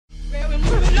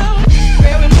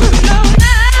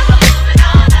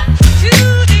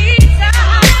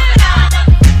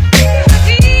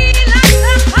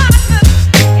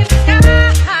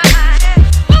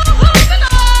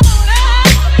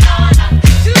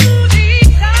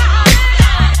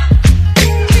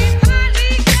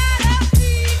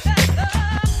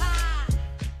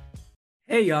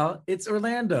y'all, it's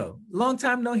Orlando. Long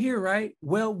time no hear, right?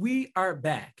 Well, we are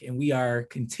back and we are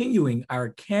continuing our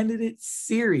candidate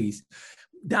series.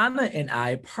 Donna and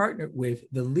I partnered with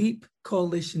the LEAP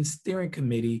Coalition Steering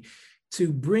Committee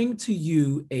to bring to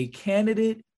you a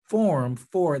candidate forum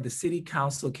for the city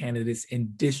council candidates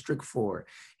in District 4.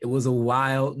 It was a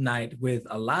wild night with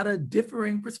a lot of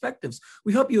differing perspectives.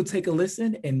 We hope you'll take a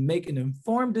listen and make an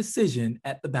informed decision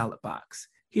at the ballot box.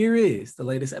 Here is the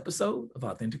latest episode of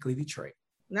Authentically Detroit.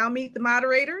 Now meet the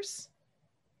moderators.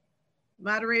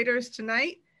 Moderators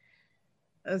tonight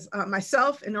is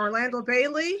myself and Orlando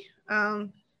Bailey.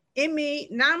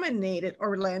 Emmy-nominated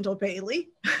Orlando Bailey.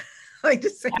 I like to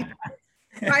say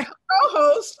my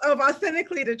co-host of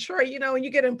Authentically Detroit. You know, when you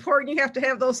get important, you have to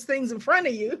have those things in front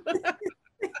of you.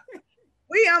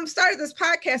 We started this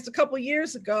podcast a couple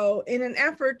years ago in an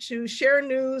effort to share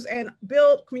news and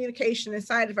build communication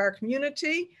inside of our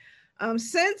community.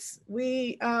 Since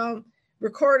we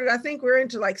recorded, I think we're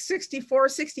into like 64,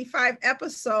 65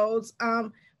 episodes.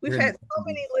 We've had so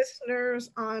many listeners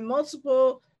on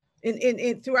multiple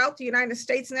throughout the United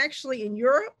States and actually in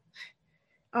Europe,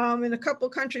 in a couple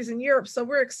of countries in Europe. So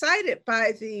we're excited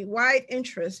by the wide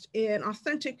interest in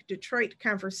authentic Detroit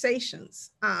conversations.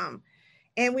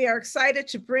 And we are excited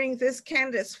to bring this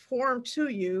candidates forum to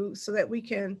you so that we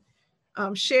can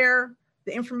share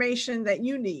the information that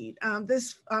you need.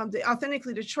 The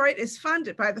Authentically Detroit is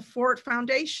funded by the Ford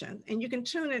Foundation, and you can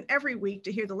tune in every week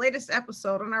to hear the latest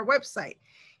episode on our website,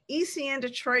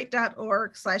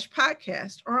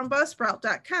 ecndetroit.org/podcast, or on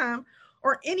buzzsprout.com,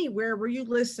 or anywhere where you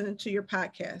listen to your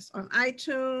podcast, on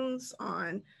iTunes,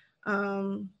 on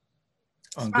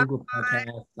Google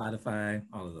Podcasts, Spotify,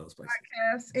 all of those places.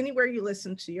 Podcasts, anywhere you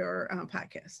listen to your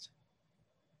podcast.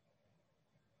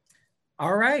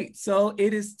 All right, so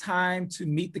it is time to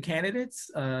meet the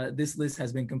candidates. This list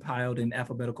has been compiled in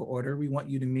alphabetical order. We want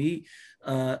you to meet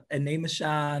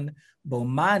Enemashan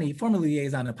Bomani, former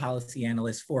liaison and policy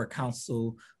analyst for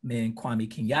Councilman Kwame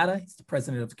Kenyatta. He's the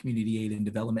president of the Community Aid and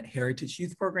Development Heritage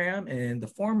Youth Program and the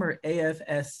former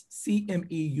AFS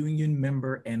CME union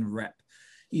member and rep.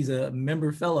 He's a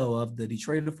member fellow of the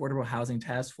Detroit Affordable Housing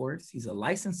Task Force. He's a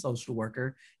licensed social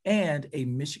worker and a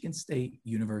Michigan State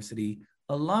University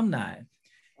alumni.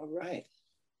 All right.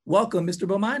 Welcome, Mr.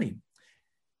 Bomani.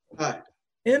 Hi.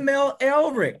 ML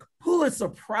Elric, Pulitzer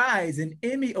Prize and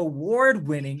Emmy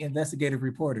Award-winning investigative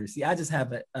reporter. See, I just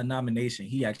have a nomination.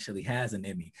 He actually has an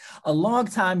Emmy. A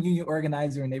longtime union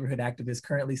organizer and neighborhood activist,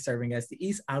 currently serving as the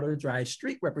East Outer Dry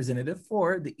Street representative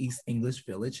for the East English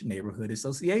Village Neighborhood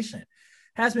Association.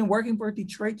 Has been working for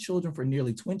Detroit children for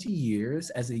nearly 20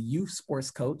 years as a youth sports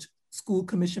coach, school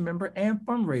commission member, and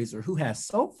fundraiser who has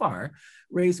so far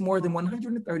raised more than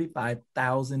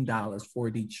 $135,000 for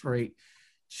Detroit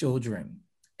children.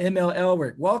 ML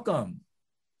Elric, welcome.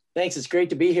 Thanks, it's great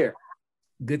to be here.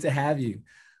 Good to have you.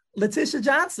 Letitia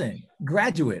Johnson,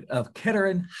 graduate of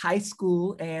Kettering High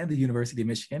School and the University of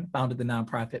Michigan, founded the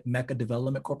nonprofit Mecca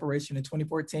Development Corporation in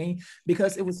 2014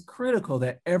 because it was critical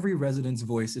that every resident's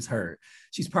voice is heard.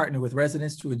 She's partnered with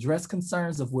residents to address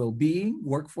concerns of well-being,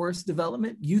 workforce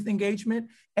development, youth engagement,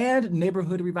 and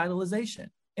neighborhood revitalization.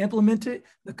 Implemented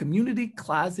the Community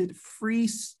Closet Free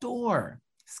Store,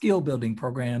 skill building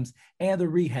programs, and the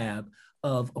rehab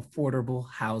of affordable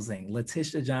housing.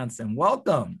 Letitia Johnson,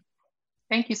 welcome.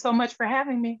 Thank you so much for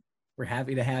having me. We're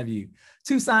happy to have you.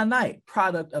 Tucson Knight,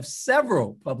 product of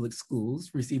several public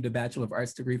schools, received a Bachelor of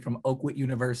Arts degree from Oakwood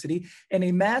University and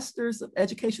a Master's of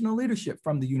Educational Leadership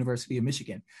from the University of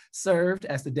Michigan. Served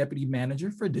as the Deputy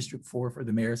Manager for District 4 for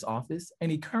the Mayor's Office,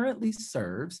 and he currently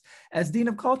serves as Dean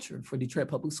of Culture for Detroit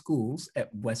Public Schools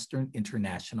at Western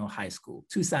International High School.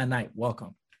 Tucson Knight,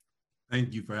 welcome.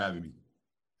 Thank you for having me.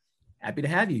 Happy to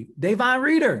have you. Davon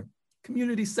Reeder,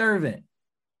 community servant,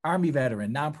 Army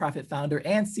veteran, nonprofit founder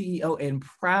and CEO, and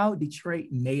proud Detroit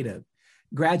native.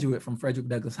 Graduate from Frederick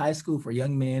Douglass High School for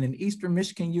Young Men and Eastern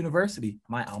Michigan University,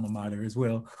 my alma mater as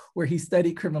well, where he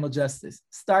studied criminal justice.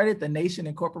 Started The Nation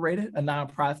Incorporated, a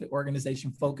nonprofit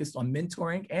organization focused on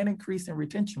mentoring and increasing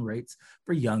retention rates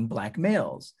for young Black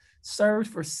males. Served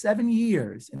for 7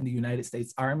 years in the United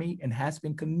States Army and has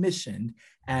been commissioned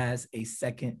as a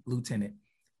second lieutenant.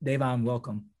 Davon,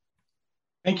 welcome.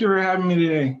 Thank you for having me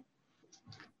today.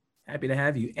 Happy to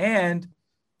have you. And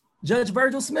Judge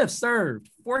Virgil Smith served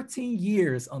 14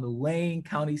 years on the Lane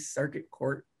County Circuit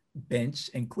Court bench,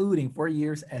 including 4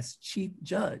 years as Chief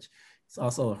Judge. He's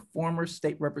also a former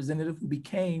state representative who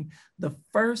became the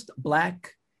first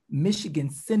Black Michigan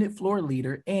Senate floor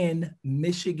leader in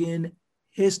Michigan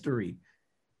history.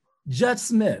 Judge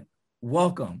Smith,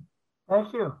 welcome.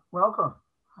 Thank you. Welcome.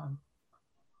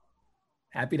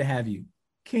 Happy to have you.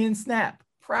 Ken Snap,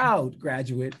 proud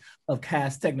graduate of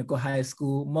Cass Technical High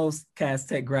School. Most Cass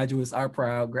Tech graduates are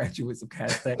proud graduates of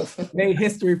Cass Tech. Made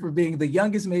history for being the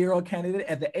youngest mayoral candidate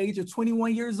at the age of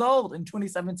 21 years old in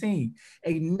 2017.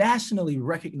 A nationally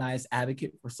recognized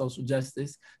advocate for social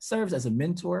justice, serves as a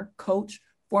mentor, coach,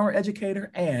 former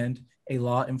educator, and a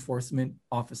law enforcement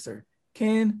officer.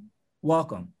 Ken,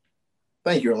 welcome.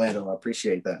 Thank you, Orlando. I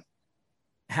appreciate that.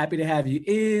 Happy to have you.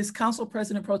 Is Council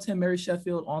President Pro Tem Mary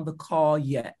Sheffield on the call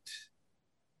yet?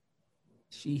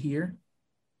 She here?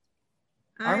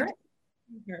 All right.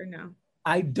 Her now.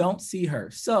 I don't see her.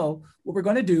 So what we're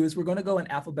going to do is we're going to go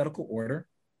in alphabetical order.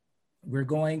 We're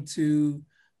going to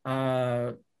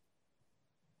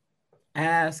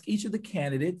ask each of the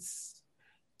candidates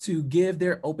to give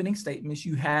their opening statements.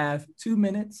 You have 2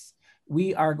 minutes.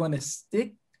 We are going to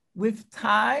stick with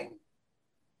time.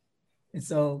 And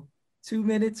so 2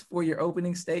 minutes for your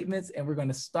opening statements. And we're going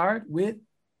to start with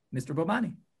Mr.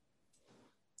 Bomani.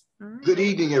 Good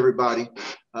evening, everybody.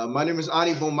 My name is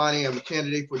Ani Bomani. I'm a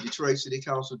candidate for Detroit City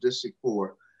Council District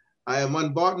 4. I am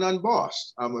unbought and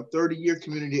unbossed. I'm a 30-year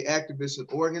community activist and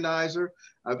organizer.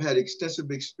 I've had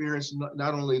extensive experience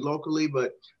not only locally,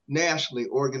 but nationally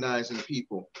organizing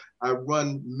people. I've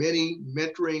run many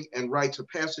mentoring and rites of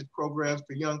passage programs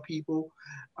for young people.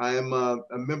 I am a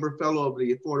member fellow of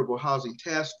the Affordable Housing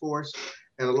Task Force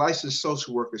and a licensed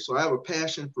social worker. So I have a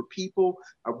passion for people.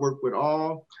 I've worked with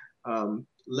all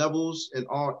levels and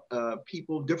all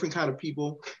people, different kind of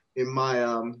people in my,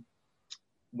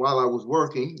 while I was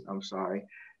working,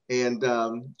 And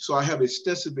so I have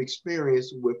extensive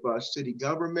experience with city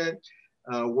government,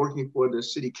 working for the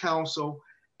city council.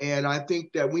 And I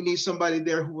think that we need somebody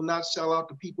there who will not sell out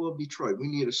the people of Detroit. We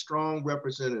need a strong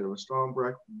representative, a strong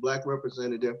Black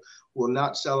representative who will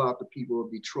not sell out the people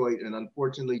of Detroit. And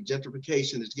unfortunately,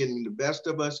 gentrification is getting the best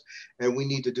of us, and we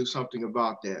need to do something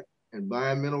about that.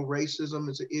 Environmental racism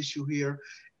is an issue here,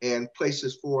 and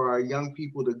places for our young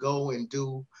people to go and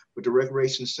do with the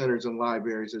recreation centers and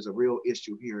libraries is a real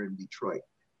issue here in Detroit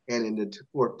and in the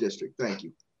 4th District. Thank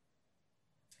you.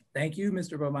 Thank you,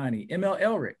 Mr. Bomani. ML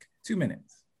Elric, 2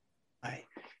 minutes. Hi.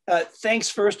 Thanks,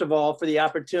 first of all, for the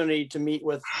opportunity to meet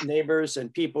with neighbors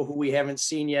and people who we haven't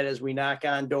seen yet as we knock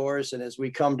on doors and as we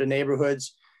come to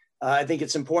neighborhoods. I think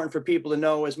it's important for people to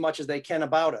know as much as they can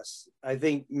about us. I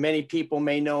think many people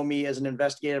may know me as an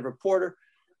investigative reporter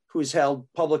who's held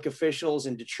public officials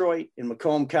in Detroit, in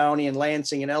Macomb County, and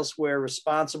Lansing, and elsewhere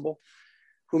responsible,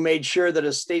 who made sure that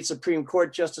a state Supreme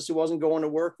Court justice who wasn't going to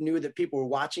work knew that people were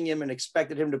watching him and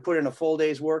expected him to put in a full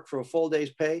day's work for a full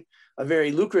day's pay, a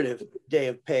very lucrative day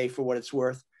of pay for what it's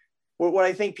worth. What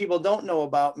I think people don't know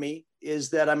about me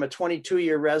is that I'm a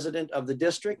 22-year resident of the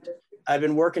district. I've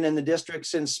been working in the district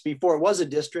since before it was a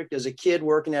district, as a kid,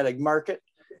 working at a market,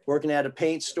 working at a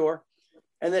paint store.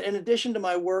 And that in addition to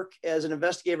my work as an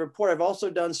investigative reporter, I've also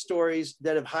done stories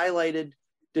that have highlighted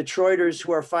Detroiters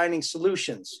who are finding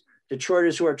solutions,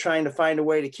 Detroiters who are trying to find a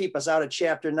way to keep us out of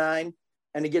Chapter 9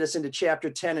 and to get us into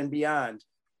Chapter 10 and beyond.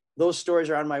 Those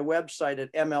stories are on my website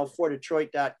at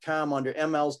ml4detroit.com under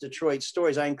ML's Detroit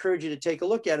Stories. I encourage you to take a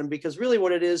look at them, because really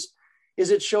what it is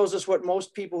it shows us what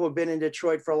most people who have been in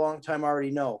Detroit for a long time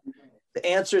already know. The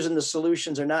answers and the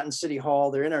solutions are not in City Hall.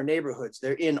 They're in our neighborhoods.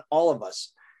 They're in all of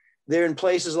us. They're in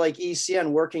places like ECN,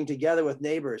 working together with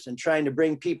neighbors and trying to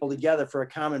bring people together for a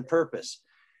common purpose.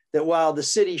 That while the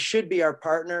city should be our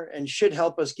partner and should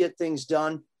help us get things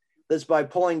done, that's by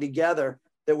pulling together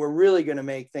that we're really going to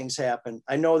make things happen.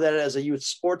 I know that as a youth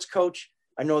sports coach.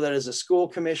 I know that as a school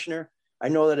commissioner. I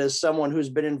know that as someone who's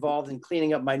been involved in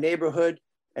cleaning up my neighborhood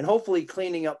and hopefully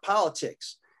cleaning up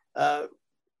politics.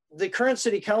 The current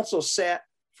city council sat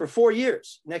for 4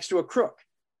 years next to a crook.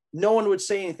 No one would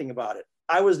say anything about it.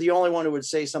 I was the only one who would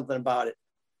say something about it.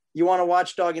 You want a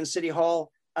watchdog in City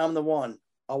Hall? I'm the one.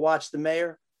 I'll watch the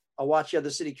mayor. I'll watch the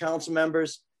other city council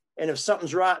members. And if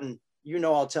something's rotten, you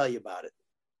know I'll tell you about it.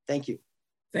 Thank you.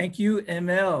 Thank you,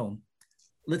 ML.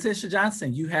 Letitia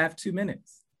Johnson, you have 2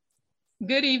 minutes.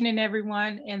 Good evening,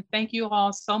 everyone, and thank you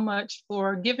all so much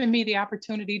for giving me the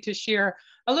opportunity to share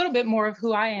a little bit more of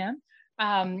who I am.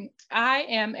 I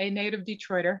am a native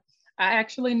Detroiter. I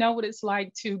actually know what it's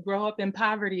like to grow up in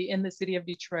poverty in the city of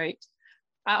Detroit.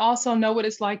 I also know what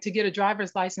it's like to get a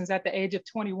driver's license at the age of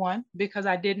 21 because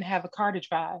I didn't have a car to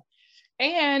drive.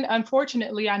 And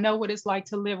unfortunately, I know what it's like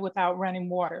to live without running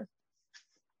water.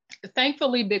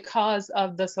 Thankfully, because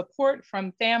of the support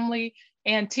from family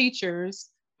and teachers,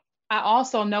 I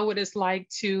also know what it's like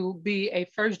to be a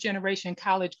first-generation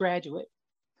college graduate.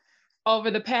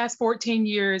 Over the past 14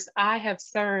 years, I have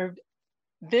served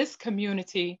this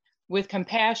community with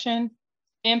compassion,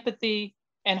 empathy,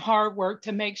 and hard work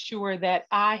to make sure that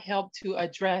I help to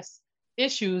address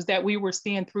issues that we were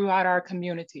seeing throughout our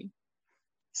community.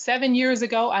 7 years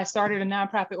ago, I started a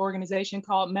nonprofit organization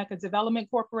called Mecca Development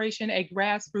Corporation, a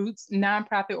grassroots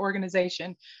nonprofit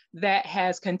organization that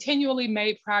has continually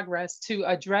made progress to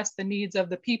address the needs of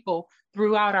the people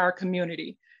throughout our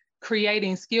community,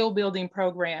 creating skill building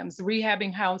programs,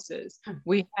 rehabbing houses.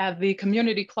 We have the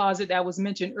community closet that was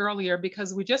mentioned earlier,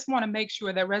 because we just want to make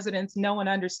sure that residents know and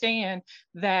understand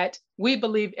that we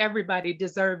believe everybody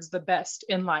deserves the best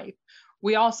in life.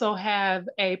 We also have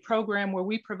a program where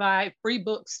we provide free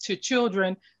books to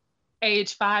children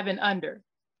age 5 and under.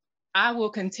 I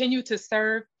will continue to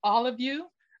serve all of you.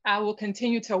 I will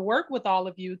continue to work with all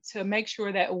of you to make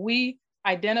sure that we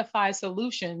identify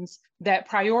solutions that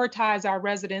prioritize our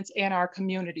residents and our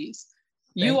communities.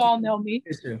 You all know me.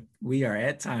 We are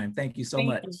at time. Thank you so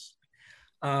much.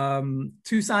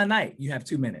 Tucson Knight, you have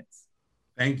 2 minutes.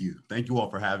 Thank you. Thank you all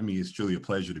for having me. It's truly a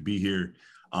pleasure to be here.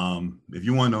 If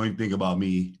you want to know anything about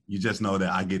me, you just know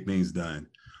that I get things done.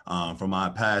 From my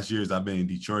past years, I've been in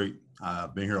Detroit.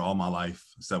 I've been here all my life,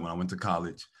 except when I went to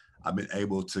college. I've been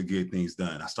able to get things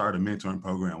done. I started a mentoring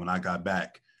program when I got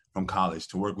back from college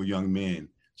to work with young men,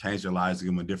 change their lives, to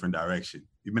give them a different direction.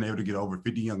 We've been able to get over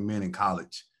 50 young men in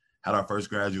college, had our first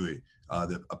graduate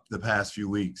the past few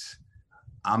weeks.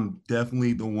 I'm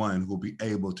definitely the one who'll be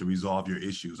able to resolve your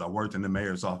issues. I worked in the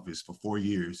mayor's office for 4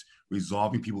 years,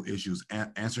 resolving people's issues,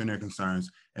 answering their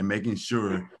concerns, and making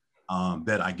sure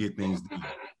that I get things done.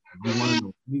 If you want to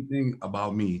know anything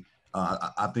about me,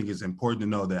 I think it's important to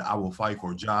know that I will fight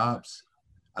for jobs.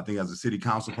 I think as a city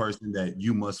council person that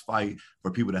you must fight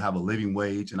for people to have a living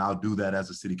wage, and I'll do that as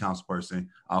a city council person.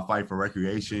 I'll fight for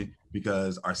recreation,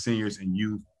 because our seniors and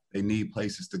youth, they need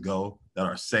places to go that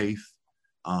are safe.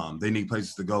 They need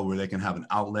places to go where they can have an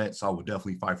outlet. So I would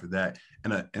definitely fight for that.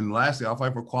 And lastly, I'll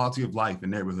fight for quality of life in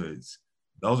neighborhoods.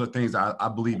 Those are things that I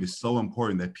believe is so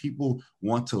important, that people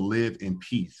want to live in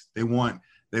peace. They want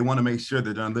to make sure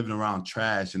that they're not living around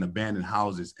trash and abandoned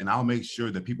houses. And I'll make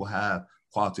sure that people have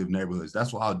quality of neighborhoods.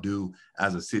 That's what I'll do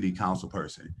as a city council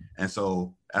person. And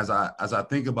so as I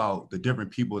think about the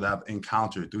different people that I've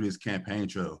encountered through this campaign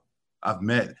trail, I've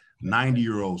met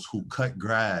 90-year-olds who cut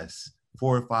grass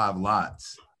 4 or 5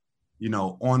 lots,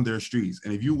 on their streets.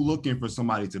 And if you're looking for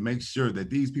somebody to make sure that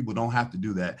these people don't have to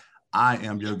do that, I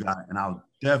am your guy. And I'll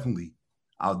definitely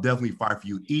fight for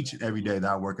you each and every day that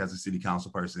I work as a city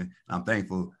council person. And I'm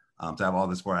thankful to have all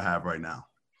the support I have right now.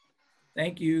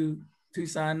 Thank you,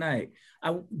 Tucson Knight.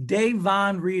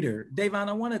 Davon Reeder. Davon,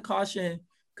 I want to caution,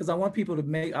 because I want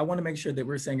to make sure that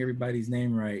we're saying everybody's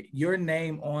name right. Your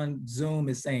name on Zoom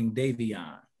is saying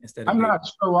Davion instead of I'm Davon. not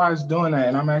sure why it's doing that,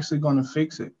 and I'm actually going to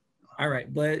fix it. All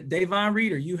right, but Davon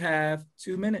Reeder, you have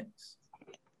 2 minutes.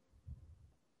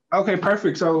 Okay,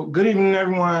 perfect. So good evening,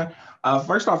 everyone.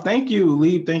 First off, thank you,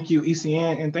 Lee. Thank you,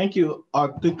 ECN, and thank you,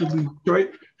 Authentically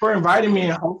Detroit, for inviting me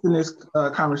and hosting this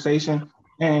conversation.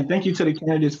 And thank you to the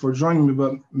candidates for joining me,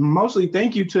 but mostly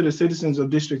thank you to the citizens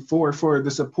of District 4 for the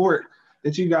support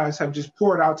that you guys have just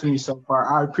poured out to me so far.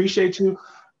 I appreciate you.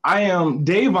 I am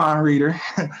Davon Reeder,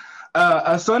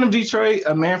 a son of Detroit,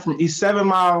 a man from East 7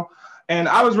 Mile, and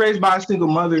I was raised by a single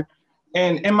mother.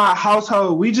 And in my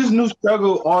household, we just knew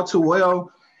struggle all too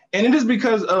well. And it is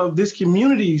because of this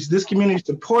community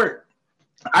support.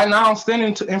 I now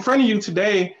stand in front of you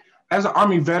today as an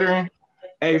Army veteran,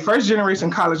 a first-generation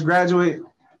college graduate,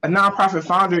 a nonprofit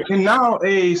founder, and now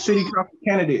a city council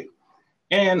candidate.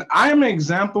 And I am an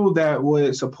example that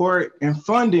would support and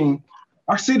funding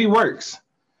our city works.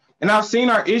 And I've seen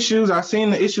our issues, I've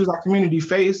seen the issues our community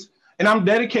face, and I'm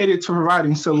dedicated to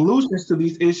providing solutions to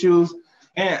these issues.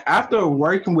 And after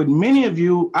working with many of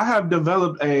you, I have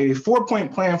developed a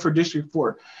 4-point plan for District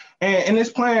 4. And in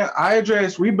this plan, I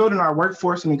address rebuilding our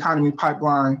workforce and economy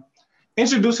pipeline,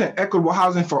 introducing equitable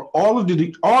housing for all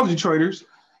Detroiters,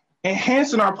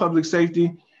 enhancing our public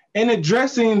safety, and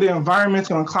addressing the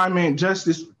environmental and climate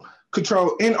justice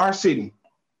control in our city.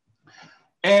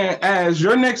 And as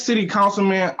your next city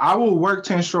councilman, I will work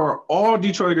to ensure all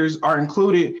Detroiters are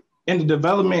included in the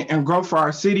development and growth for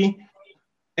our city.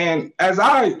 And as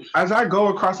I go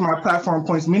across my platform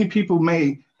points, many people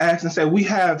may ask and say, we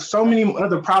have so many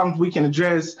other problems we can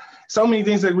address, so many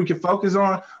things that we can focus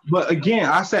on. But again,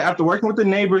 I said, after working with the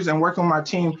neighbors and working with my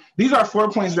team, these are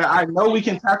 4 points that I know we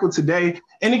can tackle today,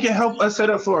 and it can help us set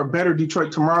up for a better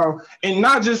Detroit tomorrow. And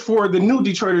not just for the new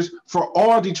Detroiters, for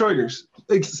all Detroiters,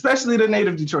 especially the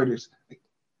native Detroiters.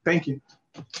 Thank you.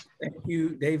 Thank you,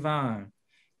 Davon.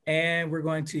 And we're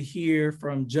going to hear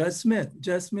from Judge Smith.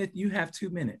 Judge Smith, you have 2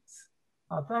 minutes.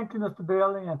 Thank you, Mr.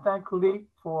 Bailey, and thank you, Lee,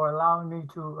 for allowing me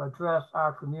to address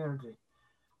our community.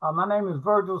 My name is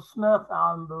Virgil Smith.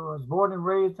 I was born and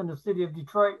raised in the city of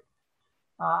Detroit.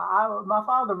 My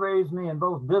father raised me in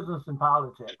both business and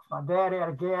politics. My dad had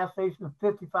a gas station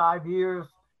for 55 years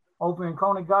over in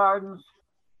Coney Gardens.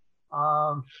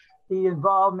 He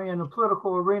involved me in the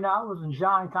political arena. I was in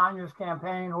John Conyers'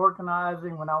 campaign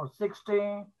organizing when I was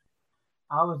 16.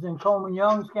 I was in Coleman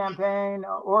Young's campaign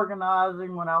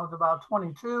organizing when I was about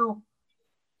 22.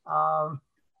 I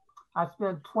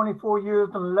spent 24 years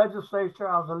in the legislature.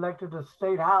 I was elected to the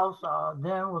state house,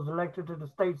 then was elected to the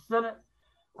state senate.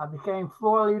 I became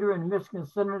floor leader in the Michigan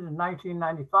Senate in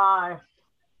 1995.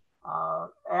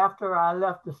 After I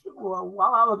left,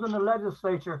 while I was in the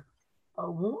legislature,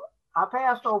 I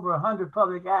passed over 100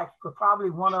 public acts, but probably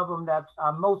one of them that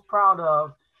I'm most proud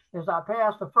of is I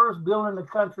passed the first bill in the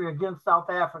country against South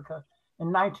Africa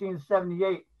in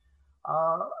 1978.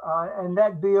 And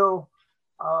that bill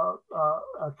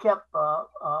kept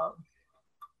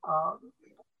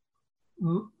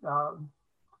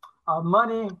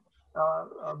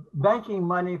banking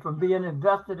money from being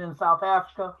invested in South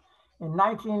Africa. In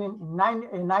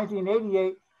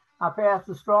 1988, I passed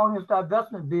the strongest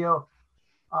divestment bill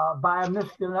by the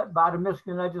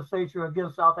Michigan legislature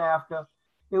against South Africa.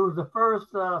 It was the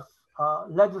first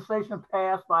legislation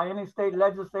passed by any state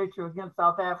legislature against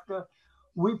South Africa.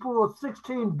 We pulled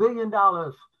 $16 billion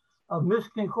of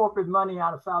Michigan corporate money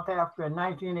out of South Africa in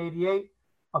 1988.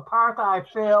 Apartheid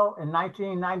fell in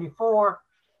 1994.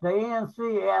 The ANC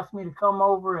asked me to come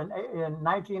over in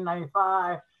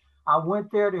 1995. I went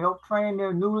there to help train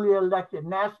their newly elected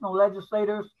national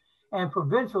legislators and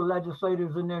provincial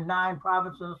legislators in their 9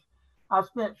 provinces. I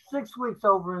spent 6 weeks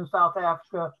over in South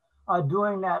Africa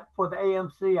doing that for the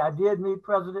ANC. I did meet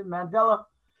President Mandela,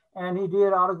 and he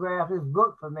did autograph his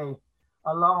book for me,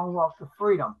 A Long Walk to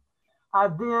Freedom. I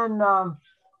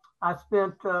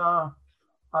spent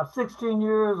 16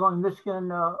 years on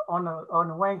Michigan on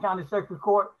the Wayne County Circuit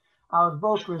Court. I was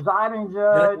both presiding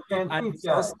judge and chief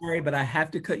judge. I'm so sorry, but I have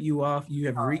to cut you off. You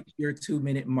have reached your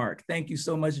 2-minute mark. Thank you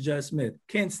so much, Judge Smith.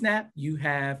 Ken Snap, you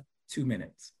have 2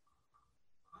 minutes.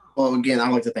 Well, again,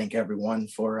 I'd like to thank everyone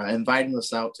for inviting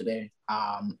us out today.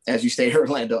 As you stated,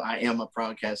 Orlando, I am a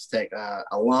Proudcast Tech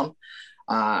alum.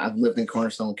 I've lived in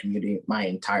Cornerstone community my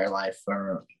entire life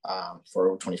for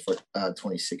over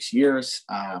 26 years.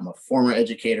 I'm a former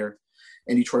educator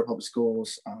in Detroit Public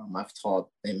Schools. I've taught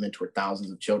and mentored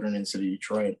thousands of children in the city of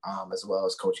Detroit, as well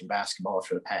as coaching basketball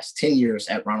for the past 10 years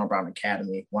at Ronald Brown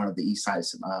Academy, one of the East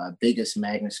Side's biggest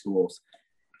magnet schools,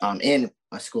 and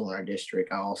a school in our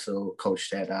district. I also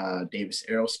coached at Davis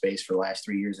Aerospace for the last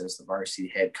 3 years as the varsity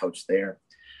head coach there.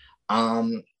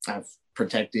 I've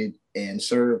protected and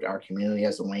served our community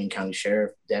as a Wayne County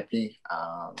Sheriff Deputy,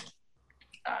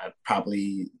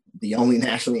 probably the only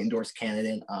nationally endorsed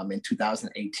candidate. In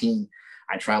 2018,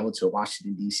 I traveled to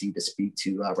Washington, D.C. to speak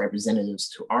to representatives,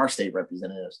 to our state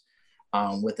representatives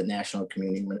with the National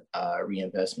Community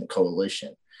Reinvestment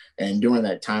Coalition. And during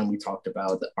that time, we talked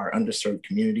about our underserved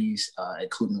communities,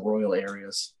 including rural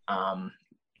areas.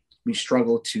 We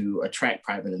struggle to attract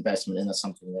private investment, and that's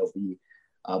something that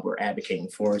we're advocating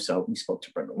for. So we spoke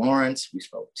to Brenda Lawrence, we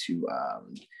spoke to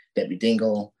Debbie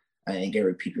Dingle and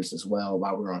Gary Peters as well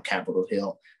while we were on Capitol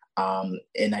Hill.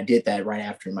 And I did that right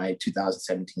after my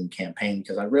 2017 campaign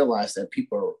because I realized that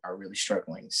people are really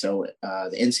struggling. So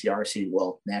the NCRC,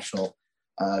 National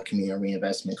Community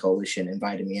Reinvestment Coalition,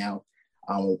 invited me out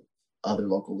with other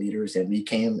local leaders, and we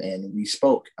came and we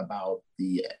spoke about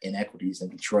the inequities in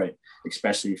Detroit,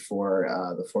 especially for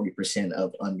the 40%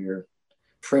 of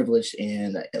underprivileged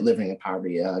and living in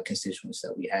poverty constituents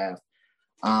that we have.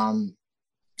 I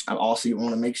also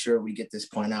want to make sure we get this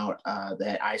point out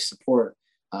that I support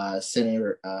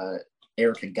Senator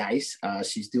Erica Geis.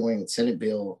 She's doing Senate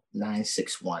Bill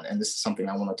 961, and this is something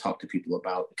I want to talk to people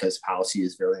about because policy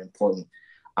is very important.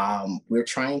 We're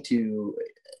trying to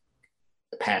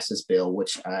pass this bill,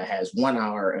 which has 1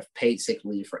 hour of paid sick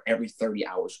leave for every 30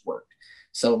 hours worked.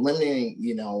 So limiting,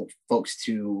 folks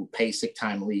to paid sick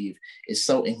time leave is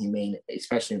so inhumane,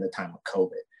 especially in the time of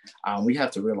COVID. We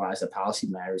have to realize that policy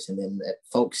matters, and then that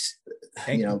folks,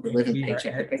 living paycheck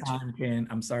to paycheck. Time, Ken.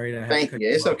 I'm sorry to have Thank to you.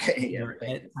 It's okay. You're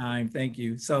at time. Thank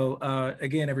you. So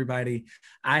again, everybody,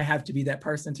 I have to be that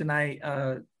person tonight.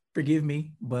 Forgive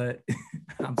me, but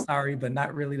I'm sorry, but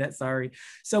not really that sorry.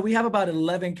 So we have about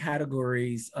 11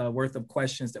 categories worth of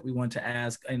questions that we want to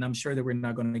ask, and I'm sure that we're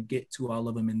not going to get to all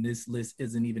of them, and this list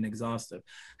isn't even exhaustive.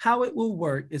 How it will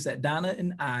work is that Donna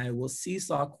and I will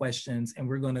seesaw questions, and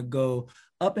we're going to go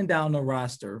up and down the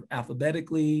roster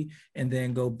alphabetically and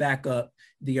then go back up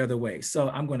the other way. So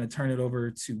I'm going to turn it over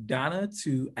to Donna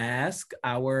to ask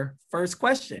our first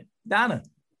question. Donna.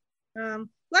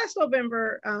 Last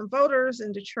November, voters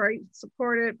in Detroit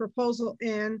supported Proposal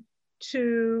N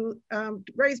to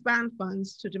raise bond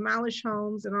funds to demolish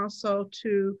homes and also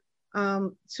to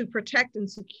protect and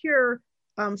secure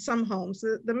some homes.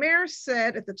 The mayor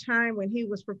said at the time when he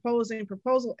was proposing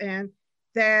Proposal N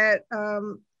that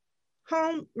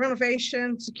home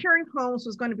renovation, securing homes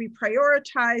was going to be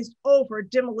prioritized over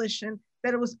demolition,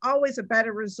 that it was always a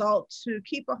better result to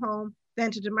keep a home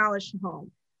than to demolish a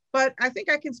home. But I think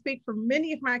I can speak for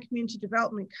many of my community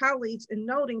development colleagues in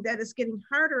noting that it's getting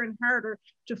harder and harder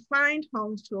to find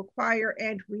homes to acquire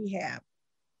and rehab.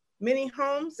 Many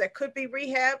homes that could be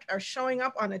rehabbed are showing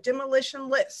up on a demolition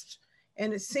list.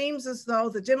 And it seems as though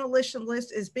the demolition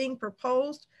list is being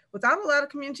proposed without a lot of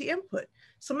community input.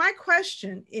 So my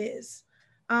question is,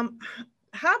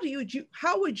 how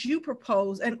would you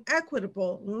propose an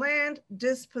equitable land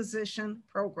disposition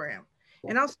program?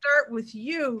 And I'll start with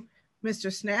you,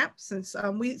 Mr. Snap, since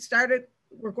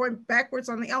we're going backwards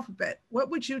on the alphabet. What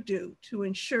would you do to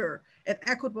ensure an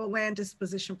equitable land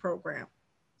disposition program?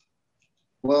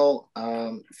 Well,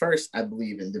 first, I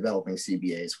believe in developing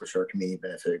CBAs, for short community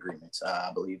benefit agreements.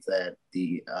 I believe that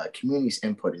the community's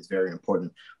input is very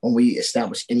important when we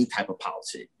establish any type of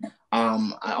policy.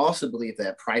 I also believe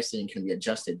that pricing can be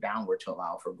adjusted downward to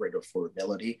allow for greater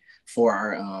affordability for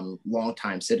our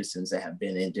longtime citizens that have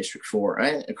been in District 4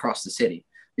 and across the city,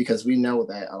 because we know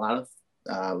that a lot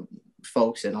of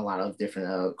folks and a lot of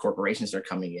different corporations are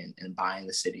coming in and buying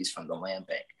the cities from the land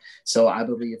bank. So I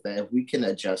believe that if we can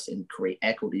adjust and create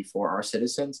equity for our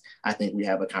citizens, I think we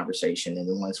have a conversation. And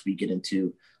then once we get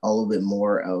into a little bit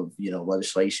more of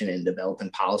legislation and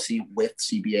developing policy with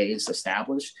CBAs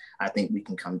established, I think we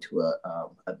can come to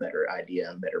a better idea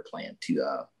and better plan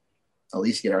to at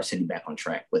least get our city back on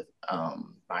track with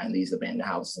buying these abandoned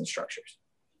houses and structures.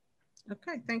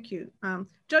 Okay, thank you.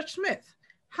 Judge Smith,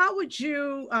 how would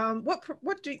you, what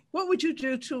would you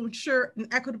do to ensure an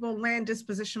equitable land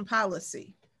disposition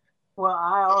policy? Well,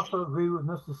 I also agree with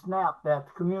Mr. Snap that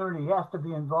the community has to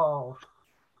be involved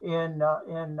in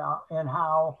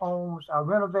how homes are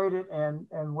renovated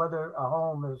and whether a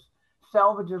home is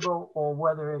salvageable or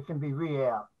whether it can be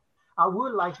rehabbed. I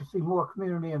would like to see more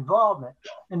community involvement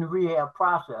in the rehab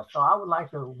process. So I would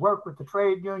like to work with the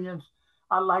trade unions.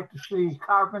 I'd like to see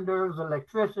carpenters,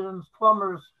 electricians,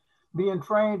 plumbers being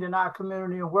trained in our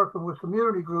community and working with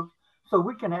community groups so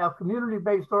we can have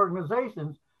community-based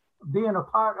organizations being a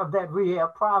part of that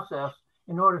rehab process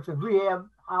in order to rehab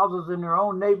houses in their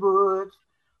own neighborhoods,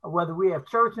 whether we have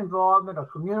church involvement or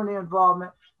community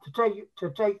involvement, to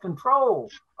take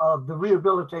control of the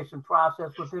rehabilitation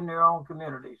process within their own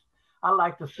communities. I'd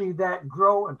like to see that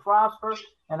grow and prosper,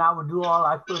 and I would do all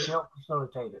I could to help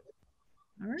facilitate it.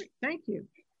 All right, thank you.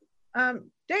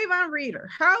 Davon Reeder,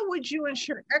 how would you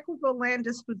ensure equitable land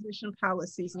disposition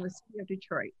policies in the city of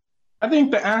Detroit? I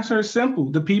think the answer is simple,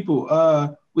 the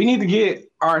people. We need to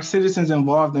get our citizens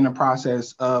involved in the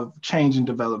process of change and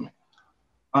development.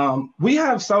 We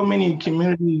have so many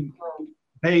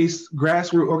community-based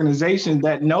grassroots organizations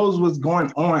that knows what's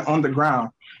going on the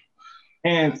ground.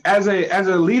 And as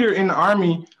a leader in the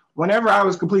Army, whenever I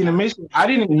was completing a mission, I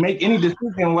didn't make any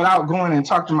decision without going and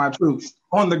talking to my troops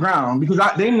on the ground, because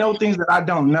they know things that I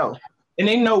don't know, and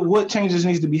they know what changes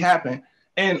needs to be happening.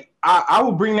 And I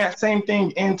will bring that same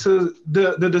thing into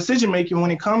the decision-making when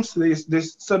it comes to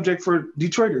this subject for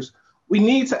Detroiters. We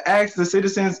need to ask the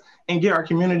citizens and get our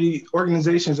community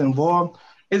organizations involved,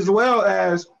 as well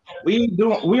as we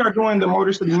are doing the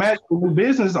Motor City Match for new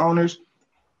business owners.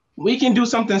 We can do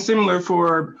something similar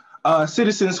for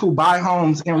citizens who buy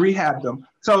homes and rehab them.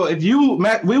 So if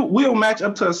we'll match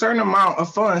up to a certain amount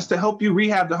of funds to help you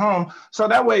rehab the home. So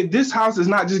that way this house is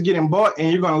not just getting bought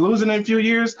and you're going to lose it in a few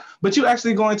years, but you're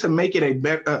actually going to make it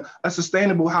a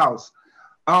sustainable house.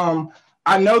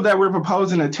 I know that we're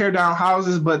proposing to tear down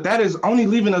houses, but that is only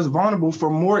leaving us vulnerable for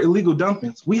more illegal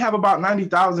dumpings. We have about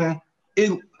 90,000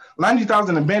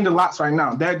 abandoned lots right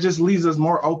now. That just leaves us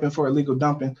more open for illegal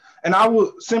dumping. And I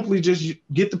will simply just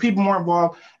get the people more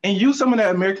involved and use some of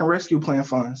that American Rescue Plan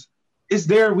funds. It's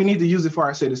there. We need to use it for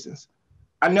our citizens.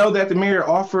 I know that the mayor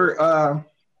offered,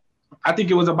 I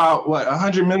think it was about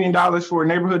 $100 million for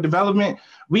neighborhood development.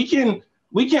 We can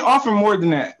offer more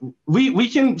than that. We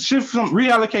can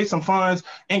reallocate some funds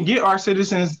and get our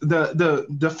citizens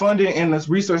the funding and the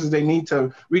resources they need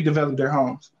to redevelop their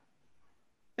homes.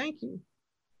 Thank you.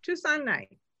 Tucson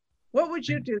Knight, what would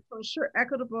you do to ensure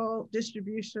equitable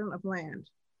distribution of land?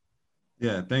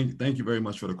 Yeah, thank you very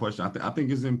much for the question. I think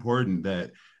it's important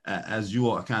that, as you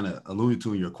all kind of alluded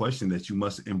to in your question, that you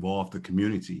must involve the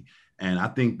community. And I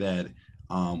think that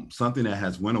something that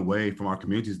has went away from our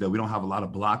communities, that we don't have a lot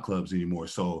of block clubs anymore.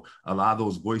 So a lot of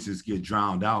those voices get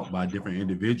drowned out by different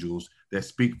individuals that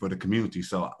speak for the community.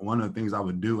 So one of the things I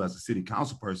would do as a city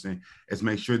council person is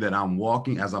make sure that I'm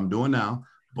walking, as I'm doing now,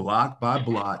 block by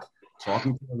block,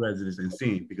 talking to the residents and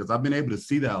seeing, because I've been able to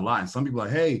see that a lot. And some people are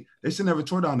like, hey, they should never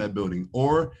tore down that building,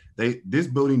 or this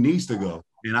building needs to go.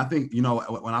 And I think, you know,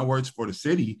 when I worked for the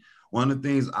city, one of the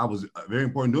things I was very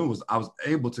important doing was I was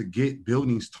able to get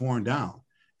buildings torn down.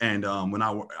 And when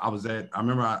I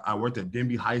remember I worked at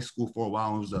Denby High School for a while,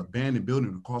 and it was an abandoned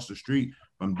building across the street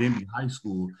from Denby High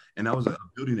School. And that was a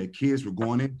building that kids were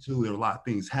going into. There were a lot of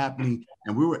things happening,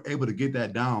 and we were able to get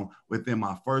that down within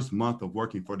my first month of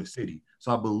working for the city.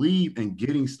 So I believe in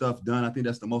getting stuff done. I think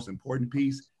that's the most important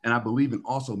piece. And I believe in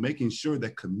also making sure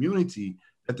that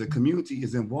the community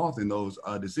is involved in those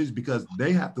decisions, because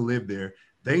they have to live there.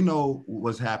 They know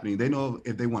what's happening. They know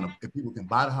if people can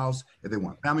buy the house, if they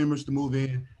want family members to move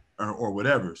in, or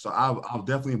whatever. So I'll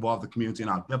definitely involve the community,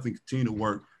 and I'll definitely continue to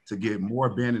work to get more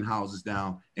abandoned houses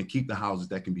down and keep the houses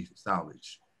that can be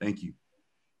salvaged. Thank you.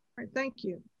 All right, thank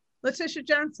you. Letitia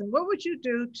Johnson, what would you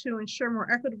do to ensure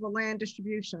more equitable land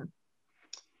distribution?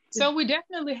 So we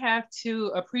definitely have to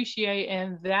appreciate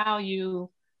and value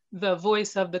the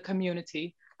voice of the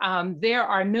community. There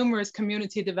are numerous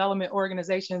community development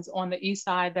organizations on the East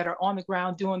Side that are on the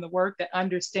ground doing the work, that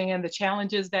understand the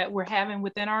challenges that we're having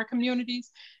within our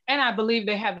communities. And I believe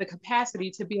they have the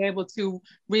capacity to be able to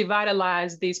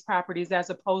revitalize these properties as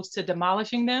opposed to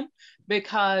demolishing them,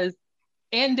 because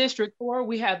in District 4,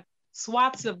 we have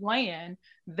swaths of land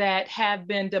that have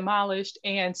been demolished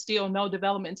and still no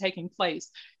development taking place.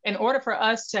 In order for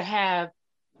us to have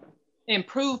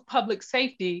improved public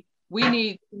safety, we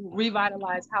need to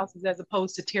revitalize houses as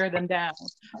opposed to tear them down.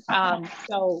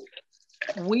 So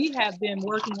we have been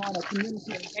working on a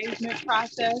community engagement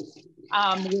process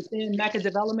within Mecca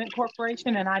Development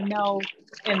Corporation, and I know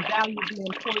and value the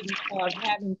importance of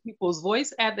having people's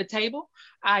voice at the table.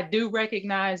 I do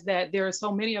recognize that there are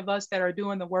so many of us that are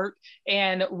doing the work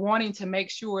and wanting to make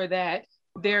sure that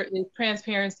there is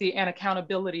transparency and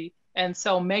accountability. And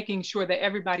so making sure that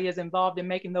everybody is involved in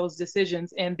making those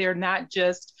decisions, and they're not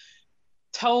just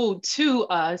told to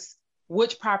us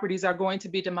which properties are going to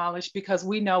be demolished, because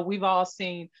we know we've all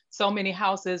seen so many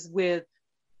houses with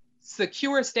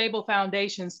secure, stable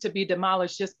foundations to be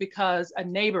demolished just because a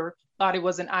neighbor thought it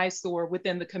was an eyesore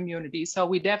within the community. So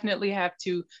we definitely have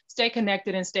to stay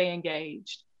connected and stay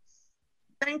engaged.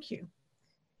 Thank you.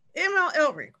 ML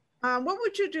Elric, what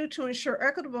would you do to ensure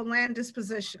equitable land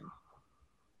disposition?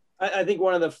 I think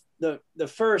one of the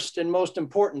first and most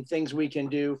important things we can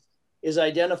do is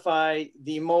identify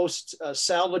the most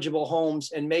salvageable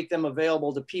homes and make them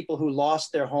available to people who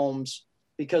lost their homes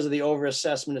because of the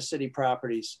overassessment of city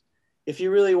properties. If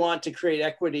you really want to create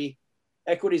equity,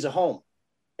 equity is a home,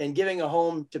 and giving a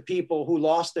home to people who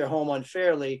lost their home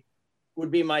unfairly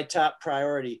would be my top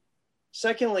priority.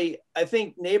 Secondly, I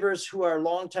think neighbors who are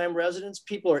longtime residents,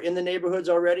 people are in the neighborhoods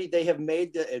already, they have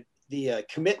made the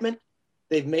commitment,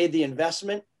 they've made the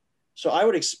investment. So I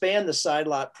would expand the side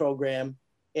lot program,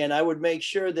 and I would make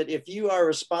sure that if you are a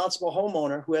responsible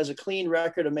homeowner who has a clean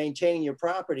record of maintaining your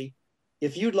property,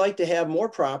 if you'd like to have more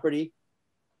property,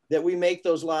 that we make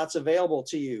those lots available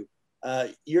to you.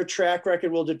 Your track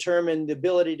record will determine the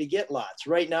ability to get lots.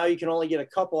 Right now, you can only get a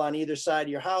couple on either side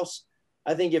of your house.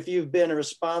 I think if you've been a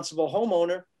responsible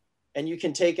homeowner and you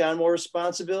can take on more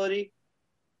responsibility,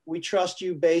 we trust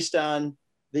you based on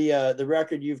the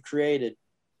record you've created.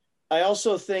 I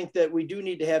also think that we do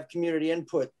need to have community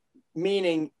input,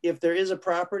 meaning if there is a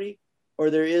property or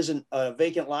there is a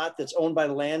vacant lot that's owned by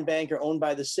the land bank or owned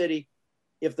by the city,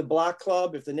 if the block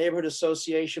club, if the neighborhood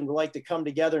association would like to come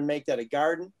together and make that a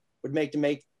garden, would make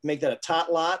that a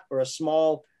tot lot or a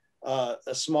small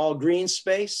green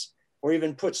space, or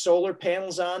even put solar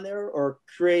panels on there or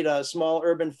create a small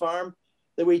urban farm,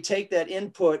 that we take that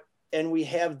input and we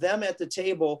have them at the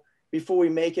table before we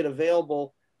make it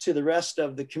available to the rest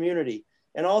of the community.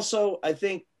 And also, I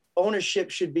think ownership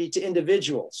should be to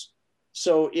individuals.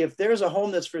 So if there's a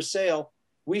home that's for sale,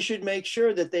 we should make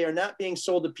sure that they are not being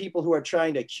sold to people who are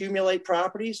trying to accumulate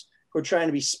properties, who are trying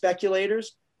to be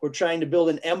speculators, who are trying to build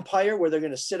an empire where they're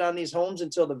going to sit on these homes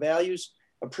until the values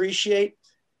appreciate.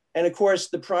 And of course,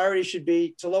 the priority should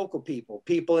be to local people,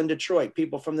 people in Detroit,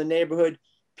 people from the neighborhood,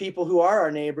 people who are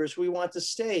our neighbors. We want to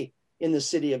stay in the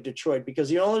city of Detroit, because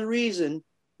the only reason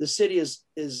the city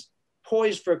is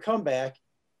poised for a comeback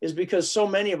is because so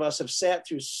many of us have sat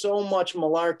through so much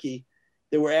malarkey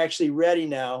that we're actually ready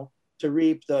now to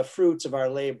reap the fruits of our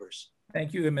labors.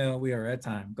 Thank you, Emil. We are at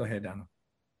time. Go ahead, Donna.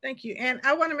 Thank you. And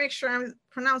I want to make sure I'm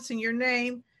pronouncing your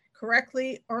name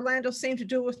correctly. Orlando seemed to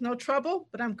do it with no trouble,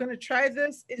 but I'm going to try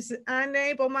this. Is it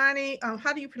Ane Bomani?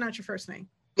 How do you pronounce your first name?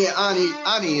 Yeah,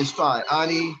 Ani is fine.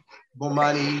 Ani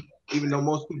Bomani, even though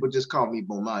most people just call me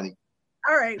Bomani.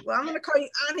 All right. Well, I'm going to call you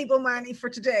Ani Bomani for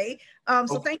today. So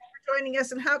Okay. thank you for joining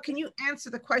us. And how can you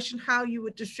answer the question how you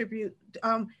would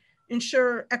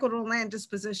ensure equitable land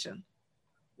disposition?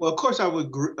 Well, of course, I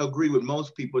would agree with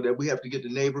most people that we have to get the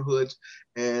neighborhoods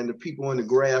and the people in the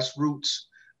grassroots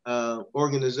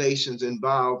organizations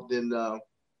involved in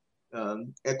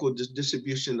equitable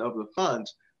distribution of the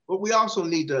funds. But we also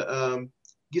need to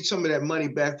get some of that money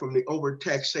back from the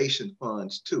overtaxation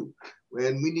funds too.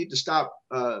 And we need to stop,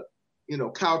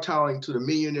 kowtowing to the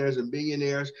millionaires and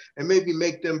billionaires and maybe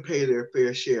make them pay their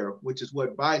fair share, which is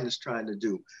what Biden is trying to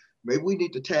do. Maybe we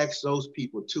need to tax those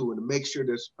people too and to make sure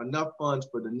there's enough funds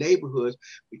for the neighborhoods,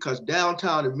 because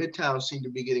downtown and midtown seem to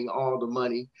be getting all the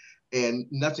money and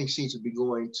nothing seems to be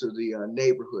going to the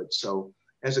neighborhood. So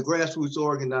as a grassroots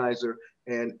organizer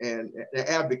and an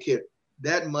advocate,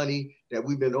 that money that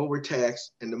we've been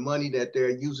overtaxed and the money that they're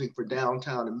using for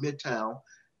downtown and midtown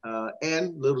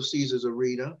and Little Caesars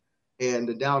Arena and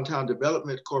the Downtown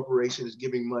Development Corporation is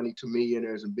giving money to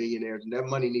millionaires and billionaires, and that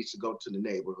money needs to go to the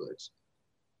neighborhoods.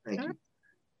 Thank you.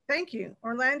 Thank you.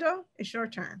 Orlando, it's your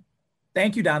turn.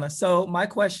 Thank you, Donna. So my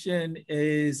question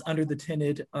is under the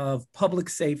tenet of public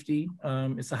safety.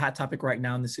 It's a hot topic right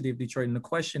now in the city of Detroit. And the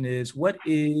question is, what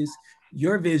is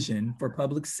your vision for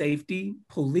public safety,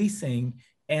 policing,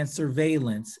 and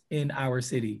surveillance in our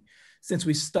city? Since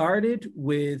we started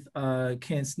with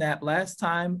Ken Snap last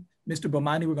time, Mr.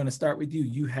 Bomani, we're going to start with you.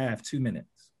 You have 2 minutes.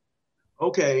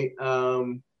 Okay.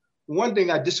 One thing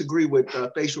I disagree with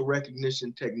facial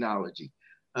recognition technology.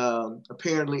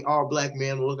 Apparently all Black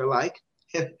men look alike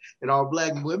and all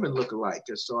Black women look alike.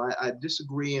 So I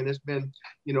disagree. And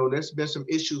there's been some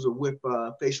issues with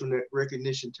facial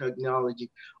recognition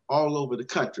technology all over the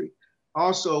country.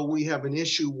 Also, we have an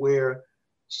issue where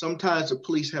sometimes the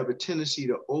police have a tendency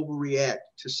to overreact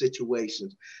to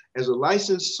situations. As a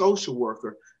licensed social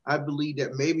worker, I believe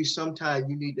that maybe sometimes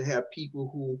you need to have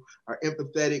people who are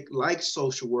empathetic, like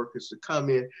social workers, to come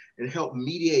in and help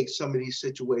mediate some of these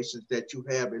situations that you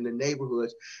have in the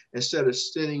neighborhoods, instead of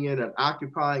sending in an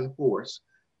occupying force,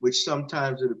 which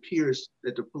sometimes it appears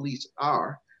that the police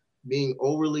are, being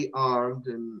overly armed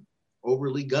and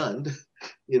overly gunned.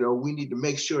 We need to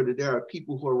make sure that there are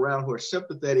people who are around who are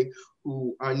sympathetic,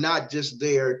 who are not just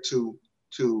there to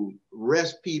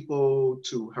arrest people,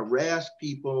 to harass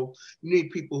people. You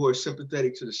need people who are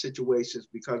sympathetic to the situations,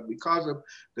 because of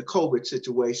the COVID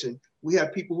situation, we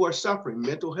have people who are suffering.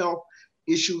 Mental health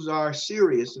issues are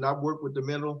serious, and I've worked with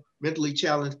the mentally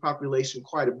challenged population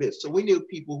quite a bit. So we need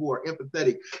people who are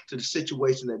empathetic to the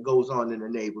situation that goes on in the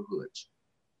neighborhoods.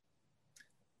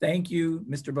 Thank you,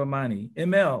 Mr. Bomani.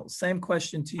 ML, same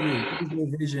question to you. What is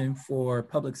your vision for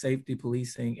public safety,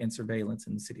 policing, and surveillance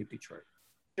in the city of Detroit?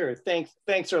 Sure,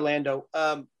 thanks, Orlando.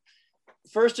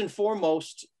 First and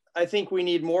foremost, I think we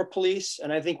need more police,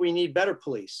 and I think we need better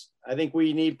police. I think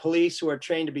we need police who are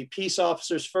trained to be peace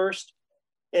officers first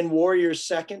and warriors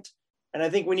second. And I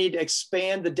think we need to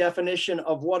expand the definition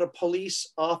of what a police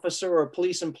officer or a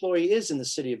police employee is in the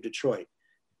city of Detroit.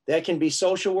 That can be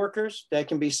social workers, that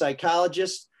can be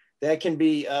psychologists, that can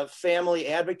be family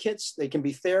advocates, they can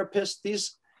be therapists.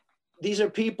 These are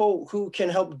people who can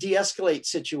help de-escalate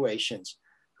situations,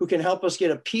 who can help us get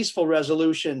a peaceful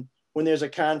resolution when there's a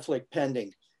conflict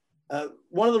pending.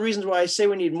 One of the reasons why I say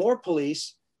we need more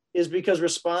police is because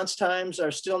response times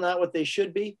are still not what they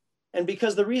should be. And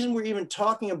because the reason we're even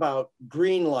talking about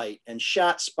green light and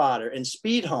shot spotter and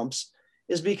speed humps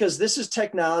is because this is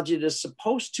technology that is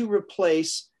supposed to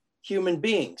replace human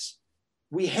beings.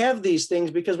 We have these things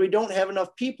because we don't have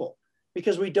enough people,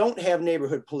 because we don't have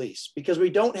neighborhood police, because we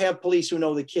don't have police who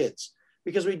know the kids,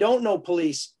 because we don't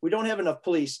have enough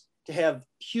police to have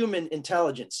human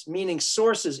intelligence, meaning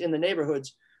sources in the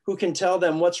neighborhoods who can tell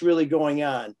them what's really going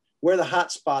on, where the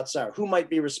hot spots are, who might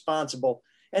be responsible,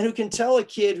 and who can tell a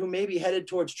kid who may be headed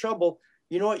towards trouble,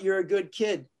 you know what, you're a good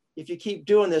kid. If you keep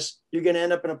doing this, you're going to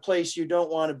end up in a place you don't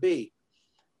want to be.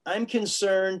 I'm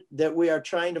concerned that we are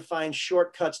trying to find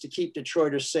shortcuts to keep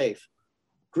Detroiters safe.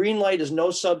 Green light is no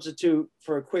substitute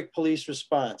for a quick police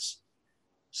response.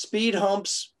 Speed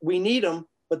humps, we need them,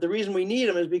 but the reason we need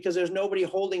them is because there's nobody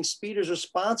holding speeders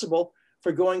responsible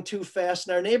for going too fast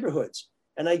in our neighborhoods.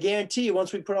 And I guarantee you,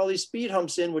 once we put all these speed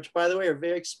humps in, which by the way are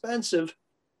very expensive,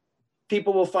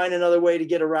 people will find another way to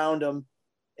get around them.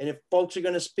 And if folks are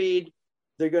going to speed,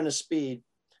 they're going to speed.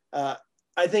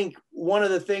 I think one of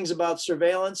the things about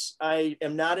surveillance, I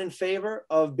am not in favor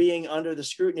of being under the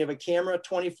scrutiny of a camera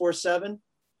 24/7.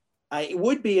 I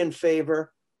would be in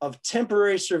favor of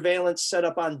temporary surveillance set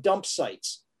up on dump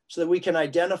sites so that we can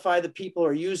identify the people who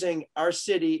are using our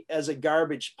city as a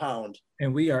garbage pound.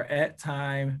 And we are at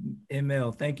time,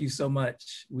 ML. Thank you so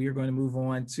much. We are going to move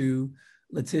on to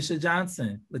Letitia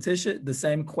Johnson. Letitia, the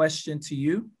same question to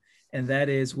you, and that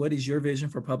is, what is your vision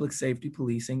for public safety,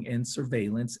 policing, and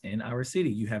surveillance in our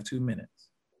city? You have 2 minutes.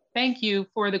 Thank you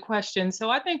for the question. So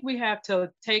I think we have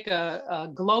to take a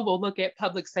global look at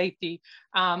public safety.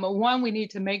 One, we need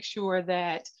to make sure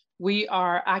that we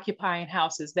are occupying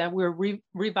houses, that we're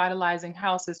revitalizing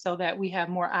houses so that we have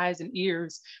more eyes and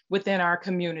ears within our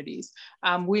communities.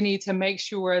 We need to make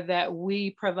sure that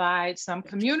we provide some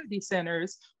community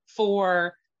centers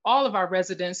for all of our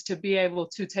residents to be able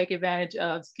to take advantage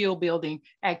of skill building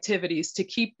activities, to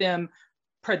keep them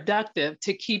productive,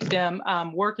 to keep them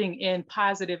working in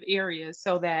positive areas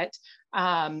so that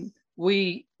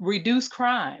we reduce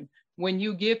crime. When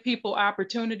you give people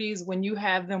opportunities, when you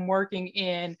have them working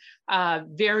in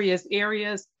various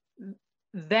areas,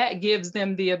 that gives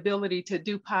them the ability to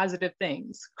do positive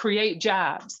things, create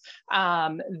jobs.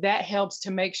 That helps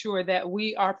to make sure that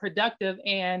we are productive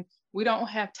and we don't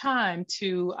have time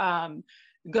to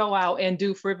go out and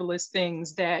do frivolous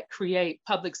things that create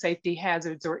public safety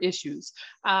hazards or issues.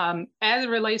 As it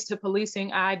relates to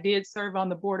policing, I did serve on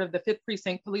the board of the 5th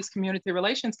Precinct Police Community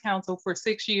Relations Council for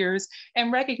 6 years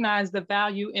and recognize the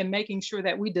value in making sure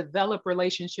that we develop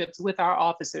relationships with our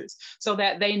officers so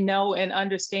that they know and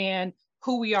understand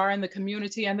who we are in the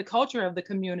community and the culture of the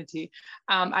community.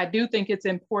 I do think it's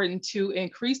important to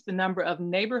increase the number of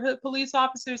neighborhood police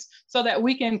officers so that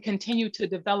we can continue to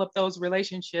develop those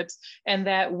relationships and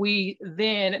that we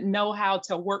then know how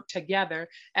to work together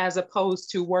as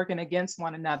opposed to working against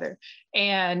one another.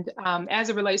 And as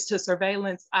it relates to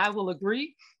surveillance, I will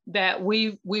agree that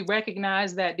we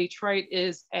recognize that Detroit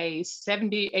is a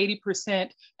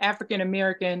 70–80%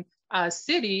 African-American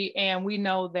city, and we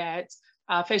know that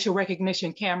facial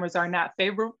recognition cameras are not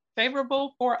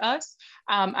favorable for us.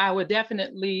 I would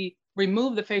definitely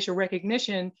remove the facial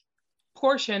recognition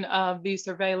portion of the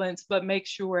surveillance, but make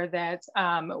sure that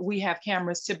we have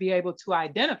cameras to be able to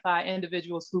identify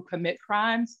individuals who commit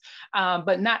crimes,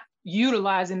 but not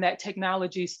utilizing that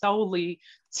technology solely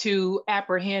to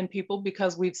apprehend people,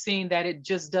 because we've seen that it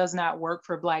just does not work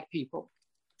for Black people.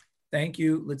 Thank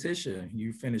you, Letitia.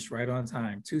 You finished right on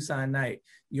time. Tucson Knight,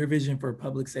 your vision for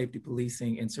public safety,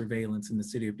 policing, and surveillance in the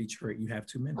city of Detroit. You have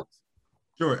 2 minutes.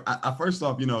 Sure. I first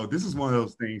off, this is one of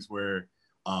those things where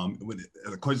when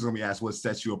the question's gonna be asked, what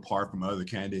sets you apart from other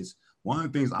candidates? One of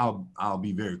the things I'll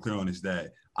be very clear on is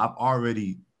that I've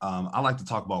already, I like to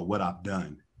talk about what I've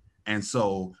done. And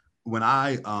so when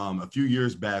I, a few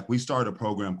years back, we started a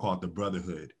program called the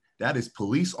Brotherhood. That is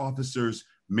police officers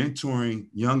mentoring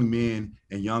young men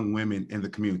and young women in the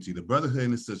community. The Brotherhood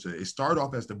in the Sisterhood, it started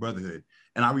off as the Brotherhood.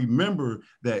 And I remember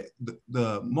that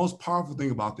the most powerful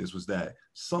thing about this was that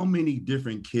so many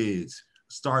different kids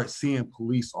start seeing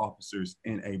police officers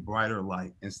in a brighter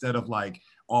light. Instead of like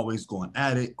always going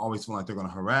at it, always feeling like they're gonna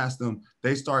harass them,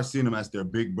 they start seeing them as their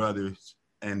big brothers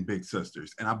and big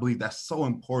sisters. And I believe that's so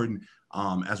important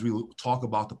as we talk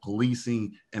about the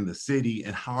policing in the city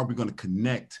and how are we gonna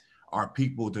connect our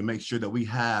people to make sure that we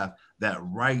have that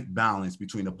right balance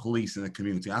between the police and the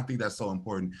community. I think that's so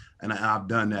important. And I've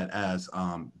done that as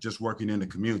just working in the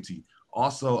community.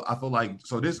 Also, I feel like,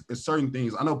 so there's certain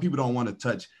things, I know people don't want to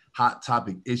touch hot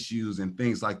topic issues and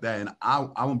things like that. And I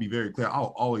want to be very clear.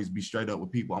 I'll always be straight up with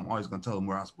people. I'm always going to tell them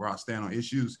where I stand on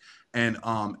issues. And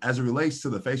as it relates to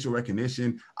the facial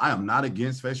recognition, I am not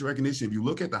against facial recognition. If you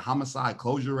look at the homicide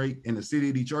closure rate in the city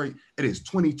of Detroit, it is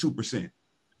 22%.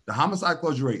 The homicide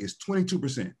closure rate is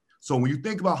 22%. So when you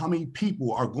think about how many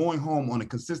people are going home on a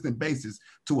consistent basis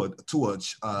to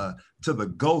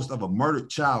the ghost of a murdered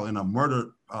child and a murdered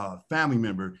family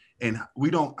member, and we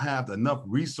don't have enough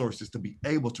resources to be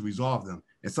able to resolve them.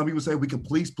 And some people say we can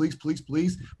police,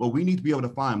 but we need to be able to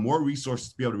find more resources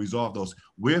to be able to resolve those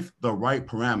with the right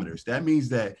parameters. That means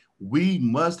that we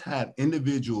must have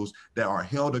individuals that are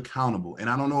held accountable. And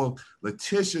I don't know if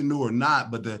Letitia knew or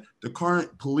not, but the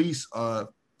current police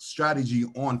strategy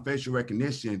on facial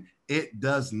recognition, it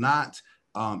does not,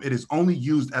 it is only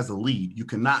used as a lead. You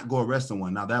cannot go arrest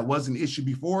someone. Now that was an issue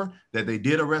before that they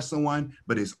did arrest someone,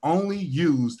 but it's only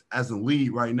used as a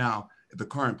lead right now at the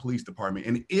current police department.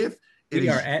 And if we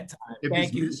are at time.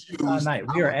 Thank you, Knight.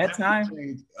 We are at time.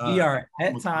 We are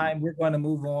at time. We're going to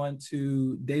move on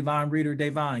to Davon Reeder.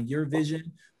 Davon, your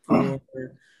vision for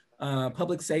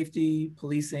public safety,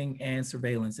 policing, and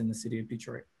surveillance in the city of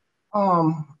Detroit.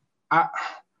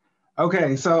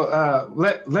 Okay, so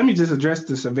let me just address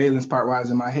the surveillance part while it's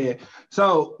in my head.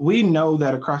 So we know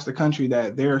that across the country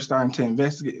that they're starting to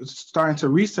investigate, starting to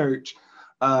research,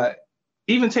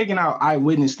 even taking out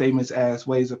eyewitness statements as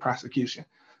ways of prosecution.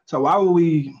 So why would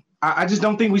we, I just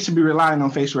don't think we should be relying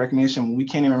on facial recognition when we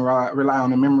can't even rely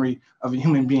on the memory of a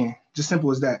human being, just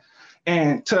simple as that.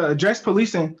 And to address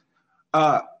policing,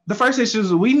 the first issue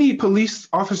is we need police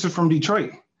officers from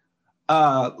Detroit.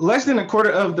 Less than a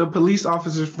quarter of the police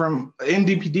officers from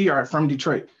NDPD are from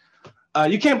Detroit.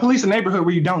 You can't police a neighborhood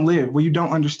where you don't live, where you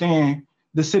don't understand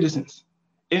the citizens.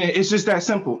 And it's just that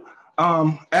simple.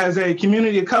 As a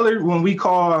community of color, when we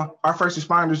call our first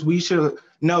responders, we should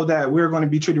know that we're going to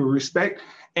be treated with respect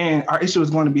and our issue is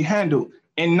going to be handled.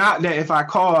 And not that if I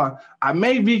call, I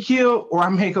may be killed or I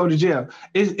may go to jail.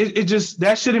 It just,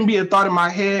 that shouldn't be a thought in my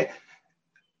head.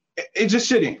 It just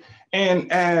shouldn't.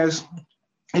 And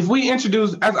if we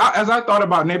introduce, as I thought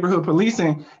about neighborhood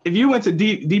policing, if you went to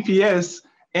DPS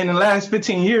in the last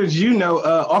 15 years, you know,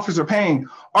 Officer Payne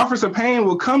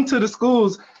will come to the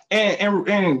schools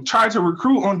and try to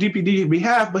recruit on DPD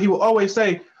behalf, but he will always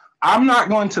say, I'm not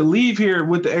going to leave here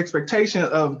with the expectation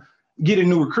of getting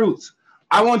new recruits.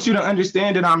 I want you to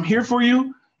understand that I'm here for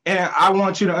you. And I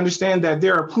want you to understand that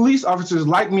there are police officers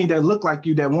like me that look like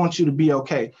you that want you to be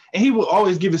okay. And he will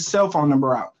always give his cell phone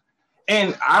number out.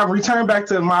 And I returned back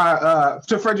to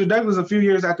to Frederick Douglass a few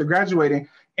years after graduating,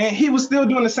 and he was still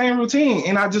doing the same routine.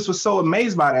 And I just was so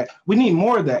amazed by that. We need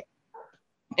more of that.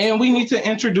 And we need to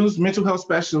introduce mental health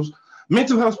specialists,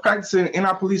 mental health practicing in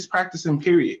our police practicing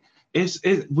period.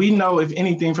 We know, if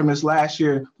anything, from this last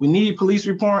year, we need police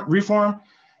reform.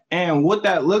 And what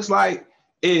that looks like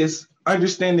is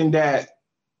understanding that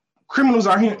criminals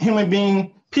are human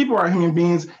beings, people are human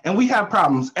beings, and we have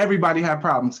problems. Everybody have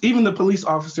problems. Even the police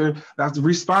officer that's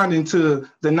responding to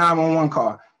the 911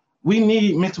 call. We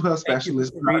need mental health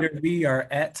specialists. Reader, we are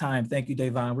at time. Thank you,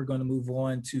 Davon. We're going to move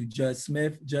on to Judge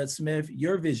Smith. Judge Smith,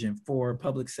 your vision for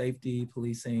public safety,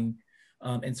 policing,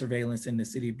 and surveillance in the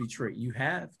city of Detroit. You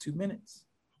have 2 minutes.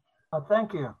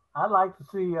 Thank you. I'd like to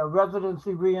see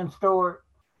residency reinstored.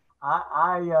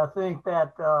 I think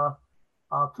that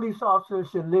police officers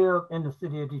should live in the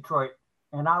city of Detroit.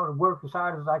 And I would work as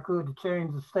hard as I could to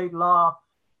change the state law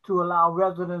to allow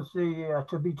residency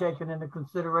to be taken into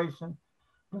consideration.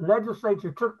 The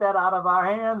legislature took that out of our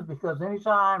hands because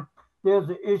anytime there's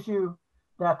an issue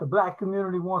that the Black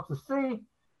community wants to see,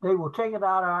 they will take it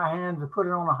out of our hands and put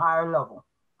it on a higher level.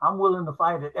 I'm willing to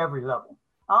fight at every level.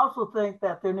 I also think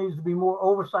that there needs to be more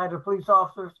oversight of police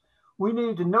officers. We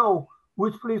need to know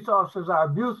which police officers are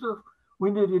abusive.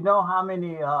 We need to know how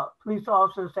many police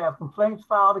officers have complaints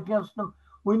filed against them.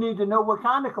 We need to know what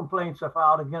kind of complaints are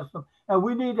filed against them. And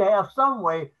we need to have some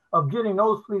way of getting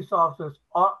those police officers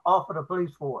off of the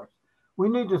police force. We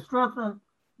need to strengthen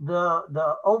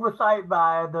the oversight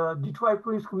by the Detroit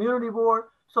Police Community Board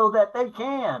so that they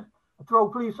can throw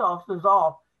police officers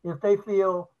off if they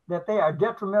feel that they are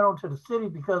detrimental to the city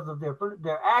because of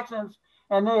their actions,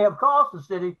 and they have caused the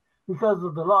city because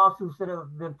of the lawsuits that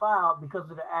have been filed because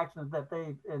of the actions that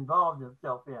they involved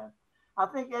themselves in. I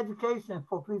think education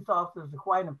for police officers is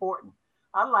quite important.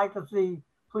 I'd like to see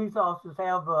police officers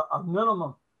have a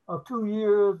minimum of 2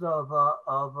 years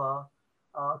of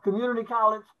community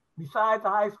college besides the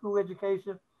high school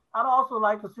education. I'd also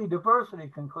like to see diversity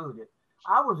concluded.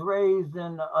 I was raised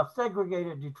in a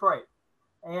segregated Detroit,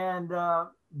 and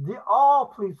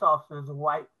all police officers are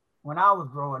white when I was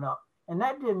growing up. And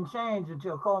that didn't change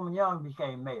until Coleman Young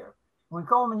became mayor. When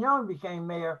Coleman Young became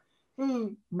mayor,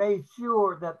 he made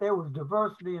sure that there was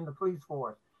diversity in the police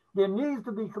force. There needs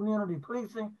to be community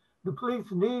policing. The police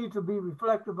need to be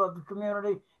reflective of the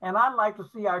community. And I'd like to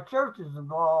see our churches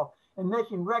involved in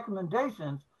making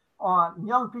recommendations on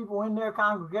young people in their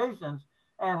congregations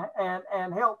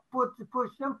and help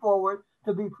push them forward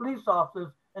to be police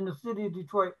officers in the city of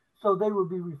Detroit so they would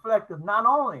be reflective not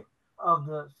only of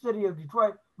the city of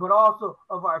Detroit, but also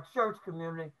of our church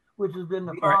community, which has been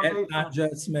the foundation. We are at time,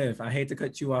 Judge Smith. I hate to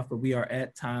cut you off, but we are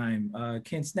at time.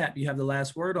 Ken Snap, you have the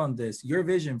last word on this. Your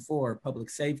vision for public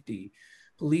safety,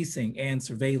 policing, and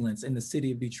surveillance in the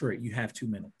city of Detroit. You have 2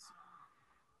 minutes.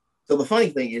 So the funny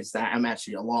thing is that I'm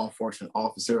actually a law enforcement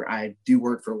officer. I do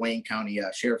work for Wayne County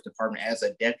Sheriff's Department as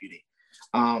a deputy.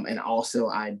 And also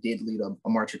I did lead a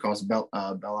march across Belle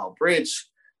Isle Bridge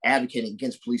advocating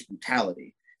against police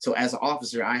brutality. So as an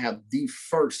officer, I have the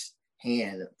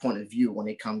first-hand point of view when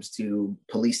it comes to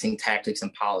policing tactics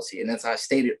and policy. And as I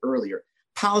stated earlier,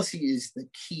 policy is the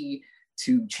key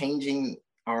to changing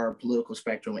our political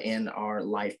spectrum and our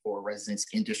life for residents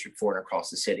in District 4 and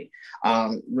across the city.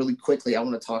 Really quickly, I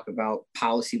want to talk about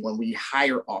policy when we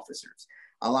hire officers.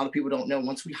 A lot of people don't know,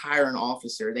 once we hire an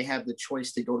officer, they have the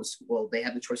choice to go to school. Well, they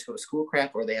have the choice to go to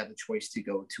Schoolcraft, or they have the choice to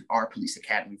go to our police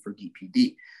academy for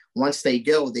DPD. Once they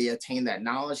go, they attain that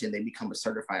knowledge and they become a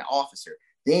certified officer.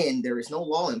 Then there is no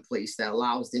law in place that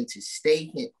allows them to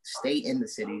stay in the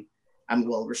city,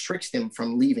 restricts them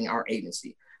from leaving our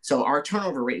agency. So our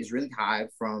turnover rate is really high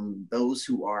from those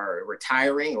who are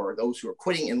retiring or those who are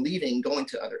quitting and leaving, going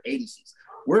to other agencies.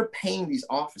 We're paying these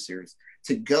officers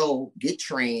to go get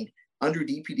trained under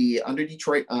DPD, under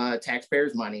Detroit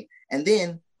taxpayers' money. And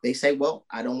then they say, well,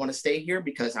 I don't want to stay here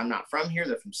because I'm not from here.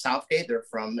 They're from Southgate, they're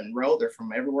from Monroe, they're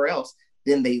from everywhere else.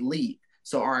 Then they leave.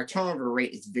 So our turnover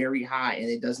rate is very high and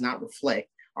it does not reflect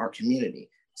our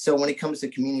community. So when it comes to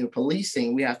community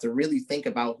policing, we have to really think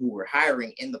about who we're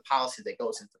hiring in the policy that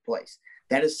goes into place.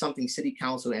 That is something city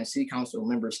council and city council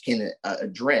members can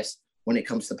address when it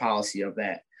comes to policy of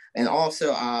that. And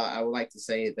also, I would like to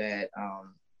say that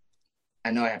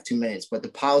I know I have 2 minutes, but the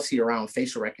policy around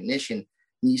facial recognition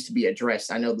needs to be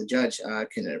addressed. I know the judge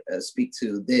can speak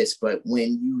to this, but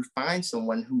when you find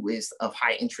someone who is of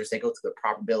high interest, they go to the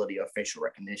probability of facial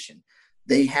recognition.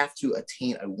 They have to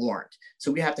attain a warrant.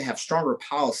 So we have to have stronger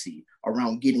policy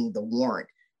around getting the warrant.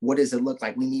 What does it look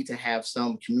like? We need to have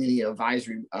some community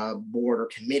advisory board or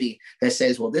committee that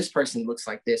says, well, this person looks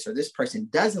like this, or this person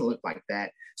doesn't look like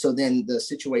that. So then the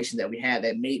situation that we had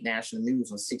that made national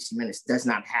news on 60 Minutes does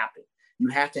not happen. You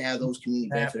have to have those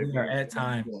community events. We are at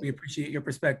time. We appreciate your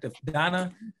perspective.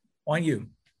 Donna, on you.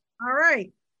 All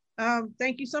right.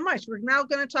 Thank you so much. We're now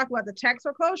going to talk about the tax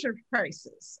foreclosure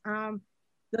crisis.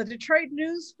 The Detroit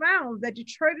News found that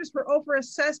Detroiters were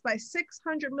overassessed by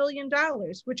 $600 million,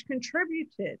 which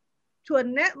contributed to a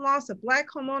net loss of Black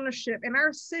home ownership in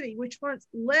our city, which once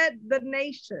led the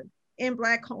nation in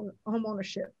Black home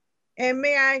ownership. And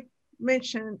may I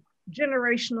mention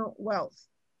generational wealth.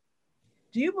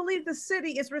 Do you believe the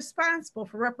city is responsible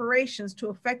for reparations to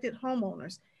affected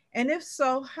homeowners? And if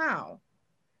so, how?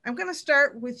 I'm going to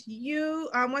start with you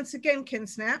once again, Ken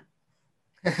Snap.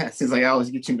 Seems like I always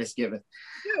get you misgiven.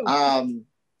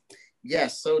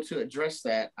 Yes, so to address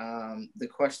that, the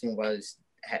question was,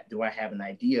 do I have an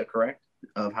idea, correct,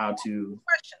 of how to...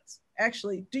 Questions,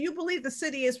 actually. Do you believe the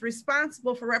city is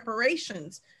responsible for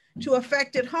reparations to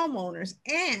affected homeowners?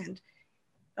 And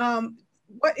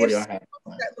what does that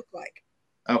look like?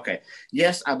 Okay.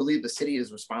 Yes, I believe the city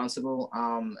is responsible.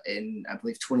 In, I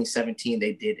believe, 2017,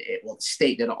 they did it. Well, the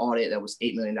state did an audit that was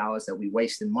 $8 million that we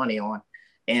wasted money on.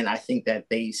 And I think that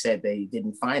they said they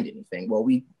didn't find anything. Well,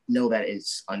 we know that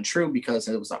it's untrue because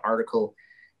it was an article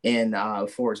in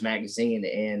Forbes magazine,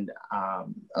 and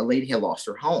a lady had lost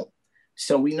her home.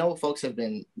 So we know folks have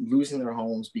been losing their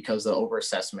homes because of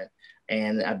overassessment.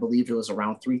 And I believe it was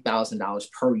around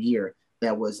 $3,000 per year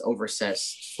that was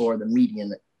overassessed for the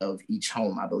median of each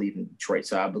home, I believe, in Detroit.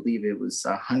 So I believe it was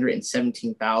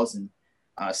 117,000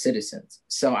 citizens.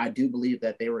 So I do believe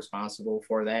that they're responsible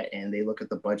for that, and they look at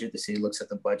the budget. The city looks at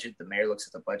the budget. The mayor looks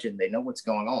at the budget, and they know what's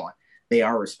going on. They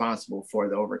are responsible for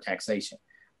the overtaxation.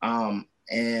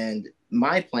 And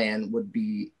my plan would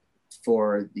be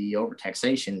for the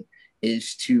overtaxation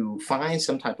is to find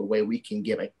some type of way we can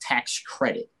give a tax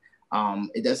credit.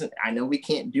 It doesn't, I know we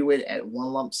can't do it at one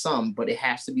lump sum, but it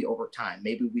has to be over time.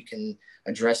 Maybe we can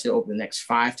address it over the next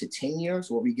 5 to 10 years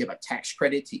where we give a tax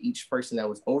credit to each person that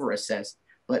was overassessed.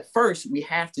 But first, we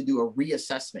have to do a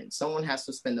reassessment. Someone has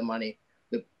to spend the money.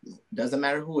 It doesn't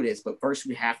matter who it is, but first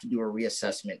we have to do a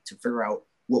reassessment to figure out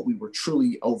what we were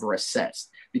truly overassessed,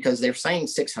 because they're saying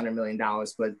 $600 million,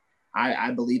 but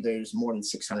I believe there's more than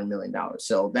 $600 million.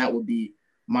 So that would be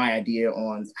my idea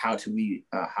on how to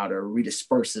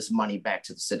redisperse this money back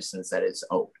to the citizens that is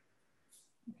owed.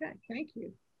 Okay, thank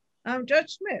you.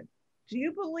 Judge Smith, do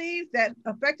you believe that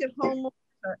affected homeowners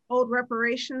are owed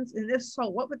reparations? And if so,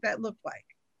 what would that look like?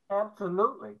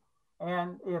 Absolutely.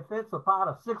 And if it's a pot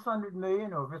of 600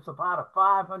 million or if it's a pot of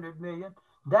 500 million,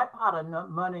 that pot of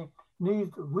money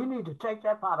we need to take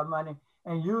that pot of money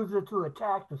and use it to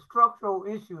attack the structural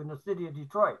issue in the city of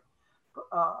Detroit.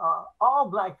 All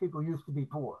Black people used to be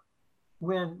poor.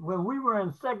 When we were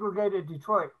in segregated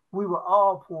Detroit, we were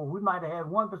all poor. We might have had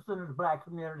 1% of the Black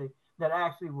community that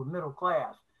actually were middle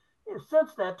class.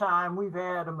 Since that time, we've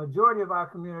had a majority of our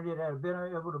community that have been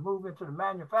able to move into the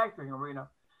manufacturing arena,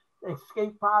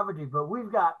 escape poverty, but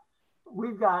we've got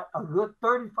a good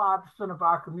 35% of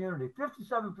our community.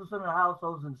 57% of the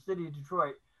households in the city of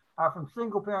Detroit are from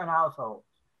single parent households.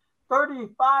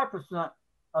 35%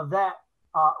 of that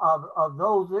of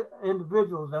those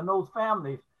individuals and those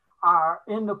families are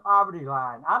in the poverty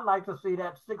line. I'd like to see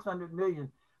that 600 million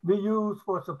be used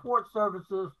for support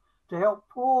services to help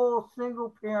pull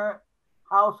single parent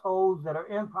households that are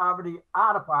in poverty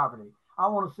out of poverty. I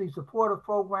want to see supportive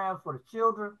programs for the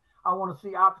children. I want to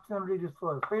see opportunities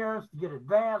for the parents to get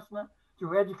advancement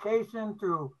through education,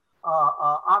 through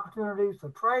opportunities for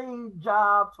trade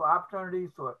jobs, for opportunities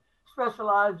for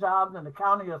specialized jobs in the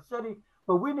county or city.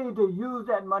 But we need to use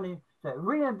that money to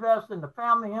reinvest in the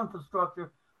family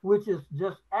infrastructure, which is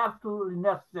just absolutely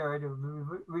necessary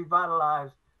to revitalize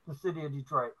the city of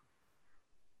Detroit.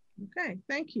 Okay,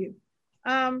 thank you.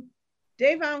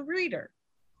 Davon Reeder,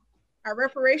 are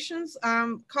reparations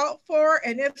called for?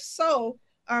 And if so,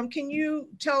 can you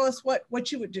tell us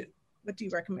what you would do? What do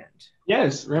you recommend?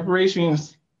 Yes,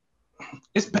 reparations,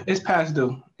 it's past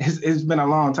due. It's been a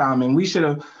long time, and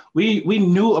we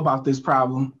knew about this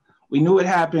problem. We knew it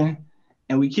happened,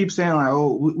 and we keep saying like,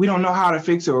 oh, we don't know how to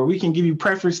fix it, or we can give you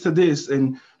preference to this,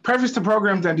 and preference to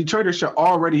programs that Detroiters should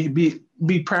already be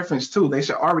preferenced to. They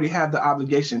should already have the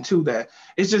obligation to that.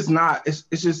 It's just not, it's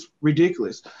just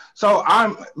ridiculous. So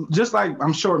I'm just like,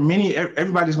 I'm sure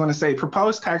everybody's going to say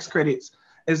proposed tax credits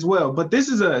as well, but this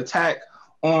is an attack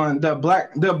on the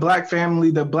black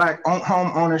family, the black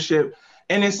home ownership,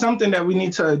 and it's something that we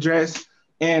need to address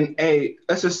in a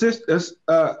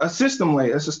system way,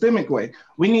 a systemic way.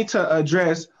 We need to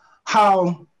address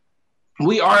how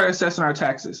we are assessing our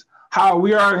taxes, how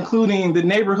we are including the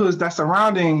neighborhoods that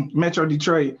surrounding Metro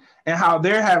Detroit, and how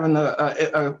they're having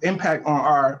an impact on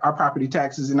our property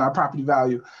taxes and our property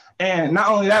value. And not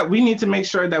only that, we need to make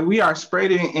sure that we are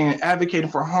spreading and advocating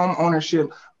for home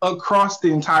ownership across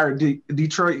the entire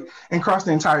Detroit and across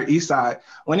the entire East Side.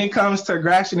 When it comes to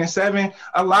Gratiot and 7,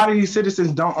 a lot of these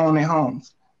citizens don't own their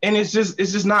homes. And it's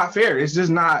just not fair. It's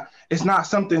not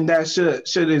something that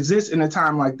should exist in a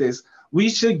time like this. We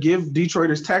should give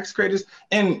Detroiters tax credits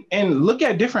and look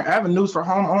at different avenues for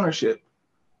home ownership.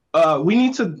 We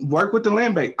need to work with the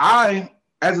land bank.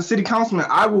 As a city councilman,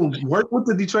 I will work with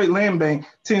the Detroit Land Bank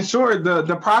to ensure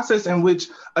the process in which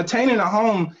attaining a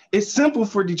home is simple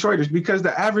for Detroiters, because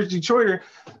the average Detroiter,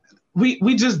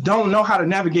 we just don't know how to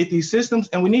navigate these systems,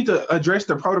 and we need to address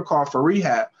the protocol for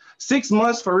rehab. 6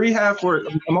 months for rehab for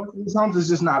most of these homes is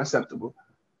just not acceptable.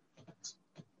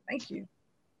 Thank you.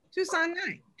 Tucson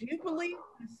Knight, do you believe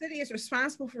the city is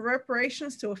responsible for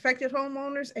reparations to affected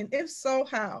homeowners? And if so,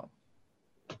 how?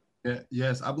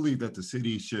 Yes, I believe that the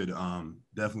city should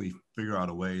definitely figure out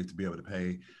a way to be able to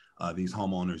pay these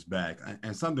homeowners back.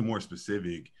 And something more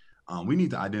specific, we need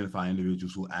to identify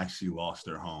individuals who actually lost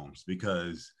their homes,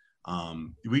 because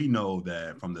we know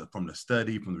that from the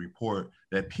study, from the report,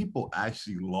 that people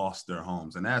actually lost their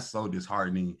homes. And that's so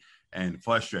disheartening and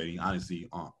frustrating, honestly,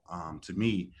 to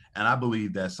me. And I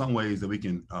believe that some ways that we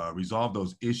can resolve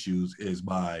those issues is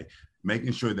by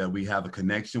making sure that we have a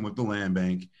connection with the land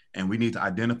bank, and we need to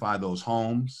identify those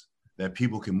homes that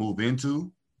people can move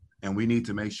into, and we need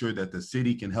to make sure that the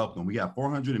city can help them. We got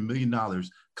 $400 million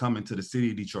coming to the city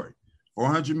of Detroit,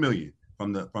 $400 million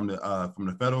from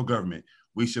the federal government.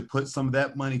 We should put some of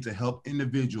that money to help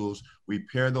individuals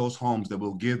repair those homes that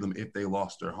we'll give them if they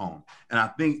lost their home. And I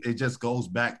think it just goes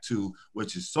back to,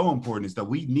 which is so important, is that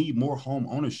we need more home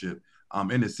ownership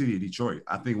in the city of Detroit.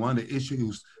 I think one of the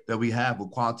issues that we have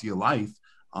with quality of life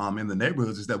in the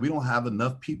neighborhoods is that we don't have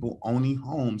enough people owning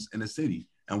homes in the city.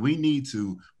 And we need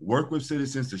to work with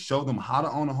citizens to show them how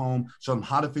to own a home, show them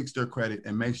how to fix their credit,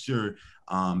 and make sure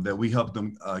that we help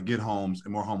them get homes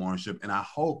and more home ownership. And I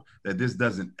hope that this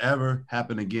doesn't ever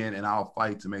happen again. And I'll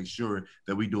fight to make sure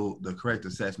that we do the correct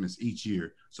assessments each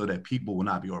year so that people will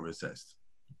not be overassessed.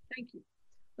 Thank you.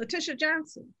 Letitia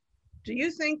Johnson, do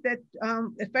you think that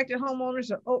affected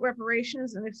homeowners are owed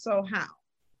reparations? And if so, how?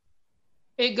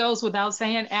 It goes without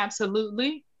saying,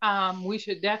 absolutely. We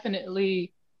should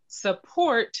definitely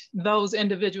support those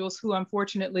individuals who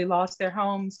unfortunately lost their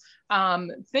homes.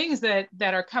 Things that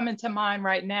are coming to mind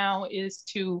right now is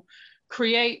to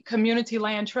create community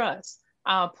land trusts,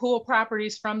 pull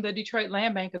properties from the Detroit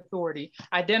Land Bank Authority,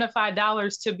 identify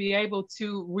dollars to be able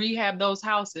to rehab those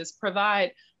houses,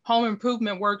 provide home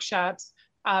improvement workshops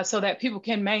so that people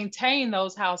can maintain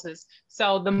those houses.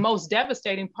 So the most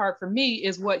devastating part for me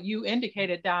is what you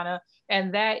indicated, Donna,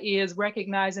 and that is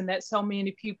recognizing that so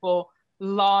many people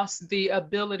lost the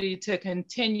ability to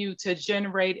continue to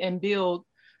generate and build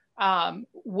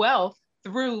wealth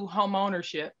through home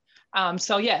ownership.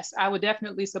 So yes, I would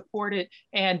definitely support it,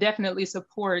 and definitely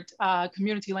support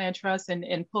community land trusts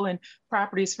and pulling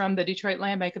properties from the Detroit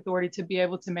Land Bank Authority to be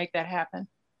able to make that happen.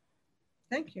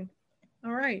 Thank you.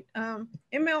 All right,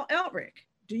 ML Elric,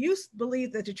 do you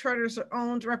believe that Detroiters are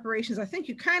owed reparations? I think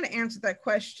you kind of answered that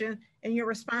question in your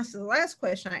response to the last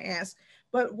question I asked,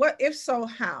 but what if so,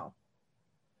 how?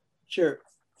 Sure.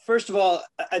 First of all,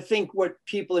 I think what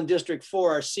people in District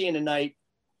 4 are seeing tonight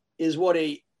is what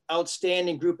a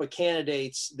outstanding group of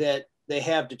candidates that they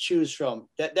have to choose from.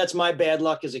 That's my bad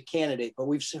luck as a candidate, but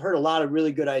we've heard a lot of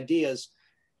really good ideas.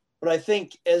 But I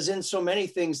think, as in so many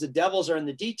things, the devils are in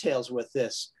the details with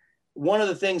this. One of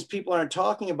the things people aren't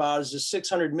talking about is the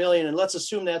 600 million, and let's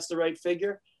assume that's the right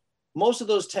figure. Most of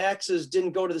those taxes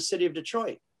didn't go to the city of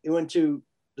Detroit. It went to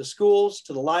the schools,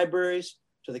 to the libraries,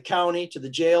 to the county, to the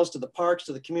jails, to the parks,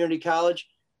 to the community college.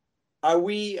 Are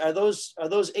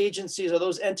those agencies, are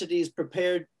those entities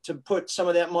prepared to put some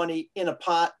of that money in a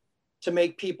pot to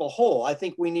make people whole? I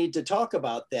think we need to talk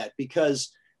about that,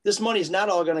 because this money is not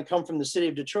all going to come from the city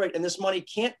of Detroit, and this money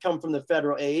can't come from the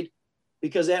federal aid,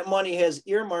 because that money has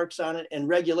earmarks on it and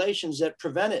regulations that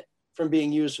prevent it from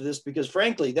being used for this, because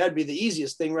frankly, that'd be the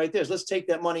easiest thing right there. So let's take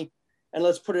that money and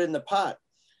let's put it in the pot.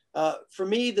 For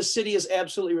me, the city is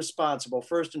absolutely responsible,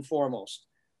 first and foremost.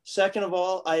 Second of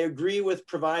all, I agree with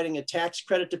providing a tax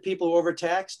credit to people who are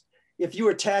overtaxed. If you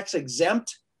were tax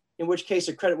exempt, in which case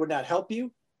a credit would not help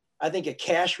you, I think a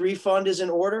cash refund is in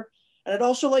order. And I'd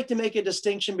also like to make a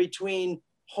distinction between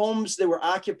homes that were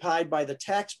occupied by the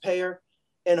taxpayer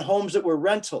and homes that were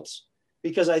rentals,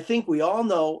 because I think we all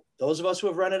know, those of us who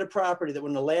have rented a property, that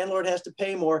when the landlord has to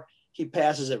pay more, he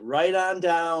passes it right on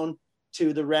down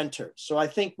to the renter. So I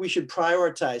think we should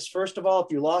prioritize. First of all,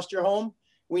 if you lost your home,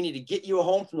 we need to get you a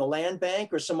home from the land bank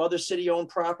or some other city-owned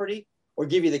property, or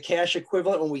give you the cash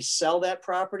equivalent when we sell that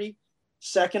property.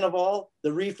 Second of all, the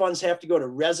refunds have to go to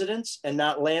residents and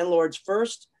not landlords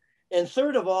first. And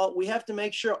third of all, we have to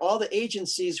make sure all the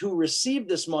agencies who receive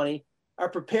this money are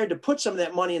prepared to put some of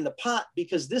that money in the pot,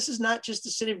 because this is not just the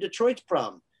city of Detroit's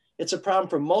problem. It's a problem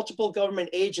for multiple government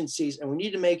agencies, and we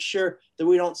need to make sure that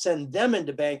we don't send them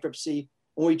into bankruptcy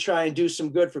when we try and do some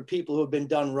good for people who have been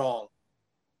done wrong.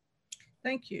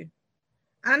 Thank you.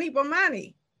 Ani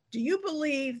Bomani, do you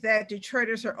believe that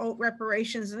Detroiters are owed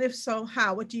reparations? And if so,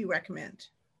 how? What do you recommend?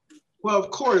 Well, of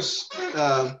course,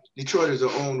 Detroiters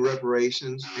are owed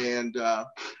reparations, and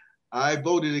I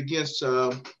voted against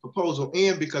Proposal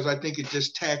N because I think it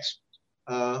just taxed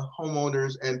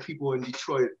homeowners and people in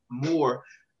Detroit more,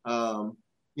 and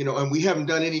we haven't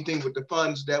done anything with the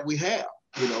funds that we have.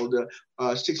 The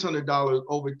 $600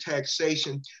 over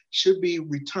taxation should be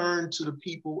returned to the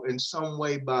people in some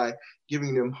way by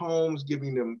giving them homes,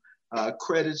 giving them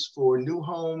credits for new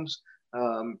homes,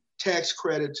 tax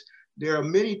credits. There are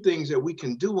many things that we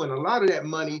can do, and a lot of that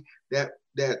money that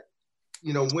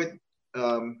went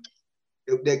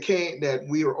that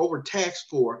we were overtaxed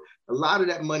for, a lot of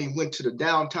that money went to the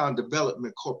Downtown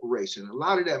Development Corporation. A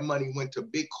lot of that money went to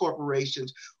big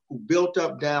corporations who built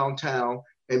up downtown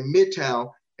and Midtown,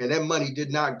 and that money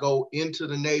did not go into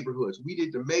the neighborhoods. We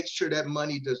need to make sure that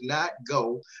money does not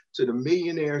go to the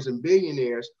millionaires and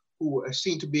billionaires who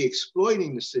seem to be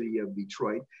exploiting the city of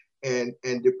Detroit and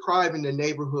depriving the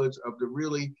neighborhoods of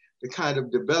the kind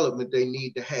of development they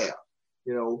need to have.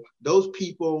 Those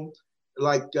people,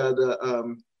 like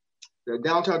the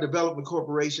Downtown Development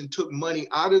Corporation, took money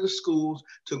out of the schools,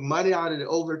 took money out of the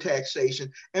overtaxation,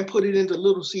 and put it into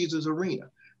Little Caesars Arena.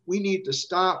 We need to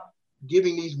stop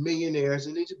giving these millionaires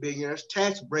and these billionaires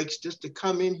tax breaks just to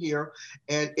come in here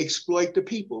and exploit the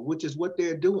people, which is what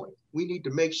they're doing. We need to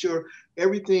make sure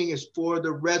everything is for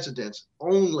the residents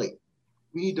only.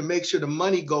 We need to make sure the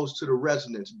money goes to the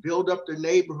residents, build up the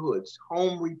neighborhoods,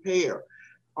 home repair.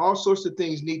 All sorts of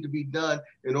things need to be done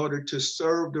in order to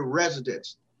serve the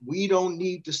residents. We don't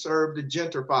need to serve the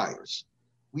gentrifiers.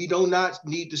 We do not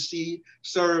need to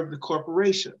serve the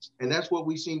corporations. And that's what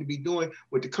we seem to be doing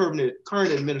with the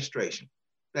current administration.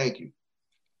 Thank you.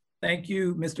 Thank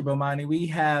you, Mr. Bomani. We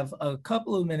have a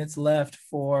couple of minutes left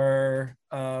for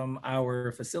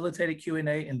our facilitated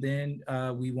Q&A, and then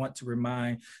we want to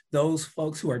remind those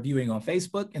folks who are viewing on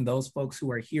Facebook and those folks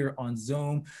who are here on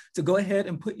Zoom to go ahead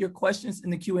and put your questions in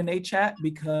the Q&A chat,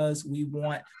 because we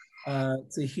want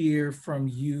to hear from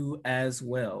you as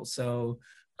well. So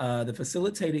the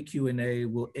facilitated Q&A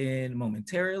will end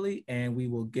momentarily, and we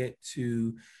will get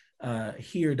to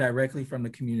hear directly from the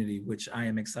community, which I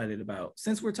am excited about.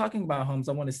 Since we're talking about homes,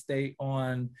 I want to stay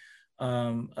on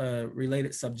a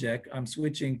related subject. I'm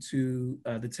switching to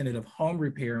the tenet of home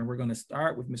repair, and we're going to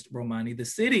start with Mr. Bomani. The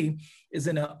city is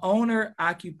in an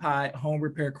owner-occupied home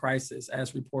repair crisis,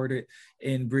 as reported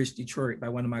in Bridge Detroit by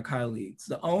one of my colleagues.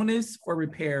 The onus for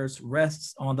repairs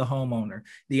rests on the homeowner.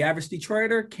 The average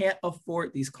Detroiter can't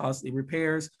afford these costly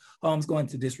repairs. Homes go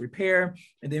into disrepair,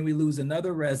 and then we lose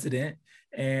another resident,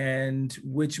 and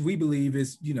which we believe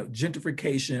is,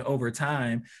 gentrification over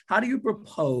time. How do you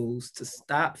propose to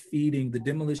stop feeding the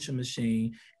demolition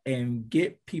machine and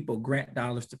get people grant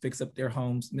dollars to fix up their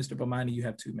homes? Mr. Bomani, you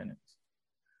have 2 minutes.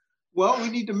 Well, we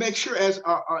need to make sure as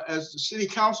the city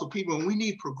council people, and we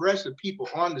need progressive people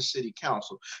on the city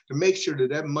council to make sure that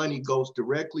that money goes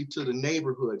directly to the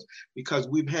neighborhoods, because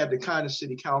we've had the kind of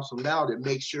city council now that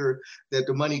makes sure that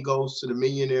the money goes to the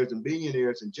millionaires and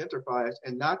billionaires and gentrifiers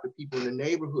and not the people in the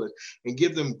neighborhoods, and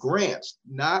give them grants,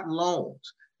 not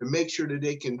loans, to make sure that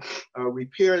they can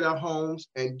repair their homes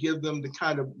and give them the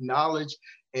kind of knowledge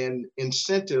and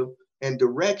incentive and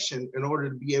direction in order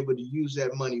to be able to use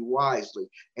that money wisely,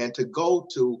 and to go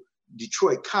to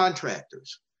Detroit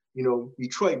contractors, you know,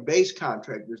 Detroit-based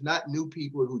contractors, not new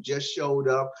people who just showed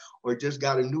up or just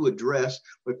got a new address,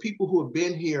 but people who have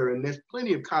been here. And there's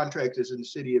plenty of contractors in the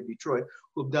city of Detroit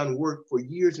who have done work for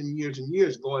years and years and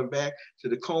years, going back to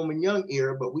the Coleman Young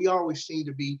era, but we always seem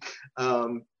to be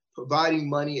providing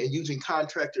money and using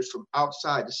contractors from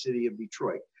outside the city of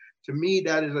Detroit. To me,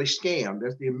 that is a scam.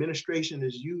 That the administration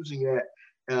is using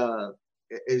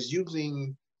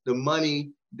using the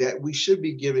money that we should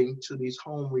be giving to these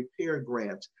home repair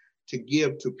grants to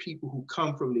give to people who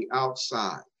come from the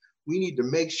outside. We need to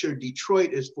make sure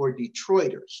Detroit is for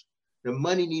Detroiters. The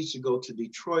money needs to go to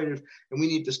Detroiters, and we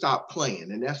need to stop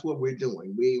playing. And that's what we're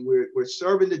doing. We're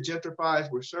serving the gentrifiers,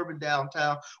 we're serving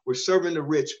downtown, we're serving the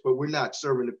rich, but we're not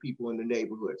serving the people in the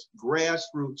neighborhoods.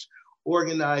 Grassroots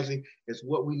organizing is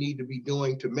what we need to be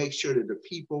doing to make sure that the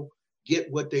people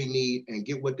get what they need and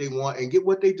get what they want and get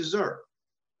what they deserve.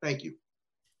 Thank you.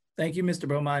 Thank you, Mr.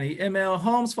 Bomani. ML,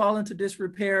 homes fall into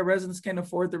disrepair. Residents can't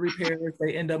afford the repairs.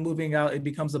 They end up moving out. It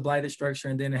becomes a blighted structure,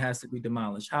 and then it has to be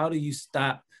demolished. How do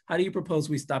you propose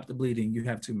we stop the bleeding? You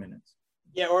have 2 minutes.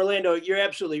 Yeah, Orlando, you're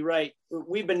absolutely right.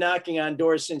 We've been knocking on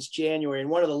doors since January,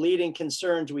 and one of the leading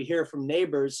concerns we hear from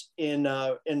neighbors in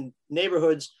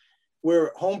neighborhoods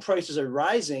where home prices are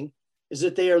rising is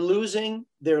that they are losing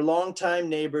their longtime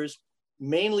neighbors,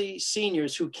 mainly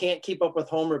seniors who can't keep up with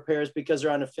home repairs because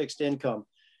they're on a fixed income.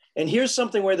 And here's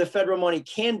something where the federal money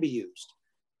can be used.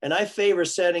 And I favor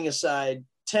setting aside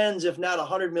tens, if not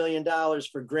 $100 million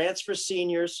for grants for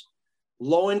seniors,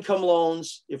 low-income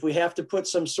loans. If we have to put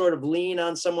some sort of lien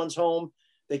on someone's home,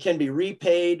 they can be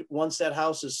repaid once that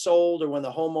house is sold or when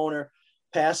the homeowner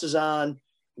passes on.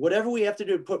 Whatever we have to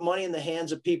do to put money in the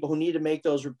hands of people who need to make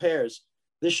those repairs.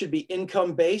 This should be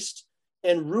income-based,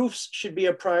 and roofs should be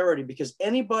a priority, because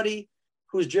anybody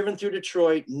who's driven through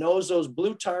Detroit knows those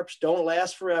blue tarps don't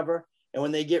last forever. And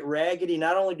when they get raggedy,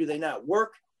 not only do they not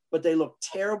work, but they look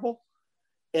terrible.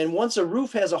 And once a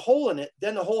roof has a hole in it,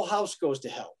 then the whole house goes to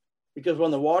hell, because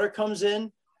when the water comes in,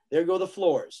 there go the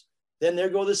floors, then there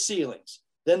go the ceilings,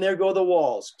 then there go the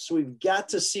walls. So we've got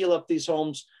to seal up these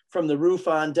homes from the roof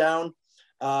on down.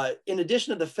 In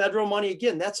addition to the federal money,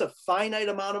 again, that's a finite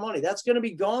amount of money. That's going to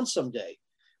be gone someday.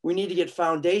 We need to get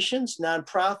foundations,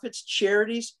 nonprofits,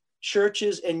 charities,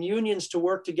 churches, and unions to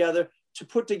work together to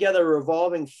put together a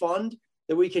revolving fund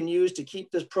that we can use to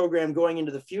keep this program going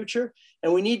into the future.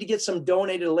 And we need to get some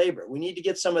donated labor. We need to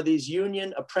get some of these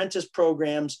union apprentice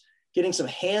programs, getting some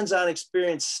hands-on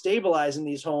experience stabilizing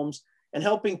these homes and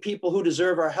helping people who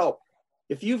deserve our help.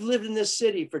 If you've lived in this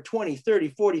city for 20, 30,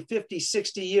 40, 50,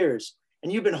 60 years,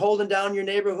 and you've been holding down your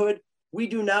neighborhood, we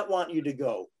do not want you to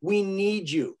go. We need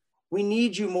you. We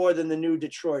need you more than the new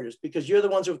Detroiters, because you're the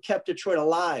ones who have kept Detroit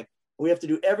alive. We have to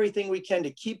do everything we can to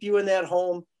keep you in that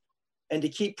home and to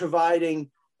keep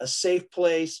providing a safe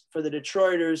place for the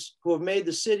Detroiters who have made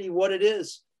the city what it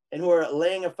is and who are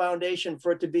laying a foundation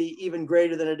for it to be even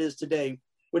greater than it is today,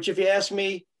 which, if you ask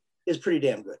me, is pretty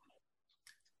damn good.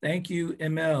 Thank you,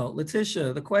 ML.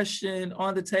 Letitia, the question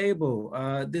on the table,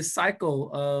 this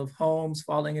cycle of homes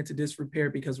falling into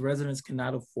disrepair because residents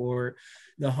cannot afford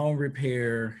the home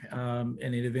repair,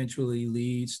 and it eventually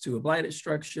leads to a blighted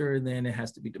structure, and then it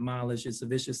has to be demolished. It's a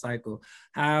vicious cycle.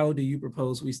 How do you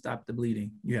propose we stop the bleeding?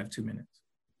 You have 2 minutes.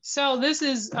 So this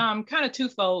is kind of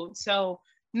twofold. So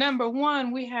number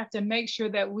one, we have to make sure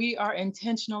that we are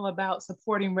intentional about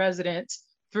supporting residents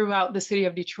throughout the city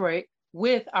of Detroit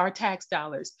with our tax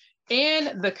dollars.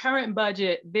 In the current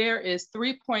budget, there is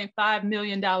 $3.5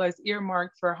 million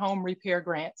earmarked for home repair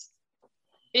grants.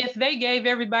 If they gave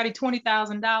everybody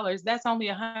 $20,000, that's only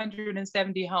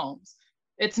 170 homes.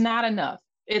 It's not enough.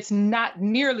 It's not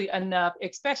nearly enough,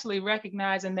 especially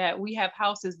recognizing that we have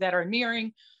houses that are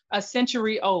nearing a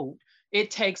century old.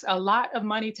 It takes a lot of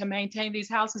money to maintain these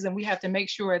houses, and we have to make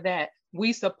sure that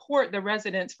we support the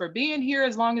residents for being here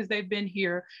as long as they've been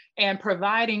here and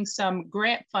providing some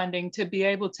grant funding to be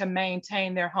able to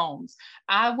maintain their homes.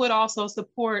 I would also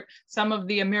support some of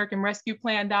the American Rescue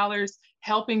Plan dollars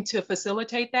helping to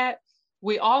facilitate that.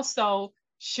 We also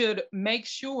should make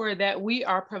sure that we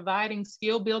are providing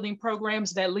skill building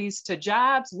programs that leads to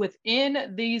jobs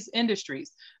within these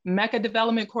industries. Mecca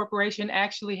Development Corporation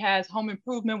actually has home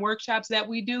improvement workshops that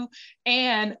we do.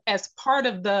 And as part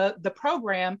of the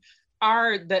program,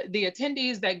 the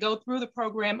attendees that go through the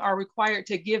program are required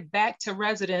to give back to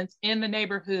residents in the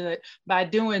neighborhood by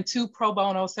doing 2 pro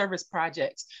bono service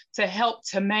projects to help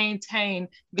to maintain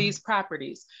these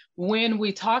properties. When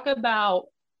we talk about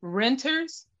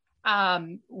renters,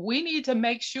 we need to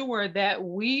make sure that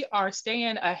we are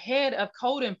staying ahead of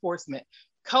code enforcement.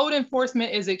 Code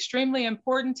enforcement is extremely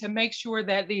important to make sure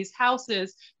that these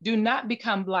houses do not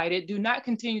become blighted, do not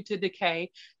continue to decay,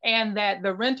 and that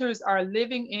the renters are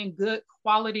living in good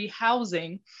quality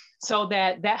housing so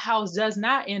that that house does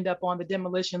not end up on the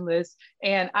demolition list.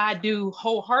 And I do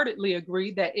wholeheartedly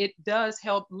agree that it does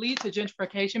help lead to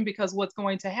gentrification, because what's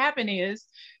going to happen is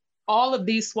all of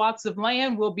these swaths of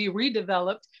land will be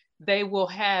redeveloped. They will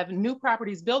have new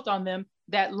properties built on them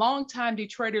that longtime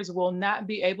Detroiters will not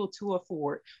be able to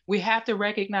afford. We have to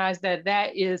recognize that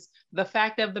that is the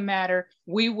fact of the matter.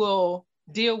 We will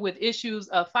deal with issues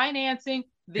of financing.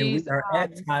 These are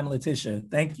at time, Letitia.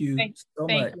 Thank you so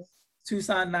much.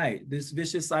 Tucson Knight, this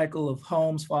vicious cycle of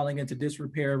homes falling into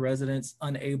disrepair, residents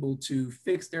unable to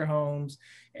fix their homes,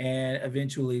 and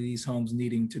eventually these homes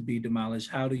needing to be demolished.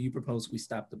 How do you propose we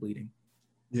stop the bleeding?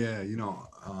 Yeah,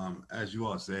 as you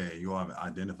all say, you all have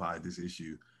identified this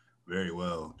issue very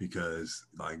well, because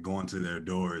like going to their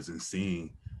doors and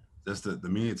seeing just the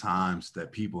many times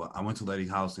that people, I went to Lady's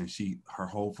house and her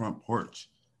whole front porch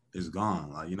is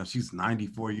gone. Like, she's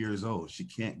 94 years old. She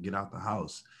can't get out the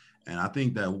house. And I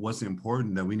think that what's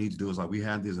important that we need to do is, like, we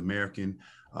have these American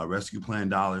Rescue Plan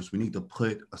dollars. We need to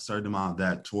put a certain amount of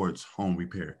that towards home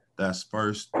repair. That's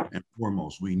first and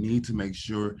foremost. We need to make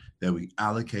sure that we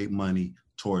allocate money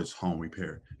towards home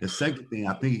repair. The second thing,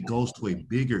 I think it goes to a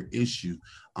bigger issue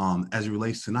as it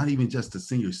relates to not even just the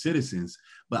senior citizens,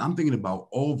 but I'm thinking about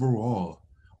overall,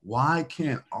 why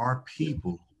can't our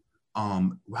people,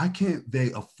 why can't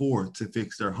they afford to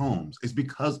fix their homes? It's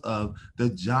because of the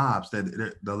jobs,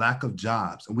 the lack of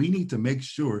jobs. And we need to make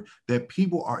sure that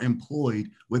people are employed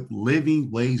with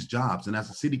living wage jobs. And as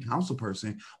a city council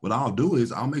person, what I'll do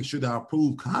is I'll make sure that I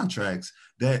approve contracts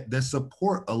that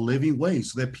support a living wage,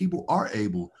 so that people are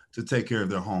able to take care of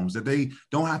their homes, that they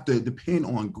don't have to depend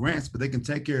on grants, but they can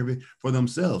take care of it for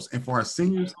themselves. And for our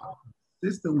seniors,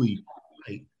 consistently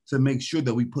fight to make sure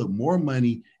that we put more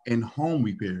money in home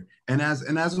repair. And as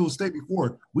it was stated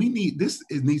before,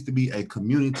 it needs to be a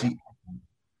community.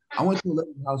 I went to a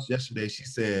lady's house yesterday. She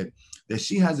said that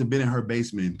she hasn't been in her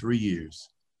basement in 3 years.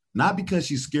 Not because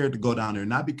she's scared to go down there,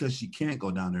 not because she can't go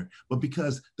down there, but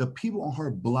because the people on her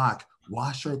block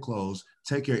wash her clothes,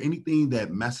 take care of anything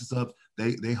that messes up,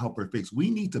 they help her fix. We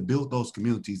need to build those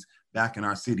communities back in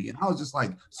our city. And I was just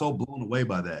like so blown away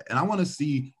by that. And I want to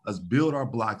see us build our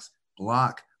blocks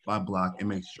block by block and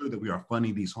make sure that we are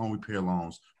funding these home repair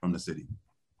loans from the city.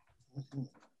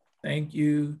 Thank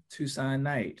you, Tucson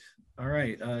Knight. All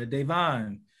right,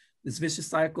 Davon, this vicious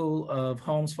cycle of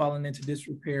homes falling into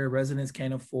disrepair, residents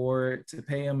can't afford to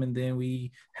pay them, and then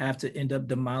we have to end up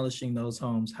demolishing those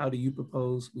homes. How do you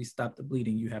propose we stop the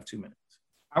bleeding? You have 2 minutes.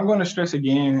 I'm going to stress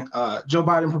again, Joe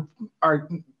Biden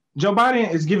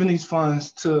is giving these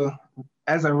funds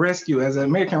as an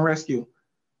American rescue.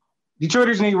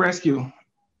 Detroiters need rescue.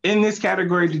 In this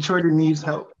category, Detroit needs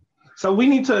help. So we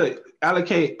need to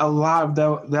allocate a lot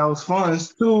of those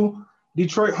funds to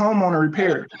Detroit homeowner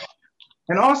repair.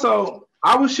 And also,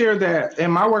 I will share that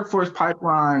in my workforce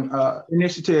pipeline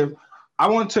initiative, I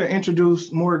want to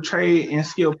introduce more trade and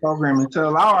skill programming to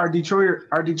allow our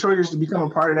Detroiters to become a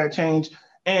part of that change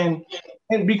and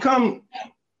become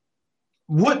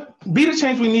be the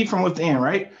change we need from within,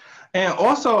 right? And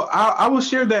also, I will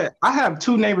share that I have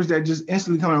 2 neighbors that just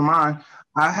instantly come to mind.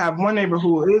 I have one neighbor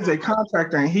who is a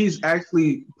contractor, and he's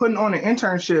actually putting on an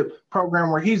internship program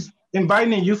where he's inviting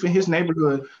the youth in his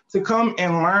neighborhood to come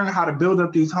and learn how to build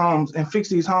up these homes and fix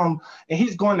these homes. And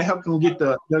he's going to help them get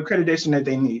the accreditation that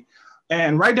they need.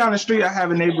 And right down the street, I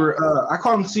have a neighbor, I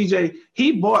call him CJ.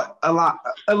 He bought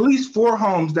at least 4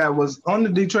 homes that was on the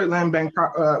Detroit Land Bank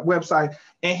website,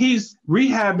 and he's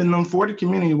rehabbing them for the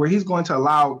community, where he's going to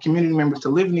allow community members to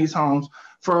live in these homes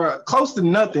for close to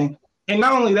nothing. And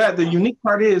not only that, the unique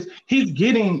part is he's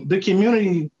getting the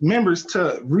community members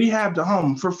to rehab the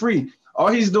home for free. All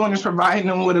he's doing is providing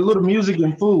them with a little music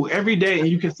and food every day, and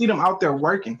you can see them out there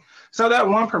working. So that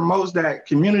one promotes that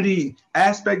community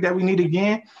aspect that we need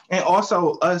again, and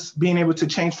also us being able to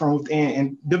change from within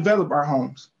and develop our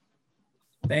homes.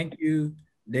 Thank you,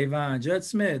 Davon. Judge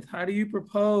Smith, how do you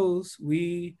propose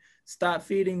we stop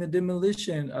feeding the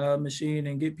demolition machine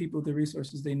and get people the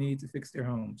resources they need to fix their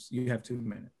homes? You have 2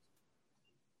 minutes.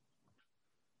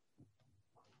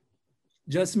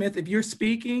 Judge Smith, if you're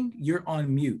speaking, you're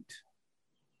on mute.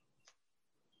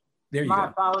 There you go. My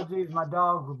apologies, my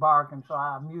dogs were barking, so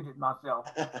I muted myself.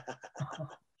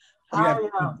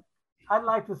 I'd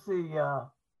like to see,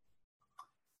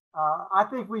 I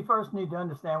think we first need to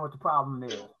understand what the problem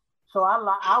is. So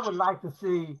I would like to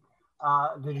see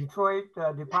the Detroit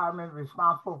Department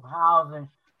responsible for housing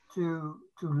to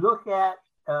look at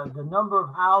the number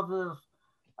of houses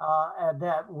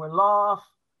that were lost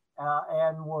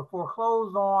and were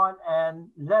foreclosed on, and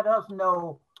let us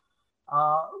know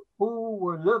who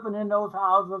were living in those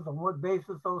houses, on what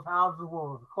basis those houses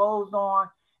were foreclosed on,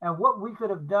 and what we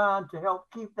could have done to help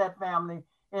keep that family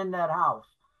in that house.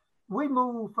 We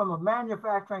moved from a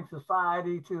manufacturing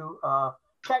society to a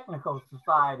technical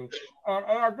society. And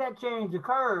as that change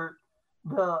occurred,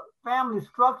 the family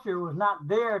structure was not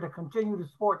there to continue to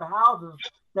support the houses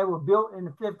that were built in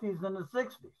the 50s and the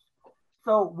 60s.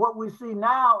 So what we see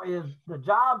now is the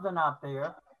jobs are not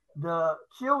there. The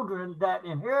children that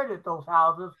inherited those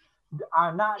houses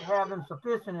are not having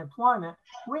sufficient employment.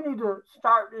 We need to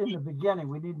start in the beginning.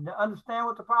 We need to understand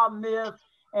what the problem is,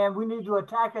 and we need to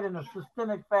attack it in a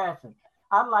systemic fashion.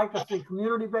 I'd like to see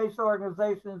community-based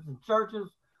organizations and churches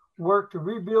work to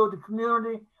rebuild the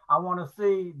community. I want to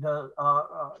see the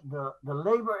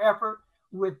labor effort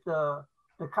with the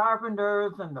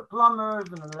carpenters and the plumbers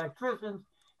and the electricians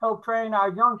help train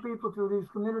our young people through these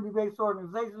community-based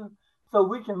organizations so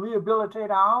we can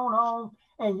rehabilitate our own homes.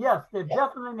 And yes, there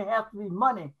definitely has to be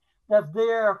money that's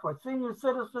there for senior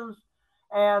citizens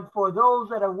and for those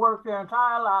that have worked their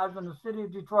entire lives in the city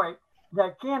of Detroit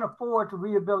that can't afford to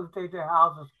rehabilitate their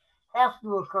houses. Has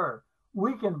to occur.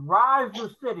 We can rise the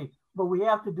city, but we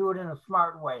have to do it in a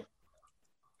smart way.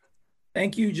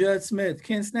 Thank you, Judge Smith.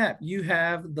 Ken Snap, you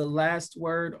have the last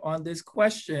word on this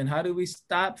question. How do we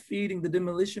stop feeding the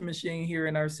demolition machine here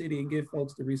in our city and give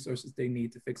folks the resources they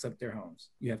need to fix up their homes?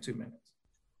 You have 2 minutes.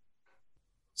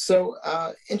 So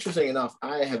interesting enough,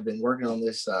 I have been working on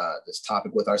this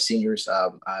topic with our seniors.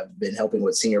 I've been helping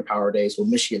with Senior Power Days,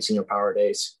 Michigan Senior Power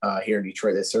Days here in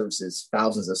Detroit that services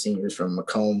thousands of seniors from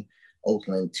Macomb,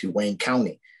 Oakland to Wayne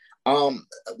County.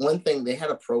 One thing, they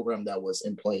had a program that was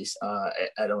in place.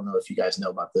 I don't know if you guys know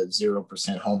about the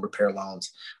 0% home repair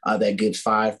loans that gives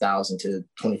 $5,000 to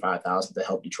 $25,000 to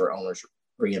help Detroit owners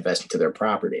reinvest into their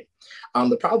property.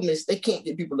 The problem is they can't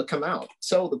get people to come out.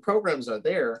 So the programs are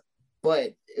there,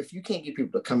 but if you can't get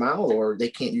people to come out, or they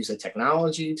can't use the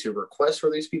technology to request for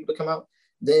these people to come out,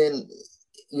 then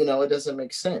it doesn't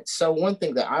make sense. So one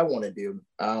thing that I want to do,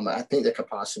 I think that could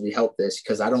possibly help this,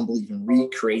 because I don't believe in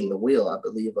recreating the wheel. I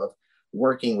believe of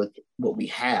working with what we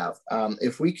have.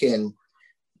 If we can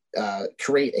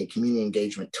create a community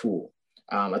engagement tool,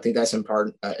 I think that's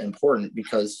important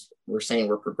because we're saying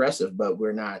we're progressive, but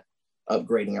we're not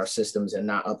upgrading our systems and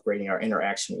not upgrading our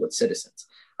interaction with citizens.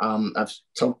 I've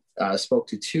spoke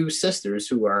to two sisters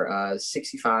who are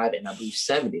 65 and I believe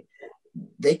 70.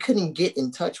 They couldn't get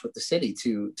in touch with the city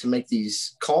to make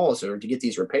these calls or to get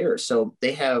these repairs. So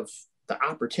they have the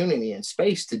opportunity and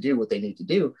space to do what they need to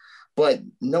do, but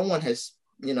no one has,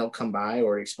 come by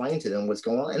or explained to them what's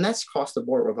going on. And that's across the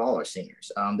board with all our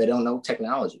seniors. They don't know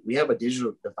technology. We have a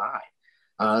digital divide,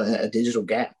 a digital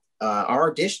gap.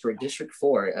 Our district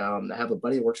 4, I have a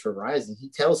buddy who works for Verizon. He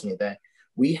tells me that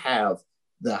we have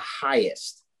the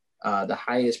highest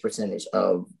percentage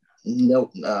of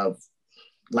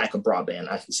lack of broadband,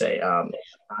 I should say.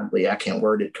 I can't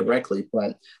word it correctly,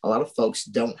 but a lot of folks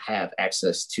don't have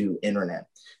access to internet.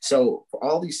 So for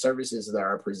all these services that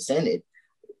are presented,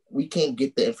 we can't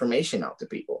get the information out to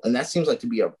people. And that seems like to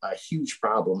be a huge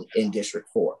problem in District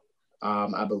 4.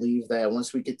 I believe that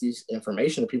once we get this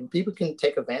information to people can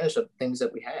take advantage of the things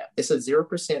that we have. It's a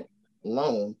 0%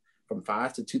 loan from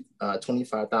 $5,000 to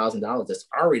 $25,000 that's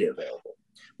already available.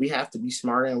 We have to be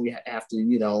smarter, and we have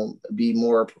to, be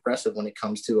more progressive when it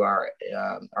comes to our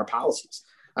policies.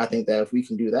 I think that if we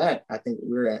can do that, I think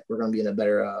we're going to be in a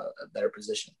better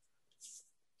position.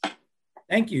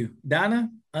 Thank you. Donna,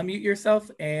 unmute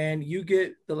yourself and you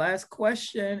get the last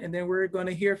question, and then we're going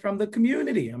to hear from the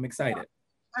community. I'm excited.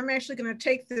 I'm actually going to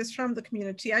take this from the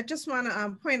community. I just want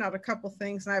to point out a couple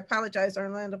things, and I apologize,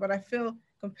 Orlando, but I feel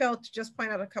compelled to just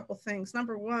point out a couple things.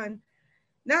 Number one,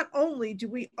 not only do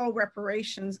we owe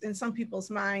reparations in some people's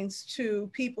minds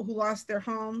to people who lost their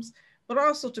homes, but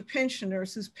also to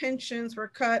pensioners whose pensions were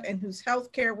cut and whose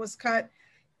health care was cut,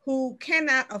 who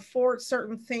cannot afford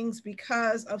certain things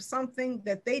because of something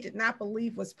that they did not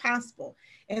believe was possible.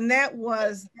 And that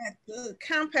was that the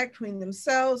compact between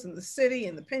themselves and the city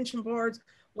and the pension boards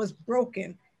was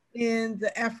broken in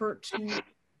the effort to,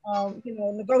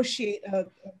 negotiate a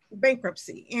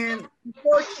bankruptcy. And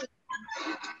unfortunately,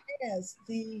 as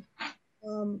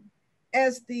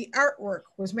the artwork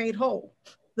was made whole,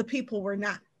 the people were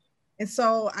not. And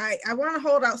so I want to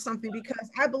hold out something, because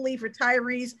I believe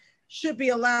retirees should be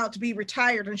allowed to be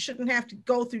retired and shouldn't have to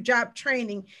go through job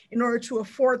training in order to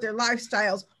afford their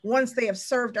lifestyles once they have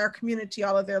served our community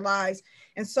all of their lives.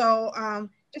 And so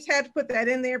just had to put that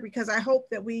in there, because I hope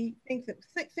that we think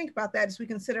about that as we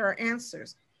consider our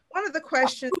answers. One of the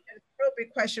questions, a real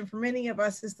big question for many of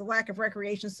us, is the lack of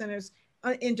recreation centers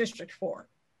in District 4.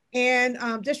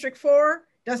 And District 4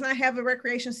 does not have a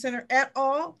recreation center at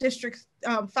all. District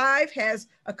 5 has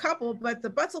a couple, but the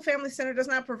Butzel Family Center does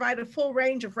not provide a full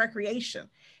range of recreation.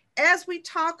 As we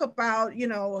talk about,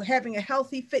 having a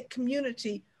healthy, fit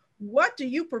community, what do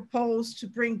you propose to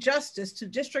bring justice to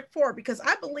District 4? Because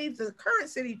I believe the current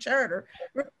city charter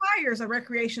requires a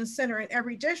recreation center in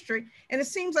every district, and it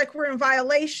seems like we're in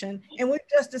violation, and we've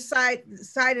just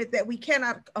decided that we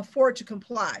cannot afford to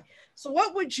comply. So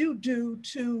what would you do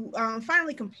to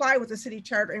finally comply with the city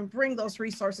charter and bring those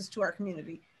resources to our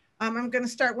community? I'm going to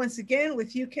start once again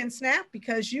with you, Ken Snap,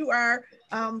 because you are,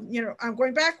 I'm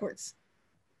going backwards.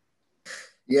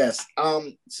 Yes.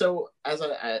 So as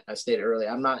I stated earlier,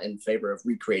 I'm not in favor of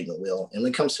recreating the wheel. And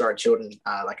when it comes to our children,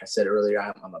 like I said earlier,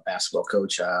 I'm a basketball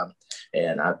coach,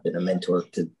 and I've been a mentor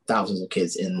to thousands of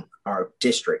kids in our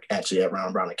district, actually at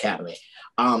Round Brown Academy.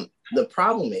 The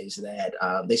problem is that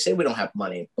they say we don't have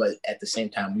money, but at the same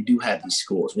time, we do have these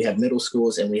schools. We have middle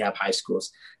schools and we have high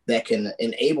schools that can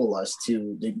enable us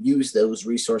to use those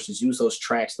resources, use those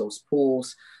tracks, those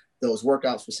pools, those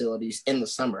workout facilities in the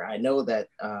summer. I know that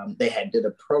they did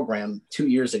a program 2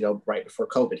 years ago, right before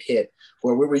COVID hit,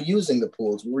 where we were using the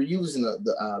pools, we were using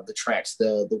the tracks,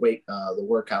 the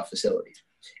workout facilities.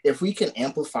 If we can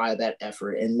amplify that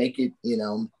effort and make it,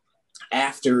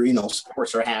 after,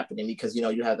 sports are happening, because,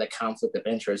 you have that conflict of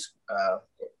interest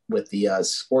with the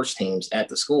sports teams at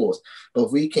the schools. But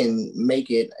if we can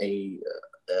make it a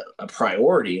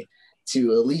priority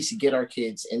to at least get our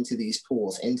kids into these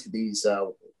pools, into these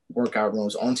workout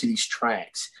rooms, onto these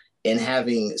tracks, and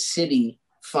having city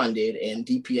funded and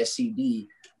DPSCD,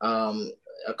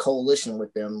 a coalition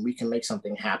with them, we can make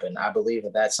something happen. I believe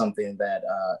that that's something that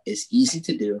is easy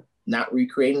to do, not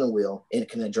recreating the wheel, and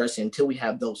can address it until we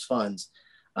have those funds.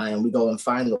 And we go and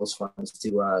find those funds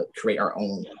to create our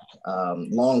own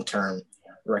long-term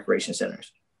recreation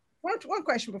centers. One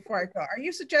question before I go. Are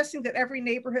you suggesting that every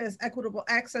neighborhood has equitable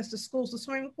access to schools to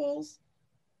swimming pools?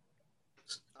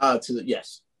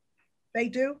 Yes. They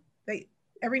do?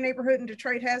 Every neighborhood in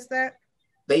Detroit has that?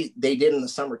 They did in the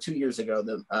summer 2 years ago.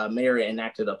 The mayor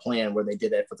enacted a plan where they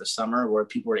did that for the summer, where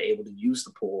people were able to use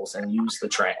the pools and use the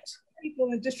tracks.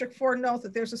 People in District 4 know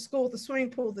that there's a school with a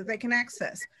swimming pool that they can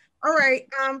access. All right,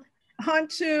 on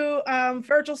to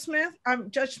Virgil Smith.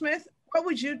 Judge Smith, what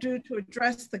would you do to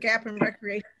address the gap in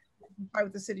recreation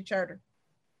with the city charter?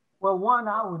 Well, one,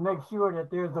 I would make sure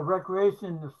that there's a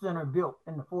recreation center built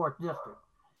in the 4th district.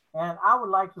 And I would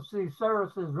like to see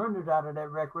services rendered out of that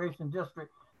recreation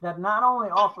district that not only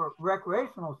offer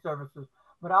recreational services,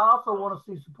 but I also want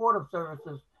to see supportive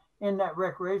services in that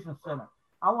recreation center.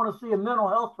 I want to see a mental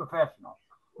health professional,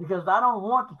 because I don't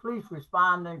want the police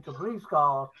responding to police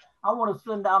calls. I want to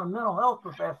send out a mental health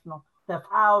professional that's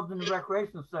housed in the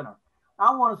recreation center.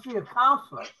 I want to see a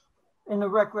counselor in the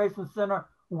recreation center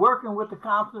working with the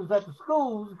counselors at the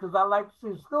schools, because I like to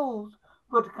see the schools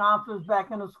put the counselors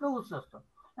back in the school system.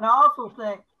 And I also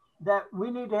think that we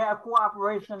need to have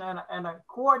cooperation and a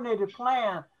coordinated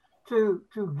plan to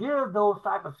give those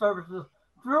type of services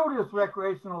through this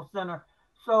recreational center,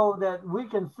 so that we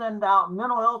can send out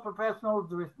mental health professionals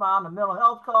to respond to mental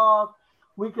health calls.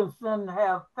 We can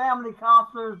have family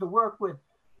counselors to work with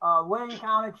Wayne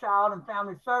County Child and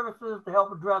Family Services to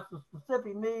help address the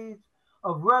specific needs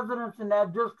of residents in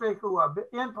that district who are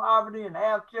in poverty and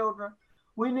have children.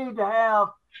 We need to have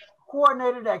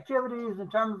coordinated activities in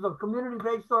terms of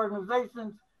community-based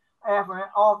organizations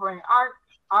offering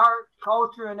art,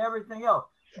 culture, and everything else.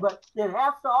 But it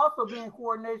has to also be in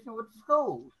coordination with the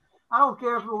schools. I don't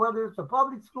care whether it's a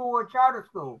public school or charter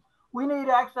school. We need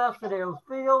access to those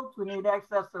fields. We need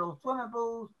access to those swimming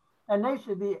pools, and they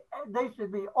should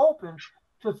be open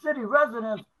to city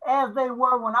residents as they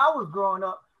were when I was growing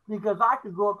up, because I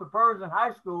could go up to Pershing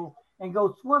High School and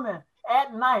go swimming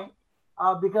at night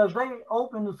because they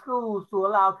opened the schools to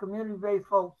allow community-based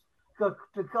folks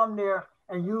to come there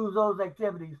and use those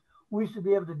activities. We should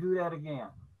be able to do that again.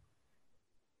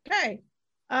 Okay.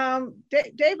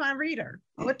 Davon Reeder,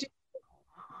 what do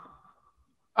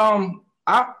I'm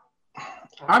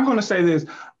going to say this.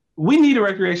 we need a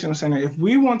recreational center. If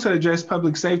we want to address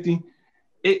public safety,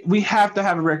 we have to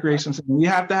have a recreation center. We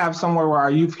have to have somewhere where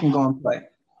our youth can go and play.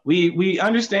 We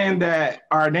understand that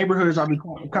our neighborhoods are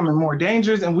becoming more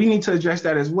dangerous, and we need to address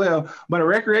that as well. But a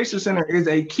recreation center is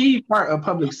a key part of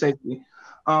public safety.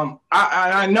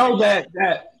 I know that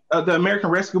the American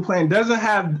Rescue Plan doesn't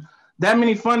have that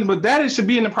many funds, but that should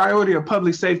be in the priority of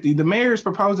public safety. The mayor is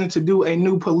proposing to do a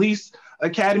new police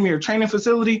academy or training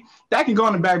facility. That can go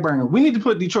on the back burner. We need to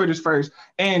put Detroiters first,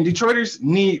 and Detroiters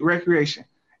need recreation.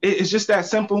 It's just that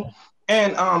simple.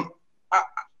 And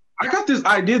I got this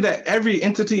idea that every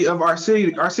entity of our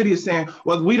city is saying,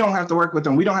 well, we don't have to work with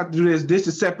them. We don't have to do this. This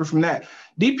is separate from that.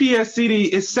 DPSCD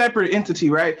is separate entity,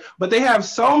 right? But they have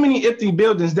so many empty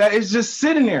buildings that it's just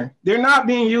sitting there. They're not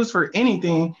being used for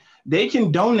anything. They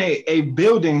can donate a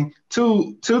building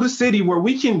to the city where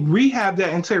we can rehab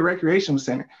that into a recreation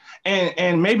center.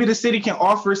 And maybe the city can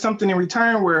offer something in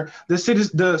return where the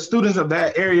students of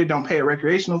that area don't pay a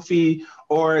recreational fee,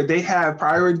 or they have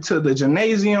priority to the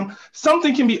gymnasium.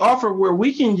 Something can be offered where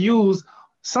we can use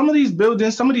some of these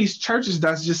buildings, some of these churches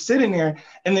that's just sitting there,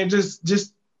 and they're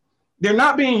just they're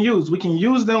not being used. We can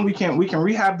use them, we can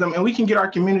rehab them, and we can get our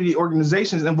community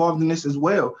organizations involved in this as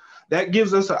well. That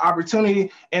gives us an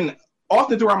opportunity. And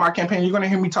often throughout my campaign, you're going to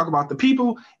hear me talk about the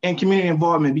people and community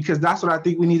involvement, because that's what I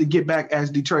think we need to get back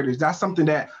as Detroiters. That's something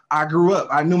that I grew up.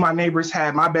 I knew my neighbors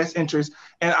had my best interests,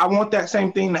 and I want that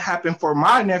same thing to happen for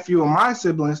my nephew and my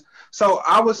siblings. So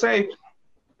I would say,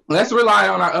 let's rely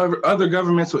on our other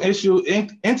governmental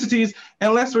entities,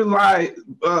 and let's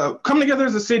come together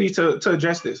as a city to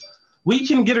address this. We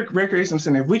can get a recreation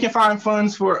center. If we can find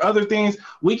funds for other things,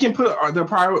 we can put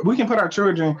our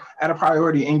children at a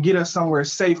priority and get us somewhere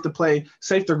safe to play,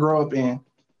 safe to grow up in.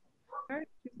 All right,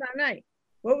 Knight,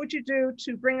 what would you do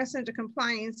to bring us into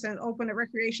compliance and open a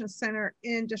recreation center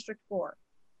in District 4?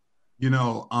 You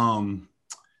know,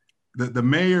 the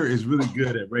mayor is really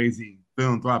good at raising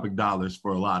philanthropic dollars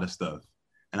for a lot of stuff.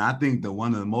 And I think that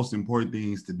one of the most important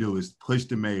things to do is push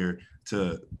the mayor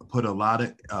to put a lot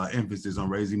of emphasis on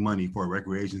raising money for a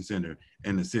recreation center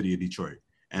in the city of Detroit.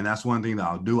 And that's one thing that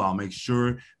I'll do. I'll make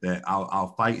sure that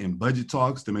I'll fight in budget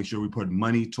talks to make sure we put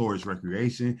money towards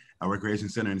recreation, a recreation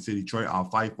center in the city of Detroit. I'll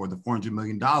fight for the $400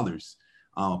 million,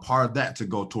 part of that to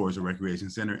go towards a recreation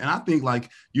center. And I think, like,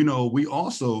 you know, we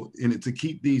also, to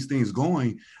keep these things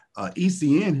going,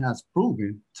 ECN has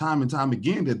proven time and time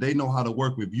again that they know how to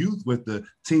work with youth with the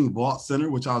Teen Vault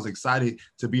Center, which I was excited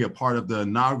to be a part of the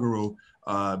inaugural,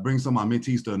 bring some of my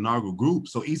mentees to the inaugural group.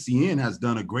 So ECN has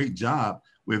done a great job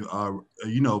with,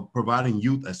 providing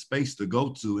youth a space to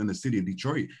go to in the city of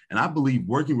Detroit. And I believe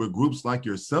working with groups like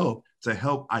yourself to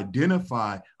help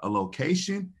identify a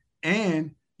location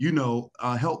and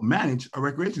help manage a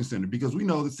recreation center, because we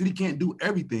know the city can't do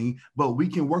everything, but we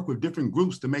can work with different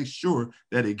groups to make sure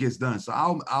that it gets done. So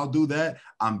I'll do that.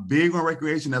 I'm big on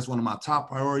recreation. That's one of my top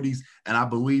priorities. And I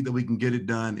believe that we can get it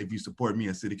done if you support me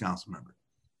as city council member.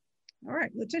 All right,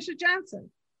 Letitia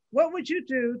Johnson, what would you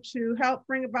do to help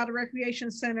bring about a recreation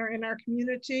center in our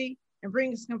community and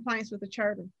bring us compliance with the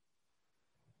charter?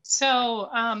 So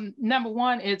number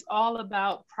one, it's all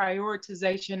about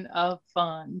prioritization of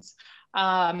funds.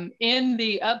 In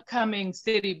the upcoming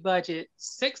city budget,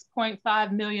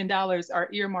 $6.5 million are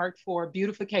earmarked for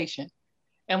beautification.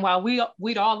 And while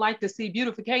we'd all like to see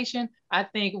beautification, I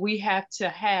think we have to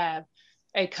have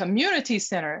a community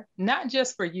center, not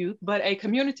just for youth, but a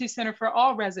community center for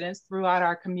all residents throughout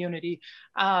our community.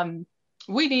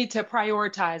 We need to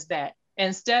prioritize that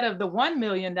instead of the $1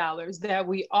 million that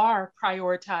we are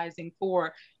prioritizing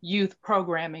for youth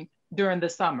programming during the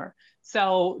summer.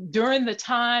 So during the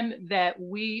time that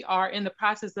we are in the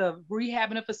process of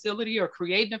rehabbing a facility or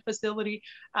creating a facility,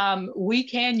 we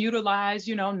can utilize,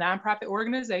 nonprofit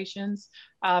organizations,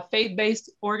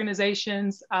 faith-based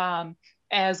organizations,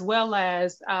 as well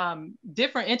as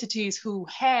different entities who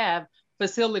have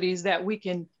facilities that we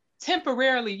can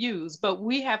temporarily use, but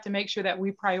we have to make sure that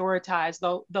we prioritize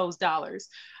those dollars.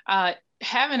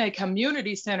 Having a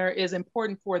community center is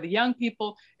important for the young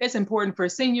people. It's important for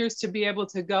seniors to be able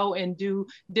to go and do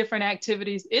different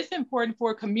activities. It's important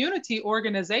for community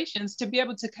organizations to be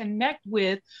able to connect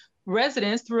with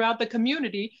residents throughout the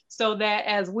community, so that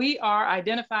as we are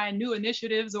identifying new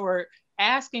initiatives or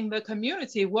asking the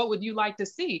community, what would you like to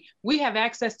see? We have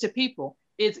access to people.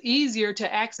 It's easier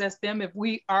to access them if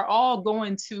we are all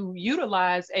going to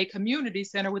utilize a community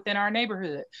center within our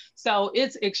neighborhood. So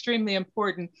it's extremely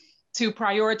important to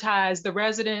prioritize the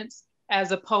residents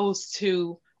as opposed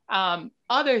to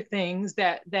other things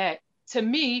that to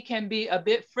me can be a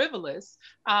bit frivolous.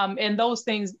 And those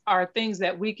things are things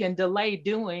that we can delay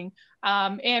doing.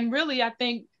 And really, I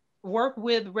think work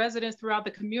with residents throughout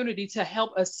the community to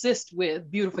help assist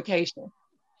with beautification.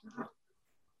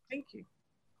 Thank you.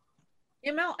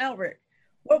 ML Elric,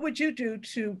 what would you do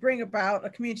to bring about a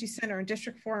community center in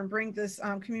District 4 and bring this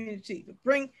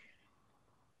bring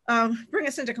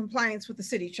us into compliance with the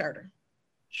city charter?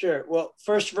 Sure. Well,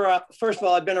 first of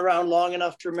all, I've been around long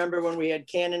enough to remember when we had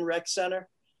Cannon Rec Center.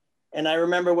 And I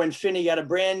remember when Finney got a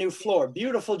brand new floor,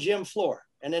 beautiful gym floor,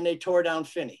 and then they tore down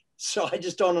Finney. So I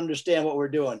just don't understand what we're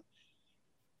doing.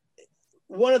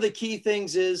 One of the key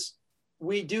things is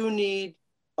we do need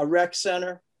a rec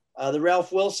center. The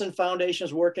Ralph Wilson Foundation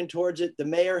is working towards it. The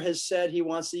mayor has said he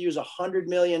wants to use $100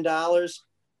 million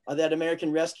of that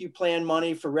American Rescue Plan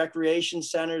money for recreation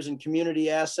centers and community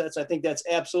assets. I think that's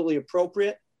absolutely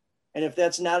appropriate. And if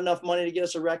that's not enough money to get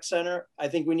us a rec center, I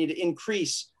think we need to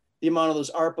increase the amount of those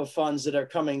ARPA funds that are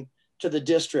coming to the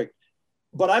district.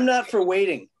 But I'm not for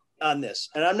waiting on this.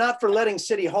 And I'm not for letting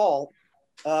City Hall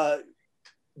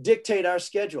dictate our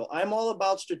schedule. I'm all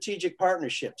about strategic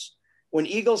partnerships. When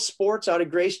Eagles Sports out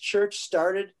of Grace Church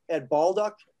started at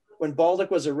Baldock, when Baldock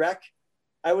was a rec,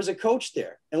 I was a coach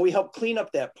there, and we helped clean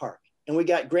up that park. And we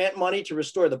got grant money to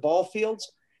restore the ball fields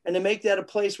and to make that a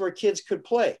place where kids could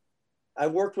play. I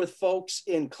worked with folks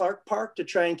in Clark Park to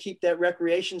try and keep that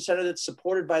recreation center that's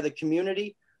supported by the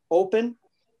community open.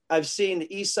 I've seen the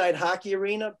Eastside Hockey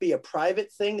Arena be a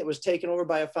private thing that was taken over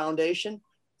by a foundation.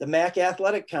 The MAC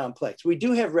Athletic Complex. We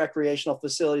do have recreational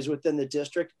facilities within the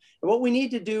district. And what we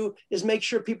need to do is make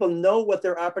sure people know what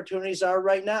their opportunities are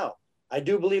right now. I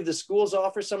do believe the schools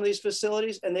offer some of these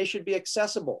facilities and they should be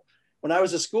accessible. When I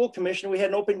was a school commissioner, we had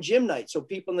an open gym night so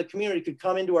people in the community could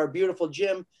come into our beautiful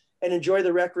gym and enjoy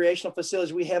the recreational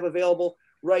facilities we have available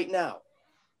right now.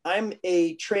 I'm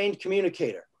a trained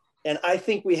communicator and I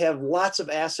think we have lots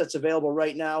of assets available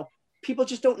right now. People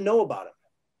just don't know about them.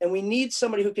 And we need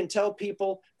somebody who can tell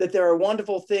people that there are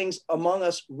wonderful things among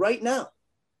us right now.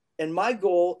 And my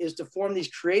goal is to form these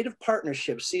creative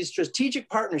partnerships, these strategic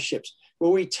partnerships, where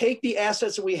we take the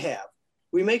assets that we have,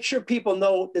 we make sure people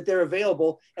know that they're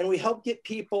available, and we help get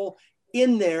people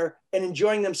in there and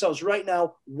enjoying themselves right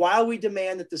now while we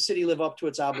demand that the city live up to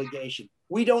its obligation.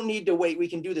 We don't need to wait. We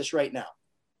can do this right now.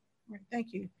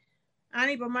 Thank you.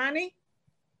 Ani Bomani,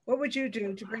 what would you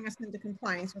do to bring us into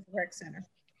compliance with the rec center?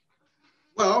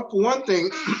 Well, for one thing,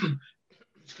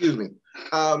 excuse me,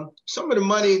 some of the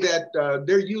money that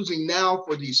they're using now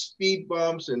for these speed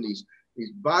bumps and these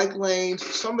bike lanes,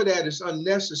 some of that is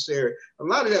unnecessary. A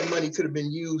lot of that money could have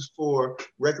been used for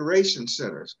recreation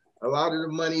centers. A lot of the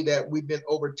money that we've been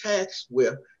overtaxed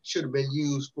with should have been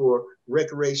used for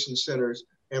recreation centers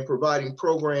and providing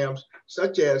programs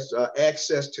such as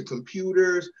access to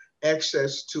computers,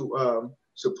 access to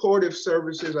supportive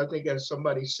services, I think as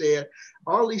somebody said.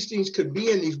 All these things could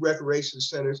be in these recreation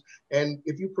centers. And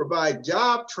if you provide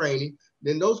job training,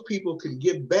 then those people can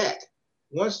give back.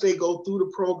 Once they go through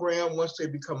the program, once they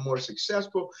become more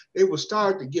successful, they will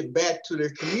start to give back to their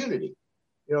community.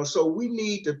 You know, so we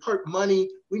need to put money,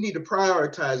 we need to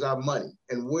prioritize our money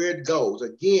and where it goes.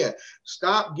 Again,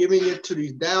 stop giving it to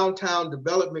these downtown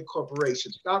development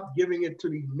corporations. Stop giving it to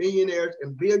these millionaires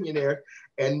and billionaires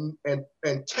and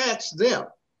tax them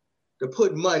to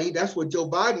put money. That's what Joe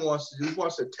Biden wants to do. He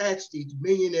wants to tax these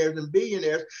millionaires and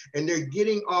billionaires, and they're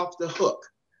getting off the hook.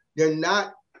 They're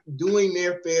not doing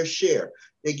their fair share.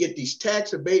 They get these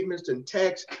tax abatements and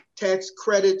tax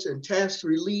credits and tax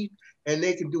relief, and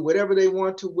they can do whatever they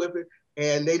want to with it,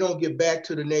 and they don't get back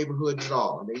to the neighborhoods at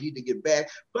all. They need to get back.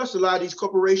 Plus, a lot of these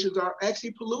corporations are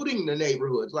actually polluting the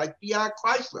neighborhoods, like Fiat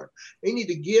Chrysler. They need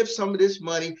to give some of this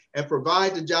money and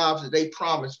provide the jobs that they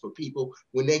promised for people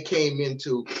when they came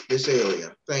into this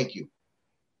area. Thank you.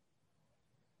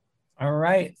 All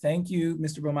right. Thank you,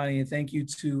 Mr. Bomani, and thank you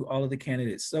to all of the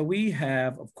candidates. So we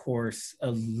have, of course,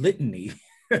 a litany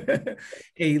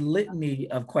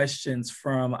of questions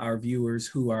from our viewers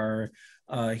who are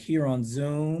here on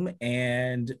Zoom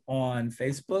and on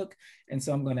Facebook. And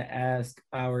so I'm going to ask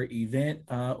our event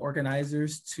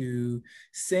organizers to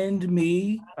send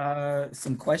me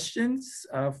some questions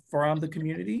from the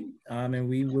community, and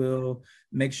we will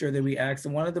make sure that we ask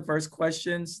them. One of the first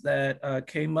questions that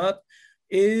came up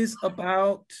is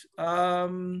about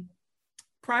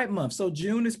Pride Month. So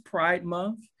June is Pride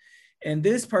Month. And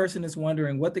this person is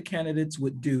wondering what the candidates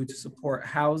would do to support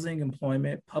housing,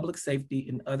 employment, public safety,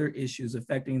 and other issues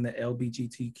affecting the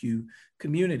LGBTQ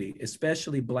community,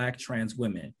 especially Black trans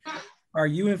women. Are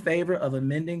you in favor of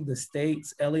amending the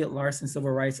state's Elliott Larson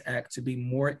Civil Rights Act to be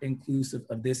more inclusive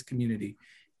of this community?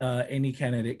 Any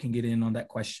candidate can get in on that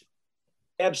question.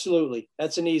 Absolutely.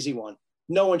 That's an easy one.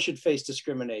 No one should face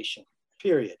discrimination,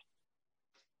 period.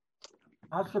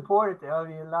 I supported the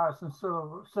L.D. Larson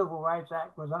Civil Rights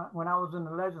Act when I was in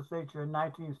the legislature in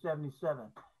 1977.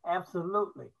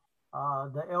 Absolutely.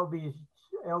 The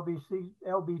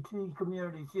LBT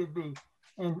community should be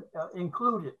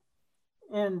included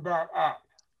in that act.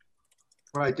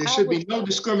 Right. There should be no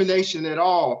discrimination at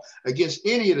all against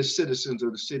any of the citizens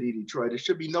of the city of Detroit. There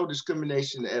should be no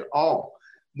discrimination at all.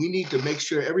 We need to make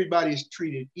sure everybody is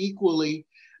treated equally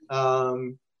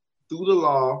through the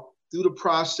law, through the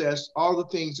process, all the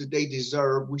things that they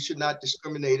deserve. We should not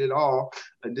discriminate at all.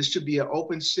 This should be an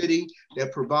open city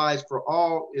that provides for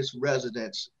all its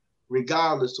residents,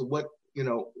 regardless of what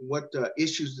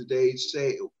issues that they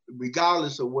say,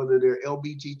 regardless of whether they're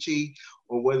LBGT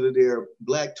or whether they're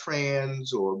Black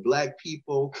trans or Black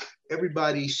people.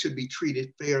 Everybody should be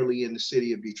treated fairly in the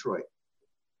city of Detroit.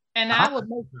 And I would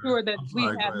make sure that we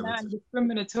have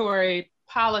non-discriminatory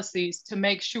policies to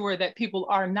make sure that people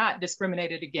are not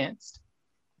discriminated against.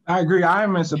 I agree. I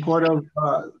am in support of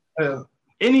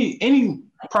any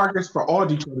progress for all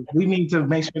Detroiters. We need to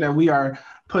make sure that we are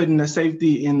putting the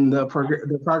safety in the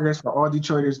progress for all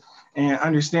Detroiters, and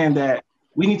understand that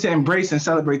we need to embrace and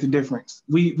celebrate the difference.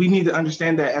 We need to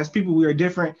understand that as people, we are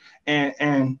different,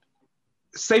 and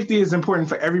safety is important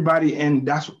for everybody. And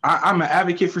I'm an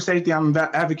advocate for safety. I'm an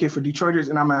advocate for Detroiters,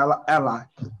 and I'm an ally.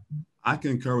 I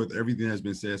concur with everything that's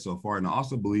been said so far. And I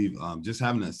also believe just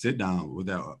having a sit down with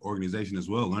that organization as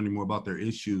well, learning more about their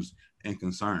issues and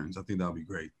concerns. I think that would be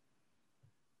great.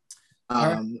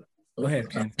 Go ahead,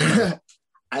 Ken.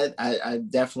 I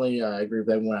definitely agree with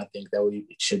everyone. I think that we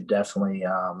should definitely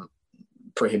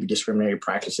prohibit discriminatory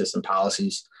practices and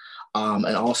policies.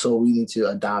 And also we need to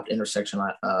adopt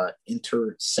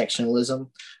intersectionalism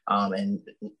and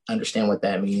understand what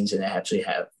that means, and actually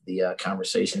have the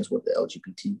conversations with the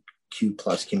LGBTQ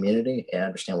plus community and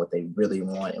understand what they really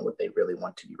want and what they really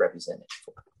want to be represented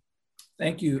for.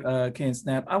 Thank you, Ken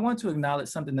Snap. I want to acknowledge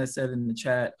something that's said in the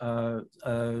chat. A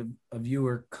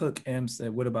viewer, Cook M, said,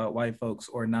 what about white folks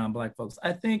or non-Black folks?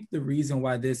 I think the reason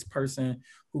why this person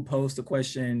who posed the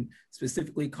question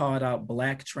specifically called out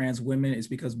Black trans women is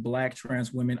because Black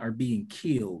trans women are being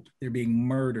killed. They're being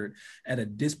murdered at a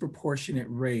disproportionate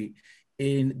rate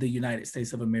in the United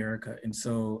States of America. And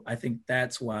so I think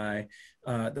that's why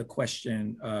the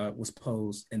question was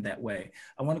posed in that way.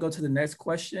 I want to go to the next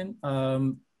question.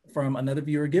 From another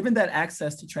viewer, given that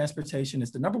access to transportation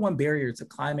is the #1 barrier to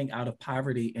climbing out of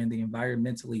poverty and the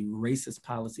environmentally racist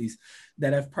policies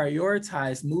that have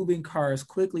prioritized moving cars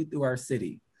quickly through our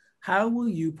city, how will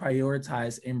you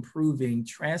prioritize improving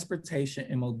transportation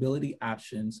and mobility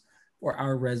options for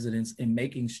our residents and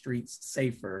making streets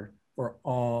safer for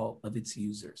all of its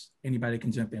users? Anybody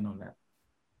can jump in on that.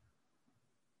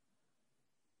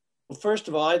 Well, first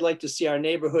of all, I'd like to see our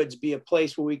neighborhoods be a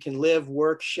place where we can live,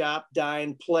 work, shop,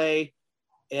 dine, play,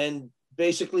 and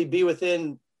basically be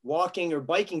within walking or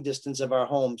biking distance of our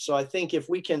homes. So I think if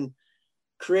we can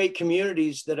create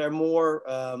communities that are more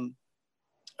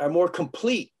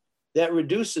complete, that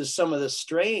reduces some of the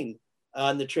strain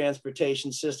on the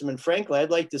transportation system. And frankly,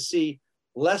 I'd like to see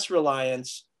less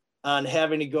reliance on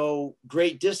having to go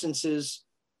great distances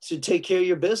to take care of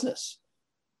your business.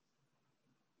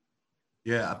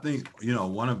 Yeah, I think,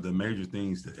 one of the major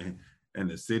things in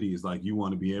the city is like you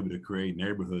want to be able to create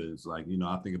neighborhoods. Like,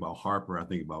 I think about Harper, I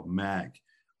think about Mack,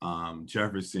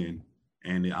 Jefferson,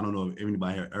 and I don't know if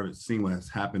anybody has ever seen what has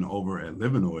happened over at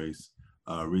Livernois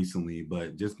recently,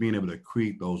 but just being able to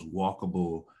create those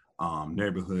walkable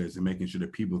neighborhoods and making sure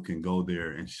that people can go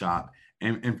there and shop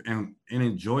and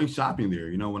enjoy shopping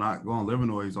there. When I go on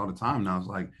Livernois all the time now,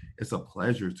 it's a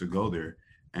pleasure to go there.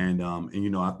 And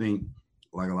I think,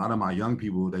 like a lot of my young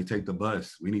people, they take the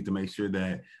bus. We need to make sure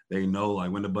that they know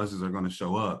when the buses are going to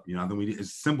show up. I think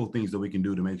it's simple things that we can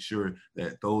do to make sure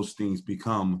that those things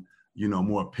become,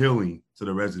 more appealing to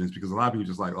the residents, because a lot of people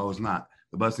just it's not,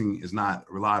 the busing is not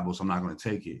reliable, so I'm not going to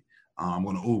take it. I'm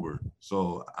going to Uber.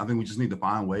 So I think we just need to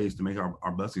find ways to make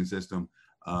our busing system,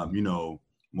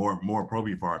 more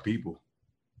appropriate for our people.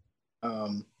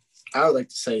 I would like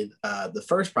to say the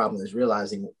first problem is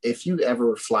realizing if you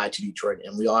ever fly to Detroit,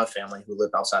 and we all have family who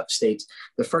live outside the states,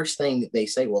 the first thing they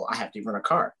say, well, I have to rent a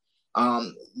car.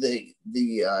 The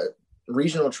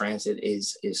regional transit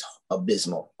is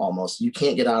abysmal almost. You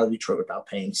can't get out of Detroit without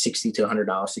paying $60 to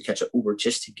 $100 to catch an Uber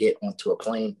just to get onto a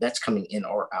plane that's coming in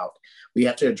or out. We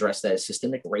have to address that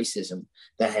systemic racism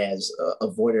that has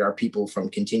avoided our people from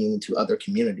continuing to other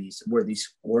communities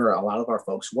where a lot of our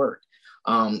folks work.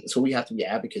 So we have to be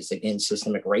advocates against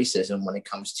systemic racism when it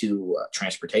comes to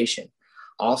transportation.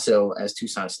 Also, as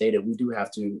Tucson stated, we do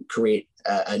have to create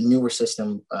a newer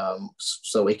system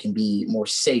so it can be more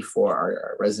safe for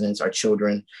our residents, our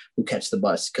children who catch the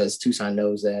bus, because Tucson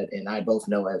knows that, and I both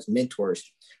know as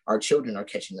mentors, our children are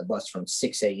catching the bus from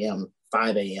 6 a.m.,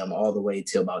 5 a.m., all the way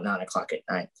till about 9 o'clock at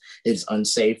night. It's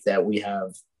unsafe that we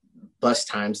have bus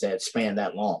times that span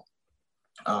that long.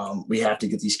 We have to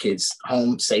get these kids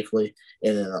home safely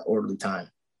and in an orderly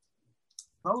time.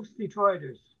 Most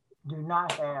Detroiters do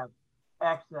not have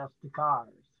access to cars.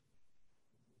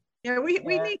 Yeah, we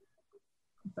need.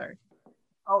 Sorry.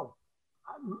 Oh,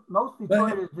 most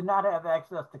Detroiters do not have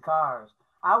access to cars.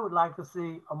 I would like to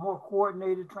see a more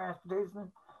coordinated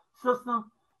transportation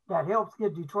system that helps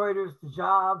get Detroiters to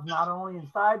jobs, not only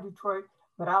inside Detroit,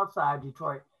 but outside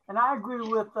Detroit. And I agree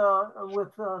with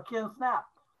Ken Snap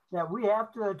that we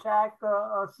have to attack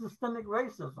systemic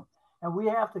racism, and we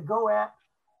have to go at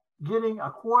getting a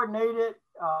coordinated,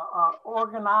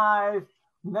 organized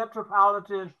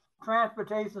metropolitan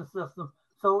transportation system.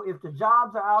 So if the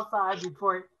jobs are outside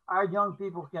Detroit, our young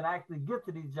people can actually get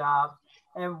to these jobs,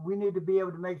 and we need to be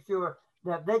able to make sure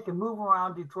that they can move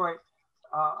around Detroit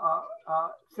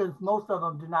since most of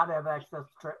them do not have access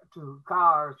to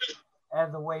cars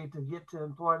as a way to get to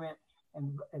employment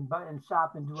and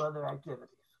shop and do other activities.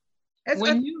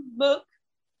 When you look,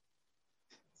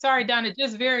 sorry, Donna,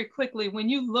 just very quickly, when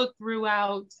you look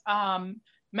throughout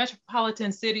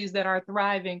metropolitan cities that are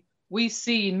thriving, we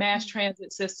see mass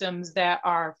transit systems that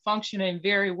are functioning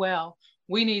very well.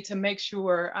 We need to make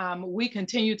sure we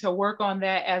continue to work on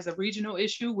that as a regional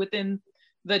issue within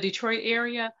the Detroit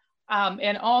area.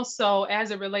 And also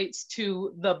as it relates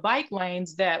to the bike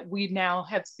lanes that we now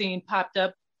have seen popped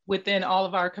up within all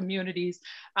of our communities.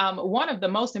 One of the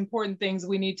most important things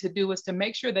we need to do is to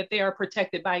make sure that they are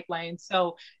protected bike lanes.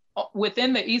 So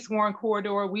within the East Warren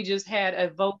corridor, we just had a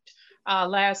vote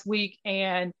last week,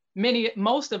 and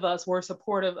most of us were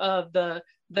supportive of the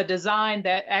design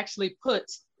that actually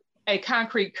puts a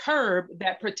concrete curb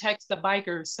that protects the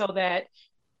bikers so that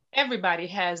everybody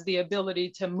has the ability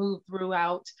to move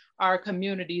throughout our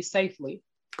community safely.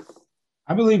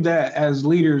 I believe that as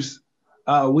leaders,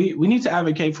 we need to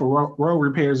advocate for road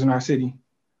repairs in our city.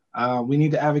 We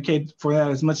need to advocate for that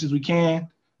as much as we can,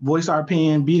 voice our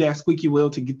opinion, be that squeaky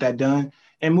wheel to get that done.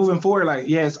 And moving forward, like,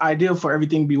 yeah, it's ideal for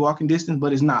everything to be walking distance,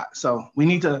 but it's not. So we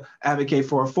need to advocate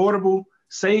for affordable,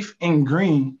 safe, and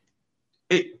green.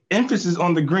 Emphasis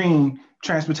on the green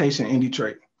transportation in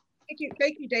Detroit.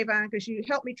 Thank you, Davon, because you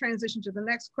helped me transition to the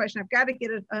next question. I've got to get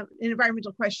an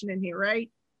environmental question in here, right?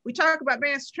 We talk about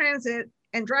mass transit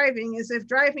and driving as if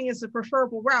driving is the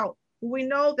preferable route. We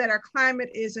know that our climate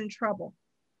is in trouble.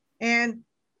 And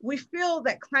we feel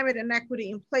that climate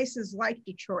inequity in places like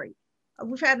Detroit.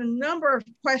 We've had a number of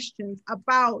questions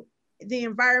about the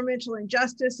environmental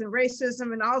injustice and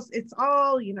racism, and it's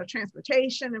all,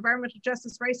 transportation, environmental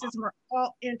justice, racism are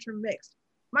all intermixed.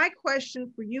 My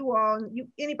question for you all, and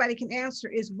anybody can answer,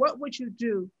 is what would you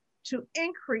do to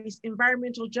increase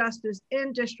environmental justice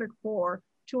in District 4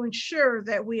 to ensure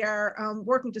that we are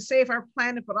working to save our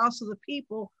planet, but also the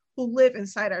people who live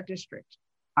inside our district?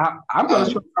 I'm going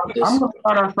to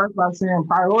start off first by saying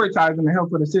prioritizing the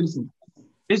health of the citizens.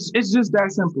 It's just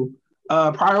that simple.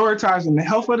 Prioritizing the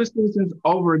health of the citizens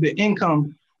over the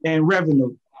income and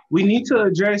revenue. We need to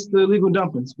address the illegal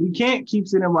dumpings. We can't keep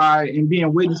sitting by and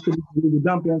being witness to these illegal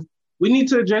dumpings. We need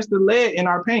to address the lead in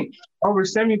our paint. Over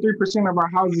 73% of our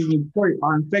houses in Detroit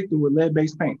are infected with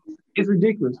lead-based paint. It's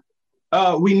ridiculous.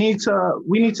 We need to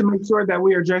make sure that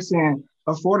we are addressing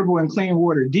affordable and clean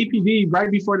water. DPD,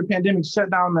 right before the pandemic, shut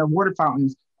down their water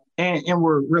fountains, and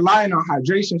we're relying on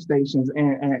hydration stations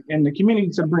and the community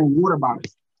to bring water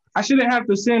bottles. I shouldn't have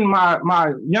to send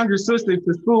my younger sister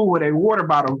to school with a water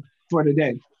bottle for the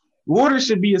day. Water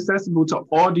should be accessible to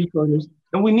all Detroiters,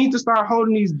 and we need to start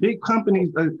holding these big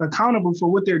companies accountable for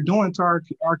what they're doing to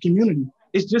our community.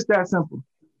 It's just that simple.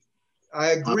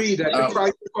 I agree that the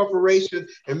Chrysler Corporation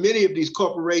and many of these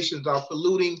corporations are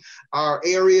polluting our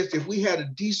areas. If we had a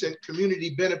decent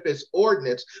community benefits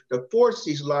ordinance to force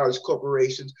these large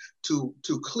corporations to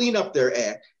clean up their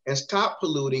act and stop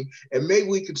polluting, and maybe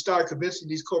we could start convincing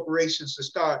these corporations to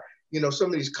start, some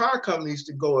of these car companies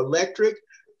to go electric,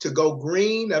 to go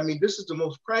green. I mean, this is the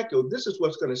most practical. This is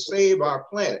what's going to save our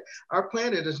planet. Our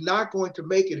planet is not going to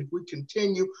make it if we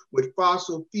continue with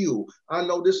fossil fuel. I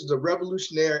know this is a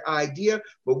revolutionary idea,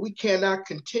 but we cannot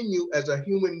continue as a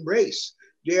human race.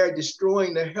 They are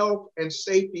destroying the health and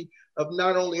safety of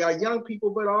not only our young people,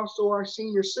 but also our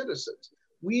senior citizens.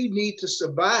 We need to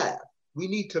survive. We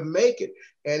need to make it.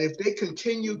 And if they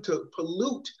continue to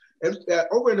pollute, and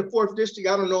over in the 4th District,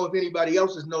 I don't know if anybody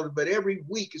else has noticed, but every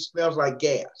week it smells like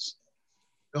gas.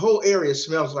 The whole area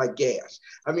smells like gas.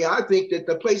 I mean, I think that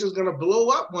the place is going to blow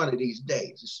up one of these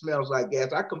days. It smells like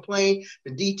gas. I complain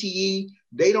to DTE.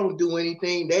 They don't do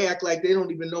anything. They act like they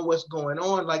don't even know what's going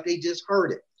on, like they just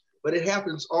heard it. But it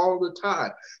happens all the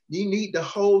time. You need to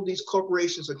hold these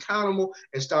corporations accountable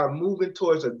and start moving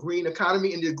towards a green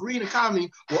economy. And the green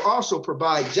economy will also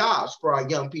provide jobs for our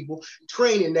young people,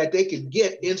 training that they could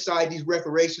get inside these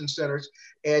recreation centers.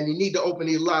 And you need to open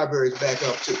these libraries back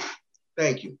up too.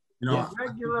 Thank you. You know,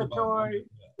 regulatory.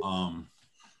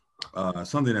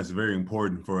 Something that's very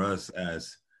important for us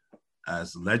as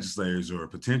legislators or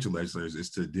potential legislators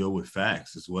is to deal with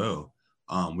facts as well.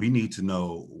 We need to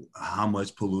know how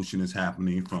much pollution is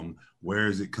happening, from where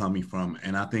is it coming from,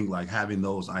 and I think like having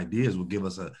those ideas will give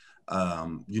us a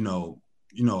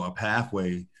a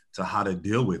pathway to how to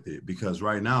deal with it. Because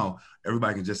right now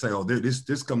everybody can just say, oh,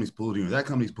 this company's polluting or that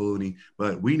company's polluting,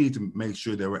 but we need to make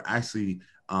sure that we're actually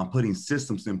putting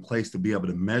systems in place to be able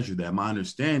to measure that. My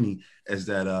understanding is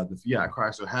that the Fiat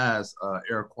Chrysler has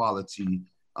air quality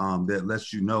that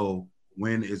lets you know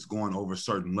when it's going over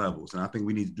certain levels. And I think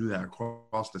we need to do that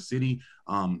across the city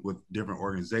with different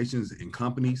organizations and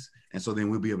companies. And so then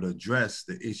we'll be able to address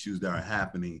the issues that are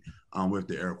happening with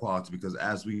the air quality, because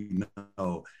as we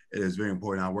know, it is very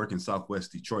important. I work in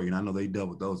Southwest Detroit, and I know they dealt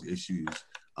with those issues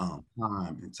time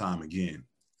and time again.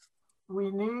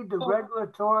 We need the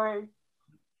regulatory,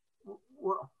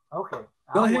 well, okay.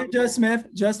 Go ahead, Judge Smith.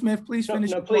 Judge Smith, please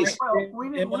finish. No, please. Well,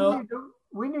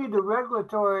 we need the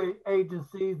regulatory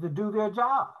agencies to do their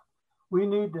job. We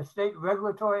need the state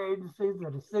regulatory agencies,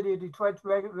 the city of Detroit's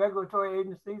regulatory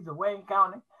agencies, the Wayne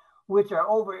County, which are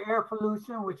over air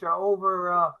pollution, which are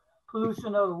over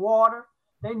pollution of the water.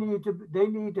 They need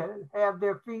to have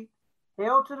their feet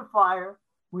held to the fire.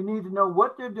 We need to know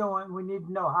what they're doing. We need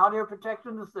to know how they're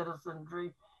protecting the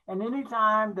citizenry. And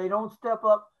anytime they don't step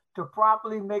up to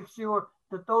properly make sure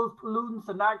that those pollutants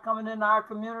are not coming in our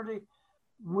community,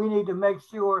 we need to make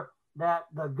sure that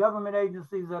the government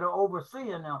agencies that are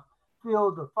overseeing them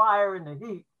feel the fire and the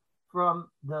heat from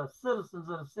the citizens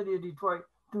of the city of Detroit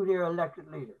through their elected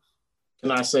leaders.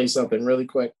 Can I say something really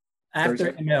quick?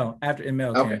 After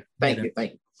ML. Okay,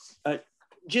 thank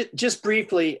you. Just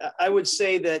briefly, I would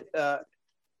say that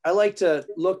I like to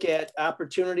look at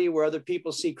opportunity where other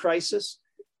people see crisis.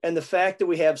 And the fact that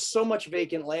we have so much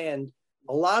vacant land,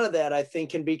 a lot of that I think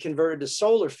can be converted to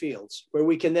solar fields, where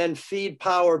we can then feed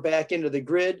power back into the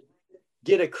grid,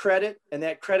 get a credit, and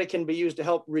that credit can be used to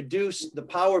help reduce the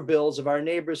power bills of our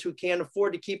neighbors who can't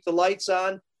afford to keep the lights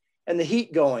on and the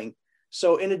heat going.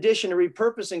 So in addition to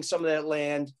repurposing some of that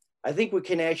land, I think we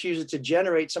can actually use it to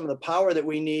generate some of the power that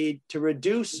we need to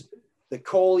reduce the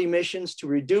coal emissions, to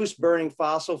reduce burning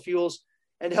fossil fuels,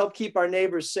 and to help keep our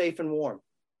neighbors safe and warm.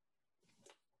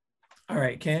 All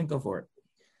right, Ken, go for it.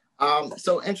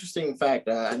 So interesting fact,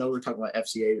 I know we're talking about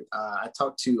FCA. I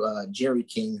talked to Jerry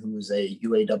King, who's a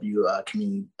UAW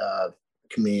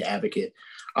community advocate.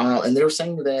 And they were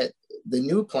saying that the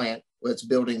new plant that's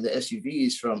building the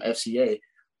SUVs from FCA,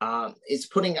 it's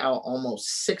putting out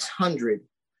almost 600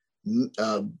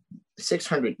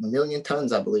 million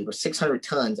tons, I believe, or 600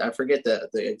 tons. I forget the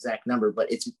exact number, but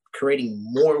it's creating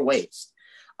more waste.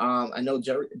 I know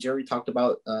Jerry talked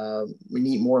about we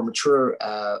need more mature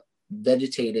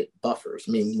vegetated buffers,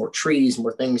 meaning more trees,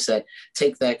 more things that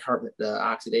take that carbon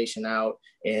oxidation out,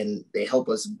 and they help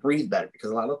us breathe better, because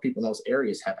a lot of people in those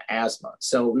areas have asthma.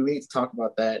 So we need to talk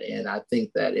about that. And I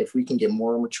think that if we can get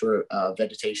more mature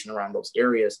vegetation around those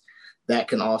areas, that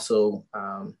can also,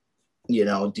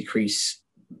 decrease,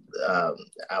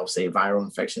 I would say, viral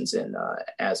infections and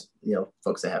as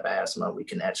folks that have asthma, we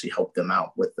can actually help them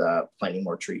out with planting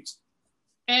more trees.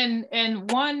 And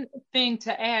one thing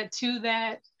to add to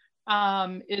that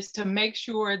is to make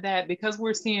sure that, because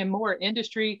we're seeing more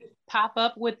industry pop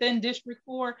up within District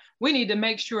 4, we need to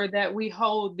make sure that we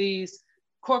hold these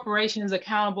corporations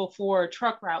accountable for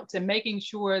truck routes and making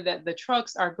sure that the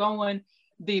trucks are going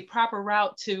the proper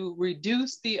route to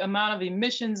reduce the amount of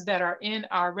emissions that are in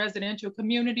our residential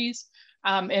communities,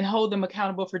 and hold them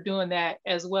accountable for doing that,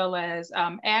 as well as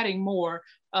adding more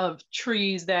of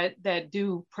trees that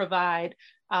do provide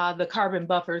the carbon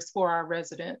buffers for our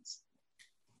residents.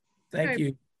 Thank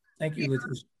you. Thank you,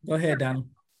 Letitia. Go ahead, Donnie.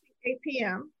 8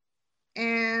 p.m.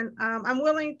 And I'm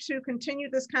willing to continue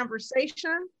this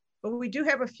conversation, but we do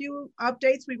have a few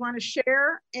updates we want to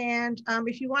share. And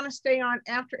if you want to stay on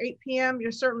after 8 p.m.,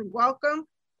 you're certainly welcome.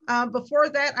 Before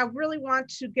that, I really want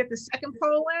to get the second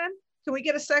poll in. Can we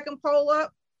get a second poll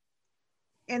up?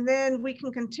 And then we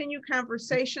can continue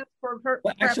conversation for her.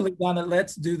 Well, actually, Donna,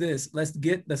 let's do this. Let's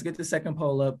get the second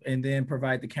poll up and then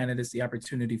provide the candidates the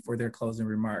opportunity for their closing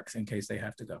remarks in case they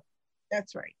have to go.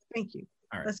 That's right. Thank you.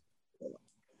 All right.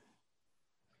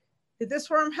 Did this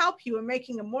forum help you in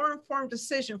making a more informed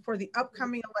decision for the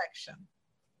upcoming election?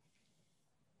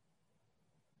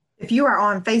 If you are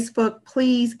on Facebook,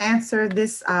 please answer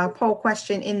this poll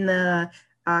question in the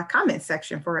comment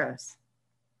section for us.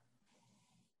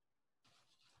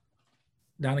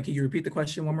 Donna, can you repeat the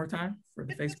question one more time for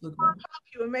the Facebook? Did this forum help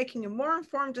you in making a more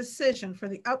informed decision for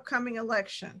the upcoming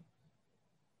election?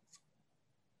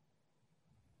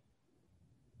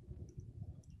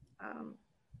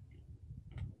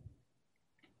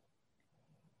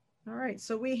 All right,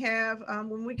 so we have,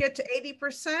 when we get to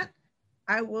 80%,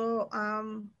 I will,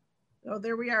 oh,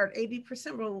 there we are at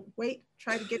 80%. We'll wait,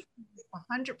 try to get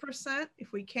 100%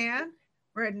 if we can.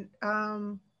 We're at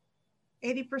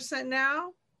 80%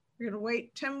 now. We're gonna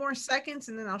wait 10 more seconds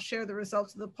and then I'll share the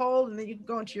results of the poll and then you can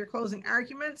go into your closing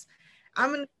arguments.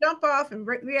 I'm gonna jump off and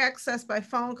re-access by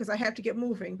phone because I have to get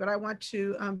moving, but I want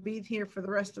to be here for the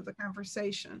rest of the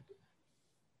conversation.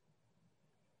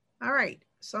 All right,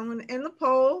 so I'm gonna end the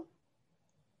poll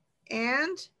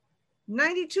and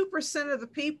 92% of the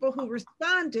people who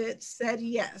responded said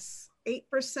yes.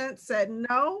 8% said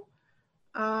no.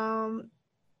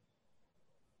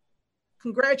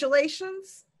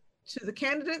 Congratulations to the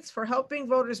candidates for helping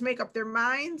voters make up their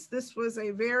minds. This was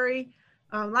a very,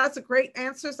 lots of great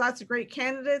answers, lots of great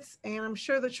candidates, and I'm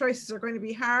sure the choices are going to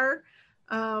be hard,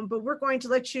 but we're going to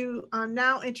let you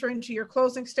now enter into your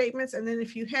closing statements. And then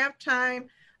if you have time,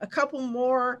 a couple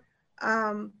more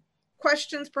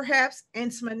questions perhaps,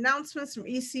 and some announcements from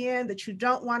ECN that you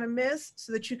don't want to miss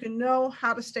so that you can know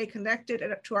how to stay connected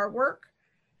to our work.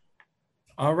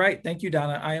 All right, thank you,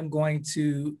 Donna. I am going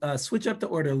to switch up the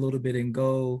order a little bit and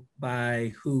go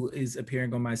by who is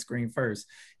appearing on my screen first.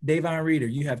 Davon Reeder,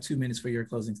 you have 2 minutes for your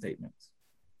closing statements.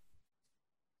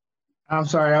 I'm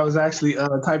sorry, I was actually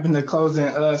typing the closing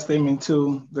statement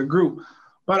to the group.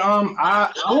 But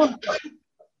I want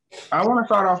to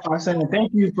start off by saying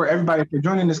thank you for everybody for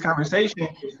joining this conversation.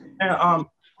 And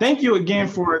thank you again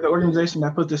for the organization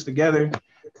that put this together.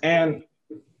 And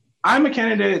I'm a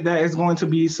candidate that is going to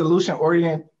be solution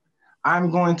oriented.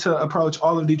 I'm going to approach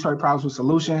all of Detroit problems with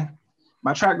solution.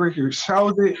 My track record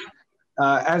shows it.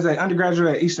 As an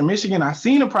undergraduate at Eastern Michigan, I've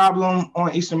seen a problem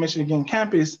on Eastern Michigan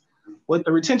campus with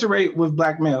the retention rate with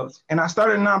Black males. And I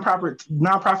started a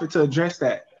nonprofit to address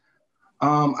that.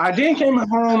 I then came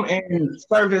home and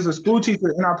served as a school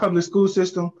teacher in our public school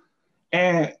system.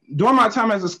 And during my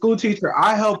time as a school teacher,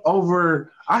 I helped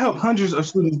hundreds of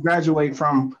students graduate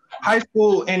from high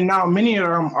school, and now many of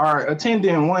them are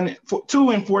attending 2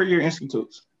 and 4 year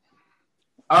institutes.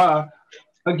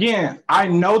 Again, I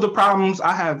know the problems.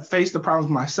 I have faced the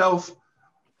problems myself.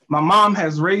 My mom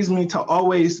has raised me to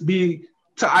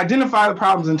identify the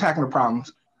problems and tackle the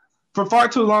problems. For far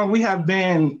too long, we have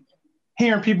been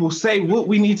hearing people say what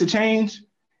we need to change,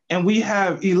 and we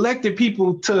have elected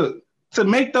people to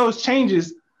make those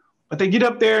changes, but they get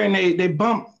up there and they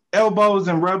bump elbows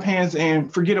and rub hands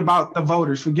and forget about the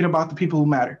voters, forget about the people who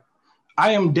matter.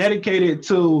 I am dedicated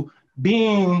to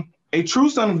being a true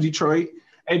son of Detroit,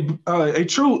 a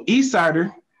true East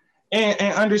Sider, and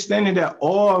understanding that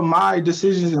all my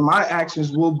decisions and my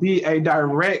actions will be a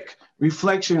direct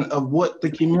reflection of what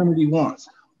the community wants,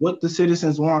 what the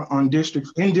citizens want in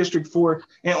District 4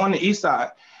 and on the East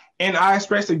Side. And I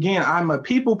express again, I'm a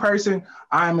people person,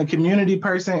 I'm a community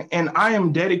person, and I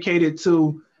am dedicated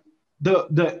to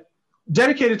the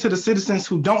citizens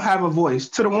who don't have a voice,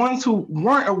 to the ones who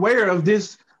weren't aware of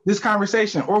this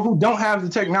conversation or who don't have the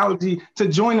technology to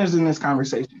join us in this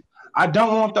conversation. I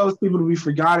don't want those people to be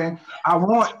forgotten. I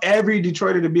want every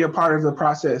Detroiter to be a part of the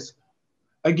process.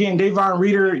 Again, Davon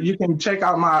Reeder, you can check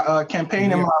out my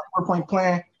campaign and my 4-point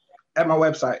plan at my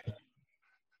website.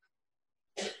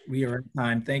 We are at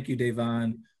time. Thank you,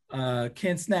 Davon.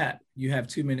 Ken Snap, you have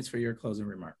 2 minutes for your closing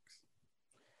remarks.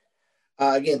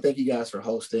 Again, thank you guys for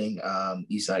hosting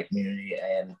Eastside Community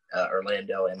and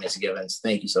Orlando and Ms. Givens.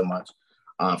 Thank you so much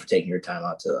for taking your time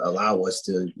out to allow us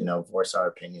to, voice our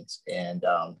opinions and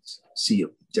see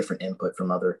different input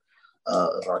from other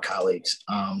of our colleagues.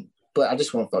 But I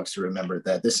just want folks to remember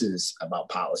that this is about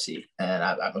policy, and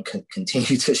I'm going to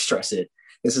continue to stress it.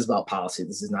 This is about policy.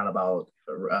 This is not about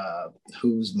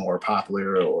who's more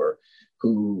popular or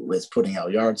who is putting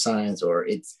out yard signs, or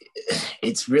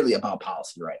it's really about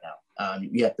policy right now.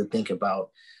 You have to think about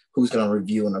who's going to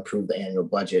review and approve the annual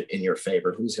budget in your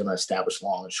favor, who's going to establish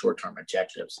long and short-term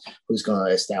objectives, who's going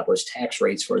to establish tax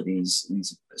rates for these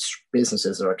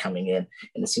businesses that are coming in,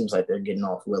 and it seems like they're getting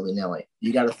off willy-nilly.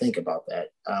 You got to think about that.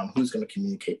 Who's going to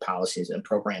communicate policies and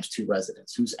programs to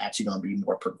residents? Who's actually going to be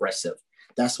more progressive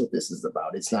That's what this is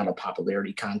about. It's not a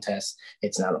popularity contest.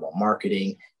 It's not about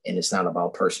marketing, and it's not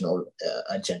about personal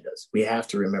agendas. We have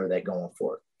to remember that going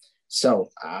forward. So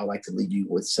I like to leave you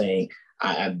with saying,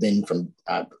 I've been from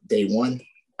day one.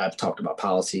 I've talked about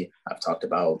policy. I've talked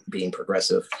about being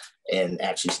progressive and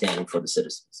actually standing for the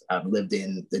citizens. I've lived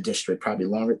in the district probably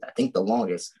longer, I think the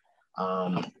longest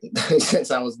since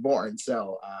I was born.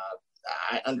 So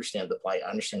I understand the plight. I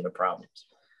understand the problems.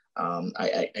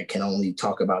 I can only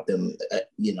talk about them,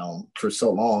 for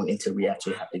so long until we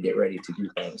actually have to get ready to do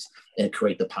things and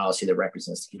create the policy that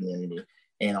represents the community,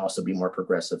 and also be more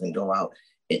progressive and go out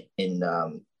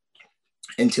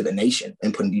into the nation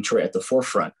and putting Detroit at the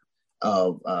forefront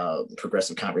of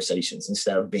progressive conversations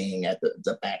instead of being at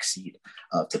the backseat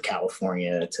to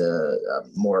California, to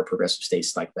more progressive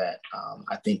states like that.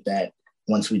 I think that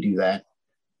once we do that,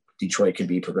 Detroit can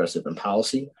be progressive in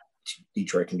policy.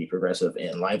 Detroit can be progressive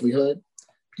in livelihood.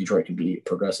 Detroit can be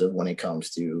progressive when it comes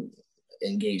to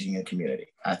engaging in community.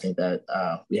 I think that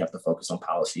we have to focus on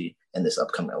policy in this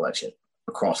upcoming election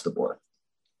across the board.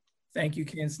 Thank you,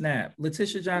 Ken Snap.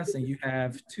 Letitia Johnson, you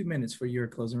have 2 minutes for your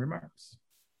closing remarks.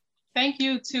 Thank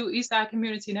you to Eastside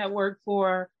Community Network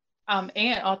for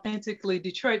and Authentically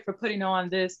Detroit for putting on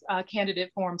this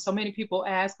candidate forum. So many people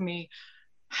ask me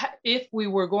if we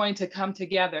were going to come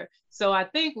together. So I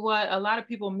think what a lot of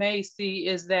people may see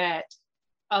is that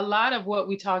a lot of what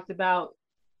we talked about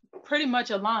pretty much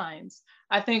aligns.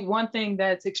 I think one thing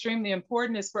that's extremely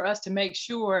important is for us to make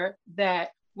sure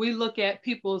that we look at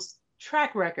people's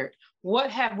track record.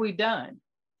 What have we done?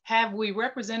 Have we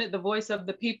represented the voice of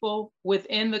the people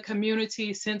within the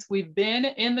community since we've been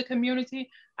in the community?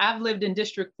 I've lived in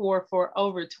District 4 for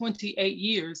over 28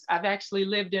 years. I've actually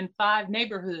lived in 5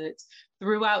 neighborhoods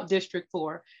throughout District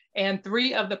 4, and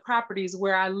 3 of the properties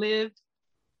where I lived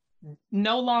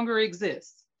no longer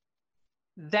exist.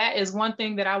 That is one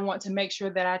thing that I want to make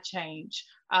sure that I change.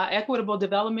 Equitable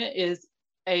development is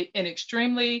an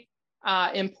extremely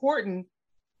important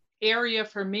area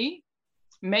for me.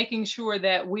 Making sure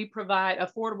that we provide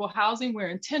affordable housing. We're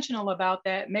intentional about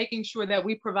that, making sure that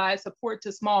we provide support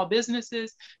to small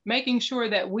businesses, making sure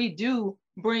that we do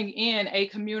bring in a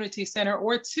community center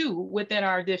or 2 within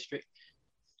our district.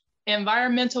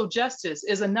 Environmental justice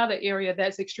is another area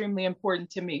that's extremely important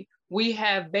to me. We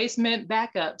have basement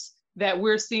backups that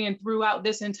we're seeing throughout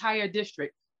this entire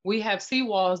district. We have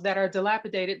seawalls that are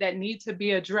dilapidated that need to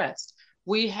be addressed.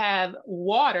 We have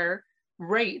water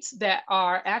rates that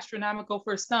are astronomical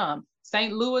for some.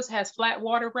 St. Louis has flat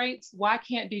water rates. Why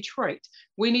can't Detroit?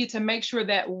 We need to make sure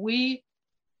that we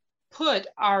put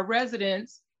our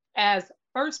residents as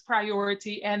first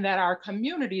priority and that our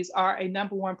communities are a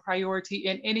 #1 priority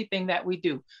in anything that we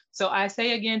do. So I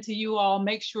say again to you all,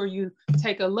 make sure you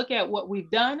take a look at what we've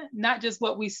done, not just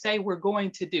what we say we're going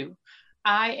to do.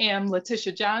 I am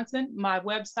Letitia Johnson. My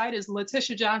website is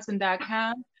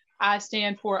letitiajohnson.com. I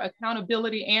stand for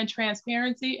accountability and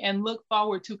transparency and look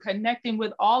forward to connecting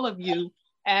with all of you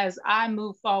as I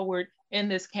move forward in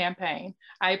this campaign.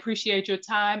 I appreciate your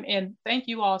time and thank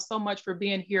you all so much for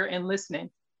being here and listening.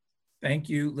 Thank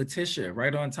you, Letitia.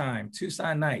 Right on time.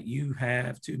 Tucson Knight, you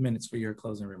have 2 minutes for your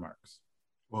closing remarks.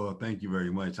 Well, thank you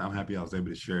very much. I'm happy I was able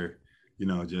to share,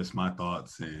 just my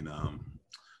thoughts and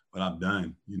what I've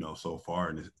done, so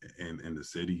far in the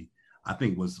city. I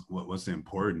think what's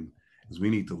important is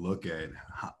we need to look at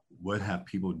what have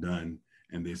people done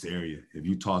in this area. If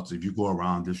you go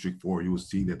around District 4, you will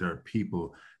see that there are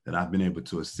people that I've been able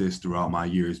to assist throughout my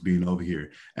years being over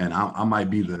here. And I don't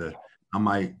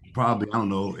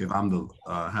know if I'm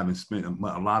having spent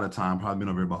a lot of time, probably been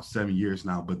over here about 7 years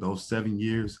now, but those 7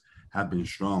 years have been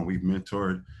strong. We've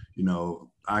mentored,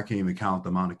 I can't even count the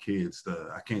amount of kids.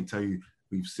 I can't tell you,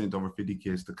 we've sent over 50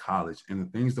 kids to college, and the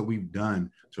things that we've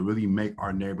done to really make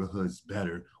our neighborhoods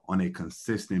better on a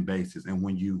consistent basis. And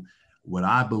what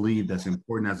I believe that's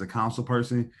important as a council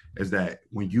person is that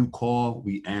when you call,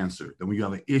 we answer. That when you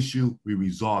have an issue, we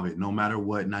resolve it, no matter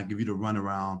what, not give you the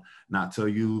runaround, not tell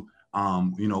you,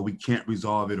 we can't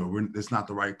resolve it or it's not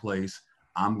the right place.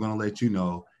 I'm going to let you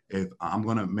know if I'm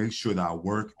going to make sure that I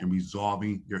work in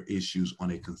resolving your issues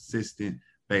on a consistent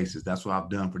basis. That's what I've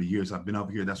done for the years I've been up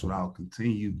here. That's what I'll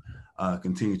continue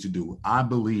to do. I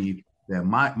believe that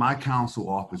my council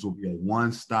office will be a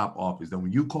one-stop office, that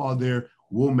when you call there,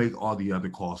 we'll make all the other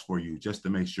calls for you just to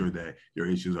make sure that your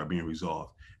issues are being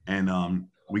resolved. And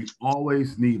we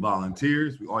always need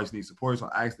volunteers. We always need support. So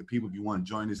I ask the people, if you want to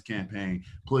join this campaign,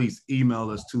 please email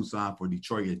us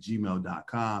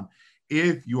tucsonfordetroit@gmail.com.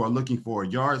 If you are looking for a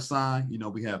yard sign,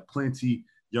 we have plenty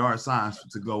yard signs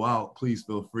to go out. Please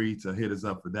feel free to hit us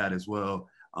up for that as well.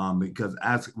 Because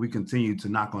as we continue to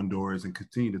knock on doors and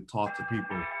continue to talk to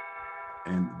people,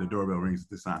 and the doorbell rings at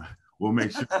this time. We'll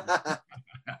make sure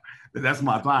that's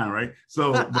my time, right?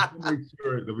 So we'll make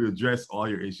sure that we address all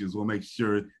your issues. We'll make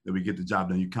sure that we get the job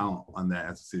done. You count on that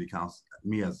as a city council,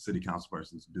 me as a city council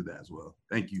person to do that as well.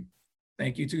 Thank you.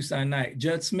 Thank you, Tucson Knight.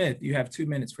 Judge Smith, you have 2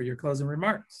 minutes for your closing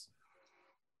remarks.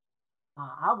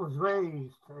 I was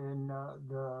raised in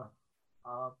the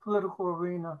political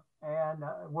arena and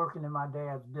working in my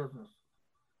dad's business.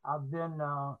 I've been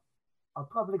a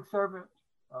public servant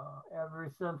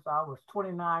ever since I was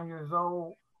 29 years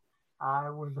old. I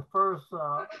was the first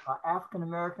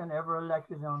African-American ever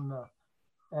elected in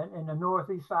the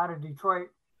northeast side of Detroit.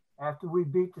 After we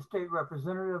beat the state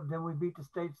representative, then we beat the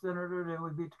state senator, then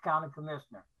we beat the county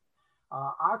commissioner.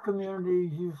 Our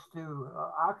communities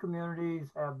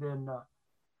have been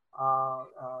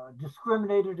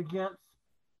discriminated against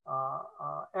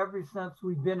ever since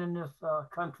we've been in this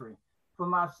country. For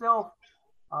myself,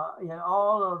 in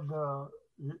all of the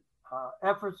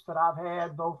efforts that I've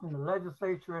had, both in the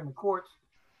legislature and the courts,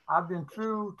 I've been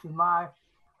true to my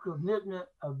commitment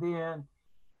of being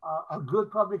a good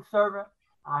public servant.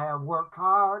 I have worked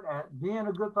hard at being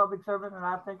a good public servant, and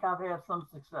I think I've had some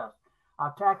success.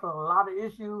 I've tackled a lot of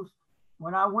issues.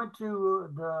 When I went to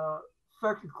the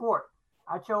circuit court,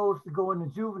 I chose to go in the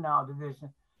juvenile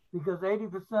division because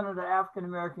 80% of the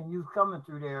African-American youth coming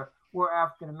through there were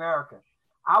African-American.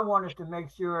 I wanted to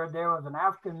make sure there was an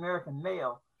African-American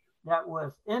male that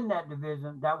was in that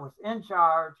division, that was in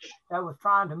charge, that was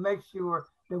trying to make sure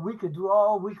that we could do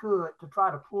all we could to try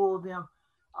to pull them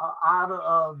out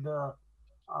of the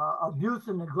abuse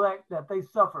and neglect that they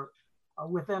suffered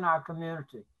within our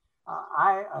community.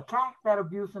 I attacked that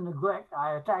abuse and neglect.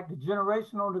 I attacked the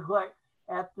generational neglect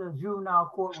at the juvenile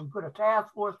court. We put a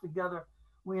task force together.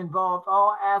 We involved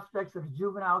all aspects of the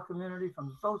juvenile community, from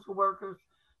the social workers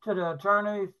to the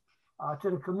attorneys,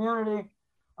 to the community,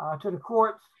 to the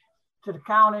courts, to the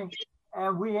county,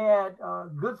 and we had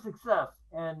good success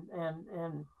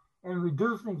in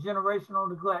reducing generational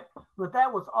neglect. But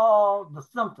that was all the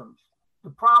symptoms.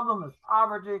 The problem is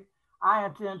poverty. I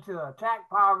intend to attack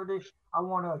poverty. I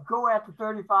want to go after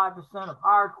 35% of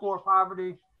hardcore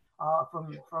poverty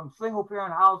from single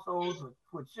parent households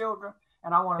with children,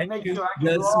 and I want to make sure I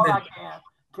can do all I can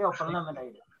to help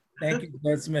eliminate it. Thank you,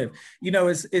 Judge Smith. You know,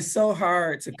 it's so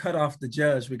hard to cut off the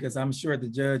judge because I'm sure the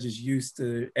judge is used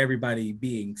to everybody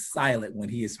being silent when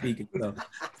he is speaking. So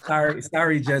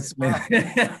sorry, Judge Smith.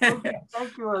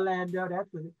 Thank you, Orlando.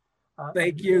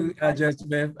 Thank you, Judge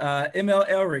Smith. ML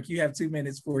Elric, you have 2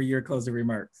 minutes for your closing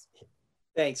remarks.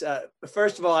 Thanks.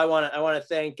 First of all, I want to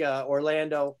thank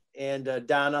Orlando and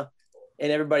Donna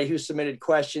and everybody who submitted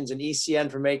questions, and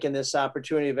ECN for making this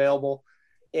opportunity available.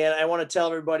 And I want to tell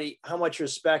everybody how much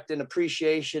respect and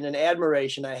appreciation and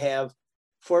admiration I have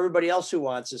for everybody else who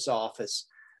wants this office.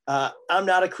 I'm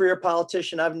not a career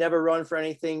politician. I've never run for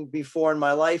anything before in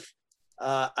my life.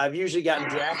 I've usually gotten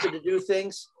drafted to do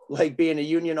things like being a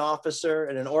union officer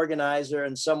and an organizer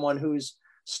and someone who's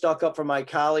stuck up for my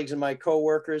colleagues and my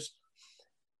coworkers.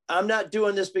 I'm not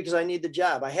doing this because I need the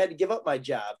job. I had to give up my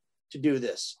job to do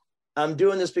this. I'm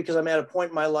doing this because I'm at a point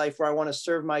in my life where I want to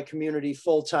serve my community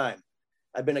full time.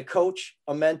 I've been a coach,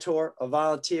 a mentor, a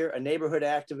volunteer, a neighborhood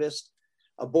activist,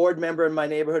 a board member in my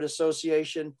neighborhood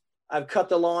association. I've cut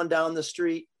the lawn down the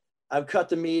street. I've cut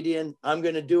the median. I'm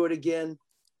going to do it again.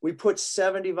 We put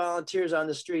 70 volunteers on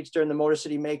the streets during the Motor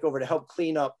City Makeover to help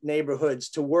clean up neighborhoods,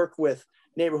 to work with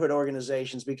neighborhood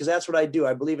organizations, because that's what I do.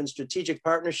 I believe in strategic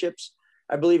partnerships.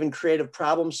 I believe in creative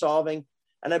problem solving,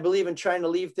 and I believe in trying to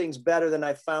leave things better than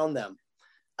I found them.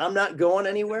 I'm not going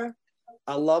anywhere.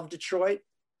 I love Detroit.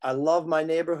 I love my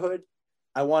neighborhood.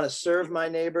 I want to serve my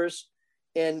neighbors.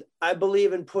 And I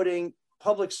believe in putting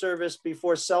public service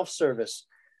before self-service.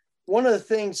 One of the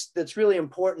things that's really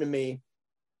important to me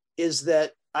is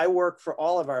that I work for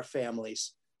all of our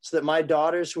families so that my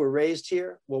daughters who are raised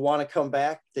here will want to come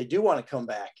back. They do want to come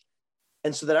back.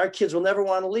 And so that our kids will never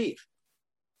want to leave.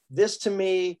 This to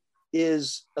me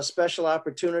is a special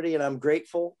opportunity, and I'm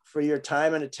grateful for your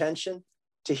time and attention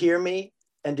to hear me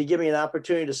and to give me an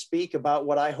opportunity to speak about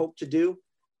what I hope to do.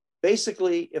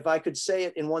 Basically, if I could say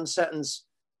it in one sentence,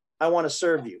 I want to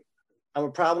serve you. I'm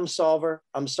a problem solver.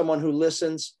 I'm someone who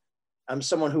listens. I'm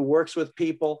someone who works with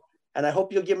people. And I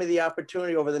hope you'll give me the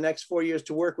opportunity over the next 4 years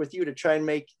to work with you to try and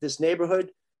make this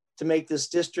neighborhood, to make this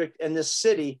district and this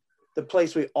city the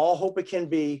place we all hope it can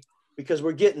be, because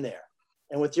we're getting there.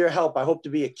 And with your help, I hope to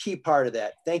be a key part of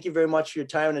that. Thank you very much for your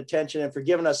time and attention and for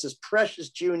giving us this precious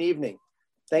June evening.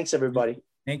 Thanks, everybody.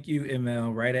 Thank you,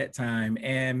 ML, right at time.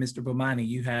 And Mr. Bomani,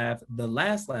 you have the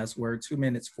last word, 2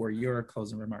 minutes for your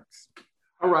closing remarks.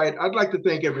 All right, I'd like to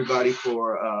thank everybody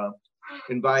for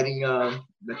inviting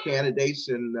the candidates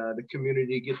and the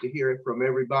community to get to hear it from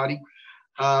everybody.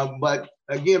 But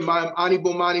again, I'm Ani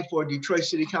Bomani for Detroit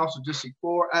City Council District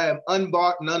 4. I am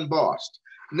unbought and unbossed.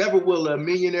 Never will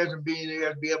millionaires and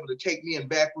billionaires be able to take me in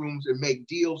back rooms and make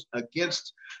deals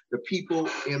against the people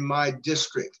in my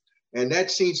district. And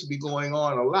that seems to be going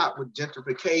on a lot with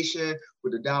gentrification,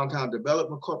 with the Downtown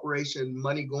Development Corporation,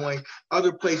 money going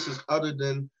other places other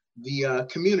than the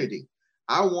community.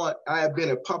 I have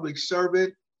been a public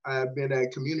servant. I have been a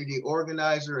community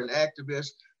organizer and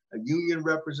activist, a union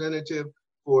representative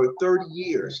for 30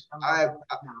 years.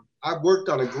 I've worked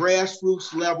on a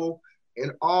grassroots level in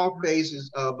all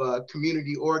phases of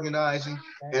community organizing.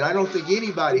 And I don't think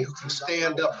anybody who can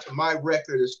stand up to my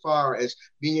record as far as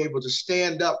being able to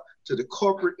stand up to the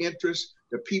corporate interests,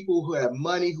 the people who have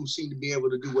money, who seem to be able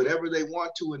to do whatever they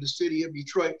want to in the city of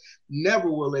Detroit,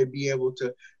 never will they be able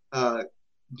to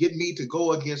get me to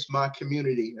go against my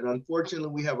community. And unfortunately,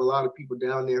 we have a lot of people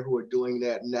down there who are doing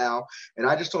that now. And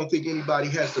I just don't think anybody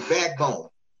has the backbone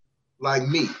like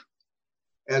me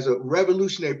as a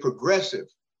revolutionary progressive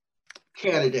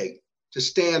candidate to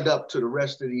stand up to the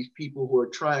rest of these people who are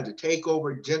trying to take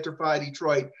over, gentrify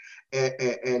Detroit,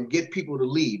 and get people to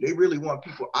leave. They really want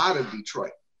people out of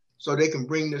Detroit so they can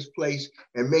bring this place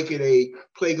and make it a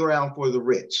playground for the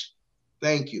rich.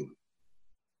 Thank you.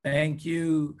 Thank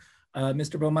you,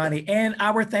 Mr. Bomani. And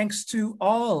our thanks to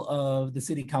all of the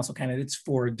city council candidates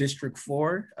for District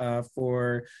 4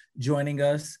 for joining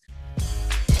us.